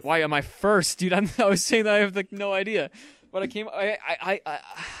came up with. Why am I first, dude? I was saying that I have like no idea, but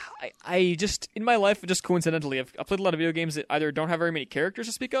I just in my life just coincidentally I've played a lot of video games that either don't have very many characters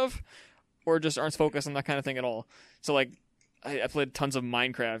to speak of, or just aren't focused on that kind of thing at all. So like I played tons of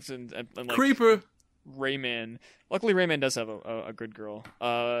Minecraft and like Creeper. Rayman. Luckily, Rayman does have a good girl.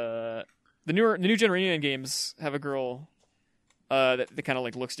 The new generation games have a girl that kind of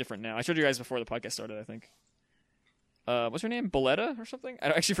like looks different now. I showed you guys before the podcast started, I think. What's her name? Boletta or something? I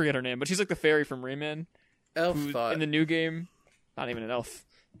actually forget her name, but she's like the fairy from Rayman. Elf thought. In the new game, not even an elf.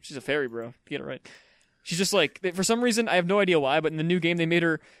 She's a fairy, bro. Get it right. She's just like, for some reason, I have no idea why, but in the new game they made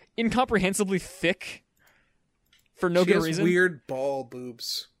her incomprehensibly thick for no good reason. Weird ball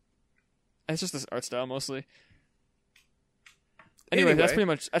boobs. It's just this art style mostly. Anyway, that's pretty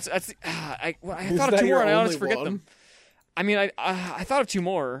much. I thought of two more and I always forget them. I mean, I thought of two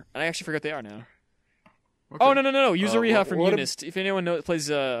more and I actually forget they are now. Okay. Oh no! Yuzuriha from Unist. If anyone plays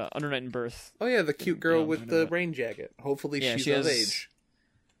Under Night and Birth. Oh yeah, the cute girl with the rain jacket. Hopefully she's of age.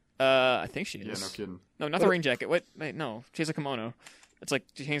 I think she is. Yeah, no kidding. No, not the rain jacket. Wait, no. She has a kimono. It's like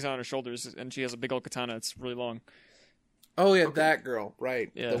she hangs on her shoulders and she has a big old katana. It's really long. Oh yeah, that girl,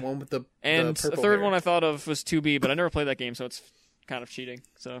 right? Yeah. The one with the and the third hair. one I thought of was 2B, but I never played that game, so it's kind of cheating.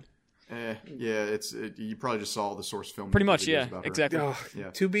 So. Yeah, you probably just saw the source film. Pretty much, yeah, exactly. Oh,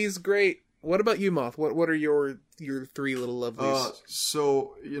 yeah. 2B's great. What about you, Moth? What are your three little lovelies?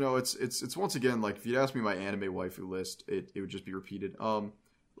 So it's once again like if you'd ask me my anime waifu list, it would just be repeated.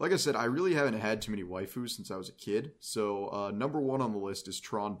 Like I said, I really haven't had too many waifus since I was a kid. So number one on the list is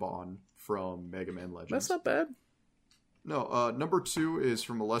Tron Bonne from Mega Man Legends. That's not bad. No, number two is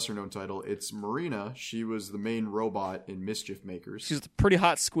from a lesser known title. It's Marina. She was the main robot in Mischief Makers. She's a pretty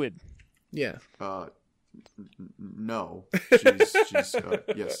hot squid. Yeah. No. She's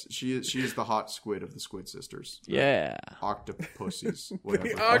yes, she is the hot squid of the Squid Sisters. Yeah. Octopussies, whatever.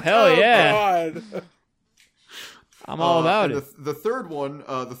 Oh, hell yeah. God. I'm all about it. The third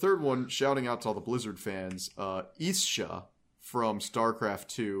one, shouting out to all the Blizzard fans, Isha from StarCraft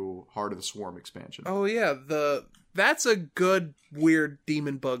 2 Heart of the Swarm expansion. Oh yeah, that's a good weird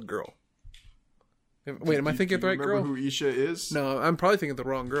demon bug girl. Wait, am I thinking of the right girl? Remember who Isha is? No, I'm probably thinking of the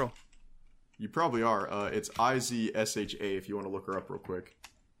wrong girl. You probably are. It's Izsha if you want to look her up real quick.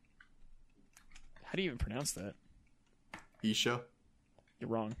 How do you even pronounce that? Isha. You're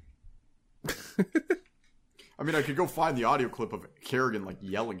wrong. I mean, I could go find the audio clip of Kerrigan like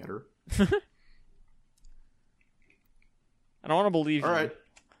yelling at her. I don't want to believe you.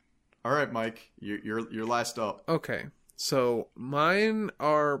 All right, Mike. You're last up. Okay, so mine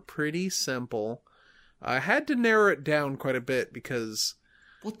are pretty simple. I had to narrow it down quite a bit because.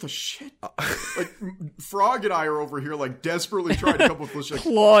 What the shit? Like, Frog and I are over here, like, desperately trying to come up with this shit.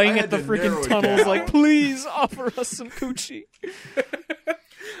 Clawing at the freaking tunnels, like, please offer us some coochie.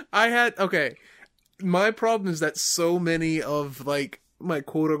 Okay. My problem is that so many of, like, my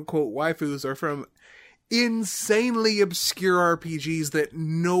quote-unquote waifus are from insanely obscure RPGs that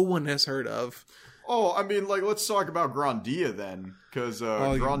no one has heard of. Oh, I mean, like, let's talk about Grandia then, because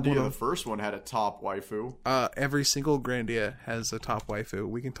Grandia, the first one, had a top waifu. Every single Grandia has a top waifu.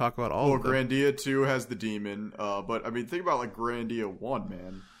 We can talk about all of them. Grandia 2 has the demon, but, I mean, think about, like, Grandia 1,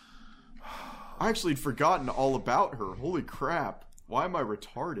 man. I actually had forgotten all about her. Holy crap. Why am I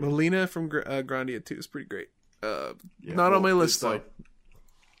retarded? Melina from Grandia 2 is pretty great. Not on my list, though. Like,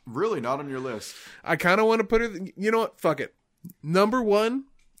 really? Not on your list? I kind of want to put her... You know what? Fuck it. Number one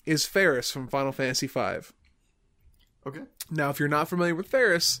is Ferris from Final Fantasy V. Okay. Now, if you're not familiar with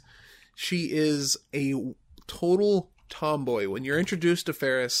Ferris, she is a total tomboy. When you're introduced to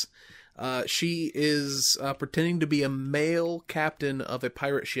Ferris, she is pretending to be a male captain of a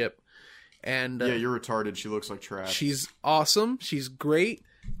pirate ship. And yeah, you're retarded. She looks like trash. She's awesome. She's great.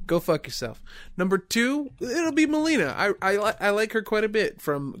 Go fuck yourself. Number two, it'll be Melina. I like her quite a bit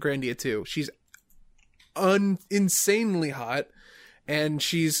from Grandia 2. She's insanely hot. and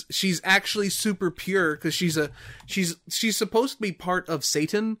she's actually super pure because she's supposed to be part of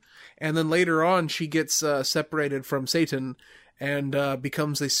Satan, and then later on she gets separated from Satan and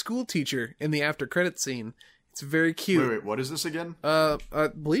becomes a school teacher in the after credit scene. It's very cute. Wait, what is this again? I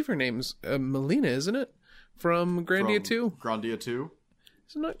believe her name's Melina, isn't it? From Grandia 2? Grandia 2?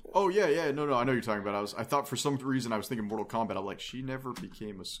 Isn't it? Oh, yeah. No, I know you're talking about. I thought for some reason I was thinking Mortal Kombat. I'm like, she never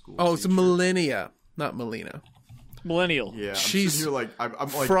became a school Oh, it's teacher. Millennia, not Melina. Millennial. Yeah, She's sitting here like I'm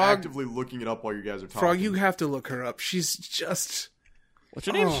like Frog- actively looking it up while you guys are talking. Frog, you have to look her up. She's just... What's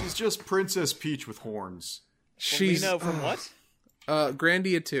her name? She's just Princess Peach with horns. She's... Milena from what?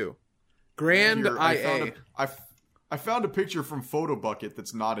 Grandia 2. Grand Here, IA. I found a picture from PhotoBucket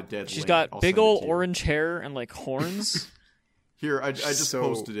that's not a dead She's link. got I'll big send it old to you. orange hair and like horns. Here, I just So-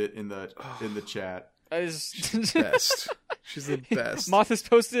 posted it in the chat. That is Best. She's the best. Moth has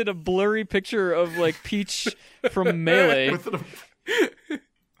posted a blurry picture of like Peach from Melee. With it-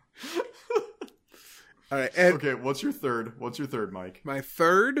 All right, and okay, what's your third? What's your third, Mike? my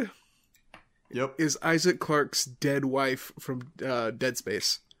third Yep. is Isaac Clarke's dead wife from Dead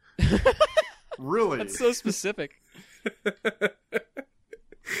Space. Really? That's so specific.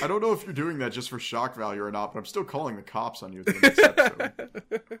 I don't know if you're doing that just for shock value or not, but I'm still calling the cops on you at the next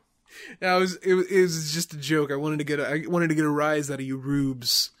episode. Yeah, it was just a joke. I wanted to get a rise out of you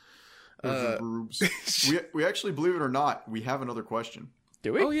rubes. Those are rubes. we actually, believe it or not, we have another question.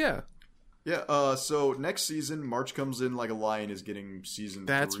 Do we? Oh yeah, Yeah, so next season, March Comes In Like a Lion is getting season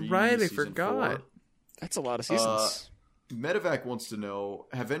that's 3, right. I season forgot. 4. That's a lot of seasons. Medevac wants to know,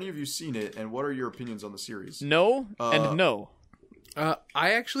 have any of you seen it, and what are your opinions on the series? No and no. I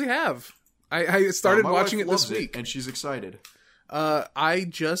actually have. I started My watching wife it this loves week. and she's excited. I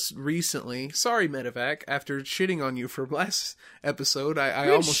just recently, sorry Medevac, after shitting on you for last episode, I didn't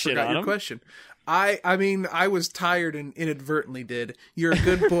almost shit forgot on your him. question. I mean, I was tired and inadvertently did. You're a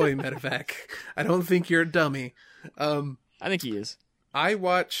good boy, Medevac. I don't think you're a dummy. I think he is. I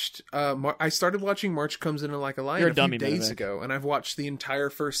watched. I started watching March Comes In Like a Lion You're a a few dummy, days Medevac. ago, and I've watched the entire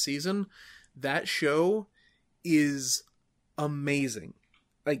first season. That show is amazing.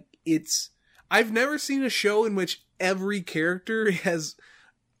 Like I've never seen a show in which every character has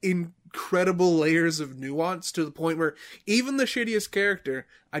incredible layers of nuance to the point where even the shittiest character,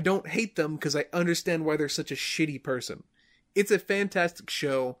 I don't hate them because I understand why they're such a shitty person. It's a fantastic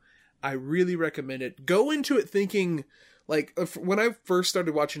show. I really recommend it. Go into it thinking, like, when I first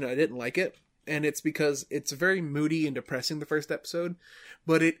started watching it, I didn't like it. And it's because it's very moody and depressing, the first episode.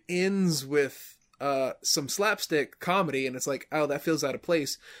 But it ends with some slapstick comedy, and it's like, oh, that feels out of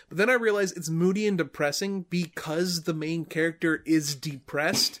place. But then I realized it's moody and depressing because the main character is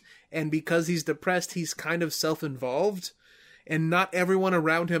depressed. And because he's depressed, he's kind of self-involved. And not everyone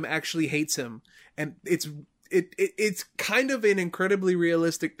around him actually hates him. And it's kind of an incredibly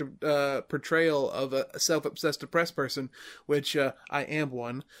realistic portrayal of a self-obsessed depressed person, which I am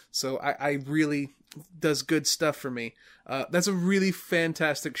one. So I really does good stuff for me. That's a really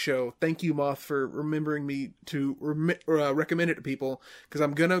fantastic show. Thank you, Moth, for remembering me to recommend it to people, because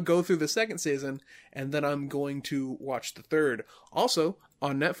I'm going to go through the second season, and then I'm going to watch the third. Also,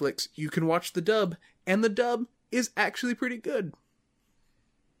 on Netflix, you can watch the dub, and the dub is actually pretty good.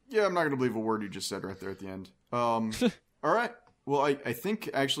 Yeah, I'm not going to believe a word you just said right there at the end. All right. Well, I think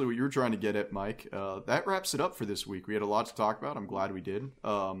actually what you were trying to get at, Mike, that wraps it up for this week. We had a lot to talk about. I'm glad we did.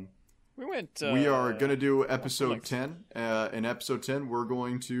 We are going to do episode 10. In episode 10, we're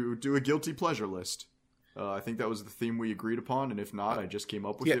going to do a guilty pleasure list. I think that was the theme we agreed upon, and if not, I just came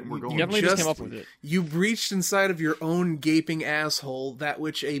up with it, and we're going You definitely just came up with it. You reached inside of your own gaping asshole, that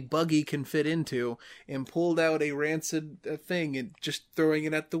which a buggy can fit into, and pulled out a rancid thing and just throwing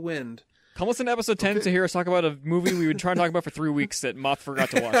it at the wind. Come listen to episode 10 to hear us talk about a movie we've been trying to talk about for 3 weeks that Moth forgot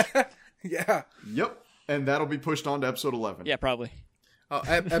to watch. Yeah. Yep, and that'll be pushed on to episode 11. Yeah, probably.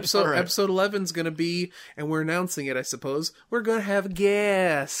 Episode All right. episode 11 is going to be, and we're announcing it, I suppose, we're going to have a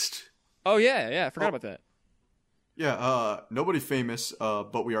guest. Oh, yeah, I forgot about that. Yeah, nobody famous,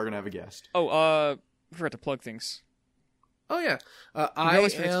 but we are going to have a guest. Oh, we forgot to plug things. Oh, yeah. I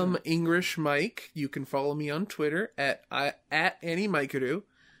always forget to am do English Mike. You can follow me on Twitter at AnnieMikeru.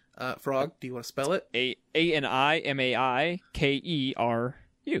 Frog, do you want to spell it? ANIMAIKERU.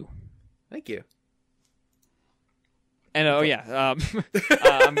 Thank you. And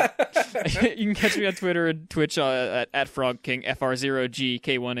you can catch me on Twitter and Twitch at FrogKing,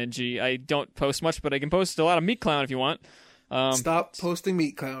 FR0GK1NG. I don't post much, but I can post a lot of Meat Clown if you want. Stop posting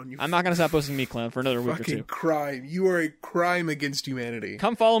Meat Clown. You I'm not going to stop posting Meat Clown for another week or fucking two. crime. You are a crime against humanity.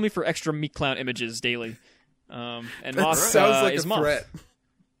 Come follow me for extra Meat Clown images daily. And That Moth sounds like is a Moth. threat.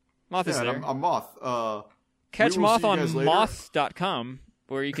 Moth is Yeah, there. and I'm Moth. Catch We will Moth see you on guys later. moth.com,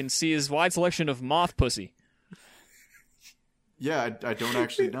 where you can see his wide selection of moth pussy. Yeah, I don't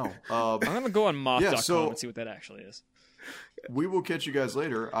actually know. I'm going to go on moth.com so- and see what that actually is. We will catch you guys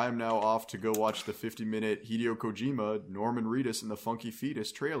later. I am now off to go watch the 50-minute Hideo Kojima, Norman Reedus, and the Funky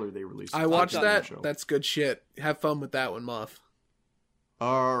Fetus trailer they released. I for the watched game that. show. That's good shit. Have fun with that one, Moth.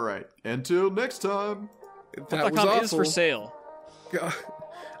 All right. Until next time. That was Moth.com is for awful. sale.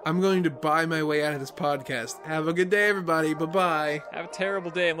 I'm going to buy my way out of this podcast. Have a good day, everybody. Bye-bye. Have a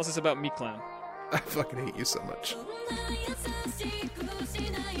terrible day unless it's about Meat Clown. I fucking hate you so much. Now you're thirsty.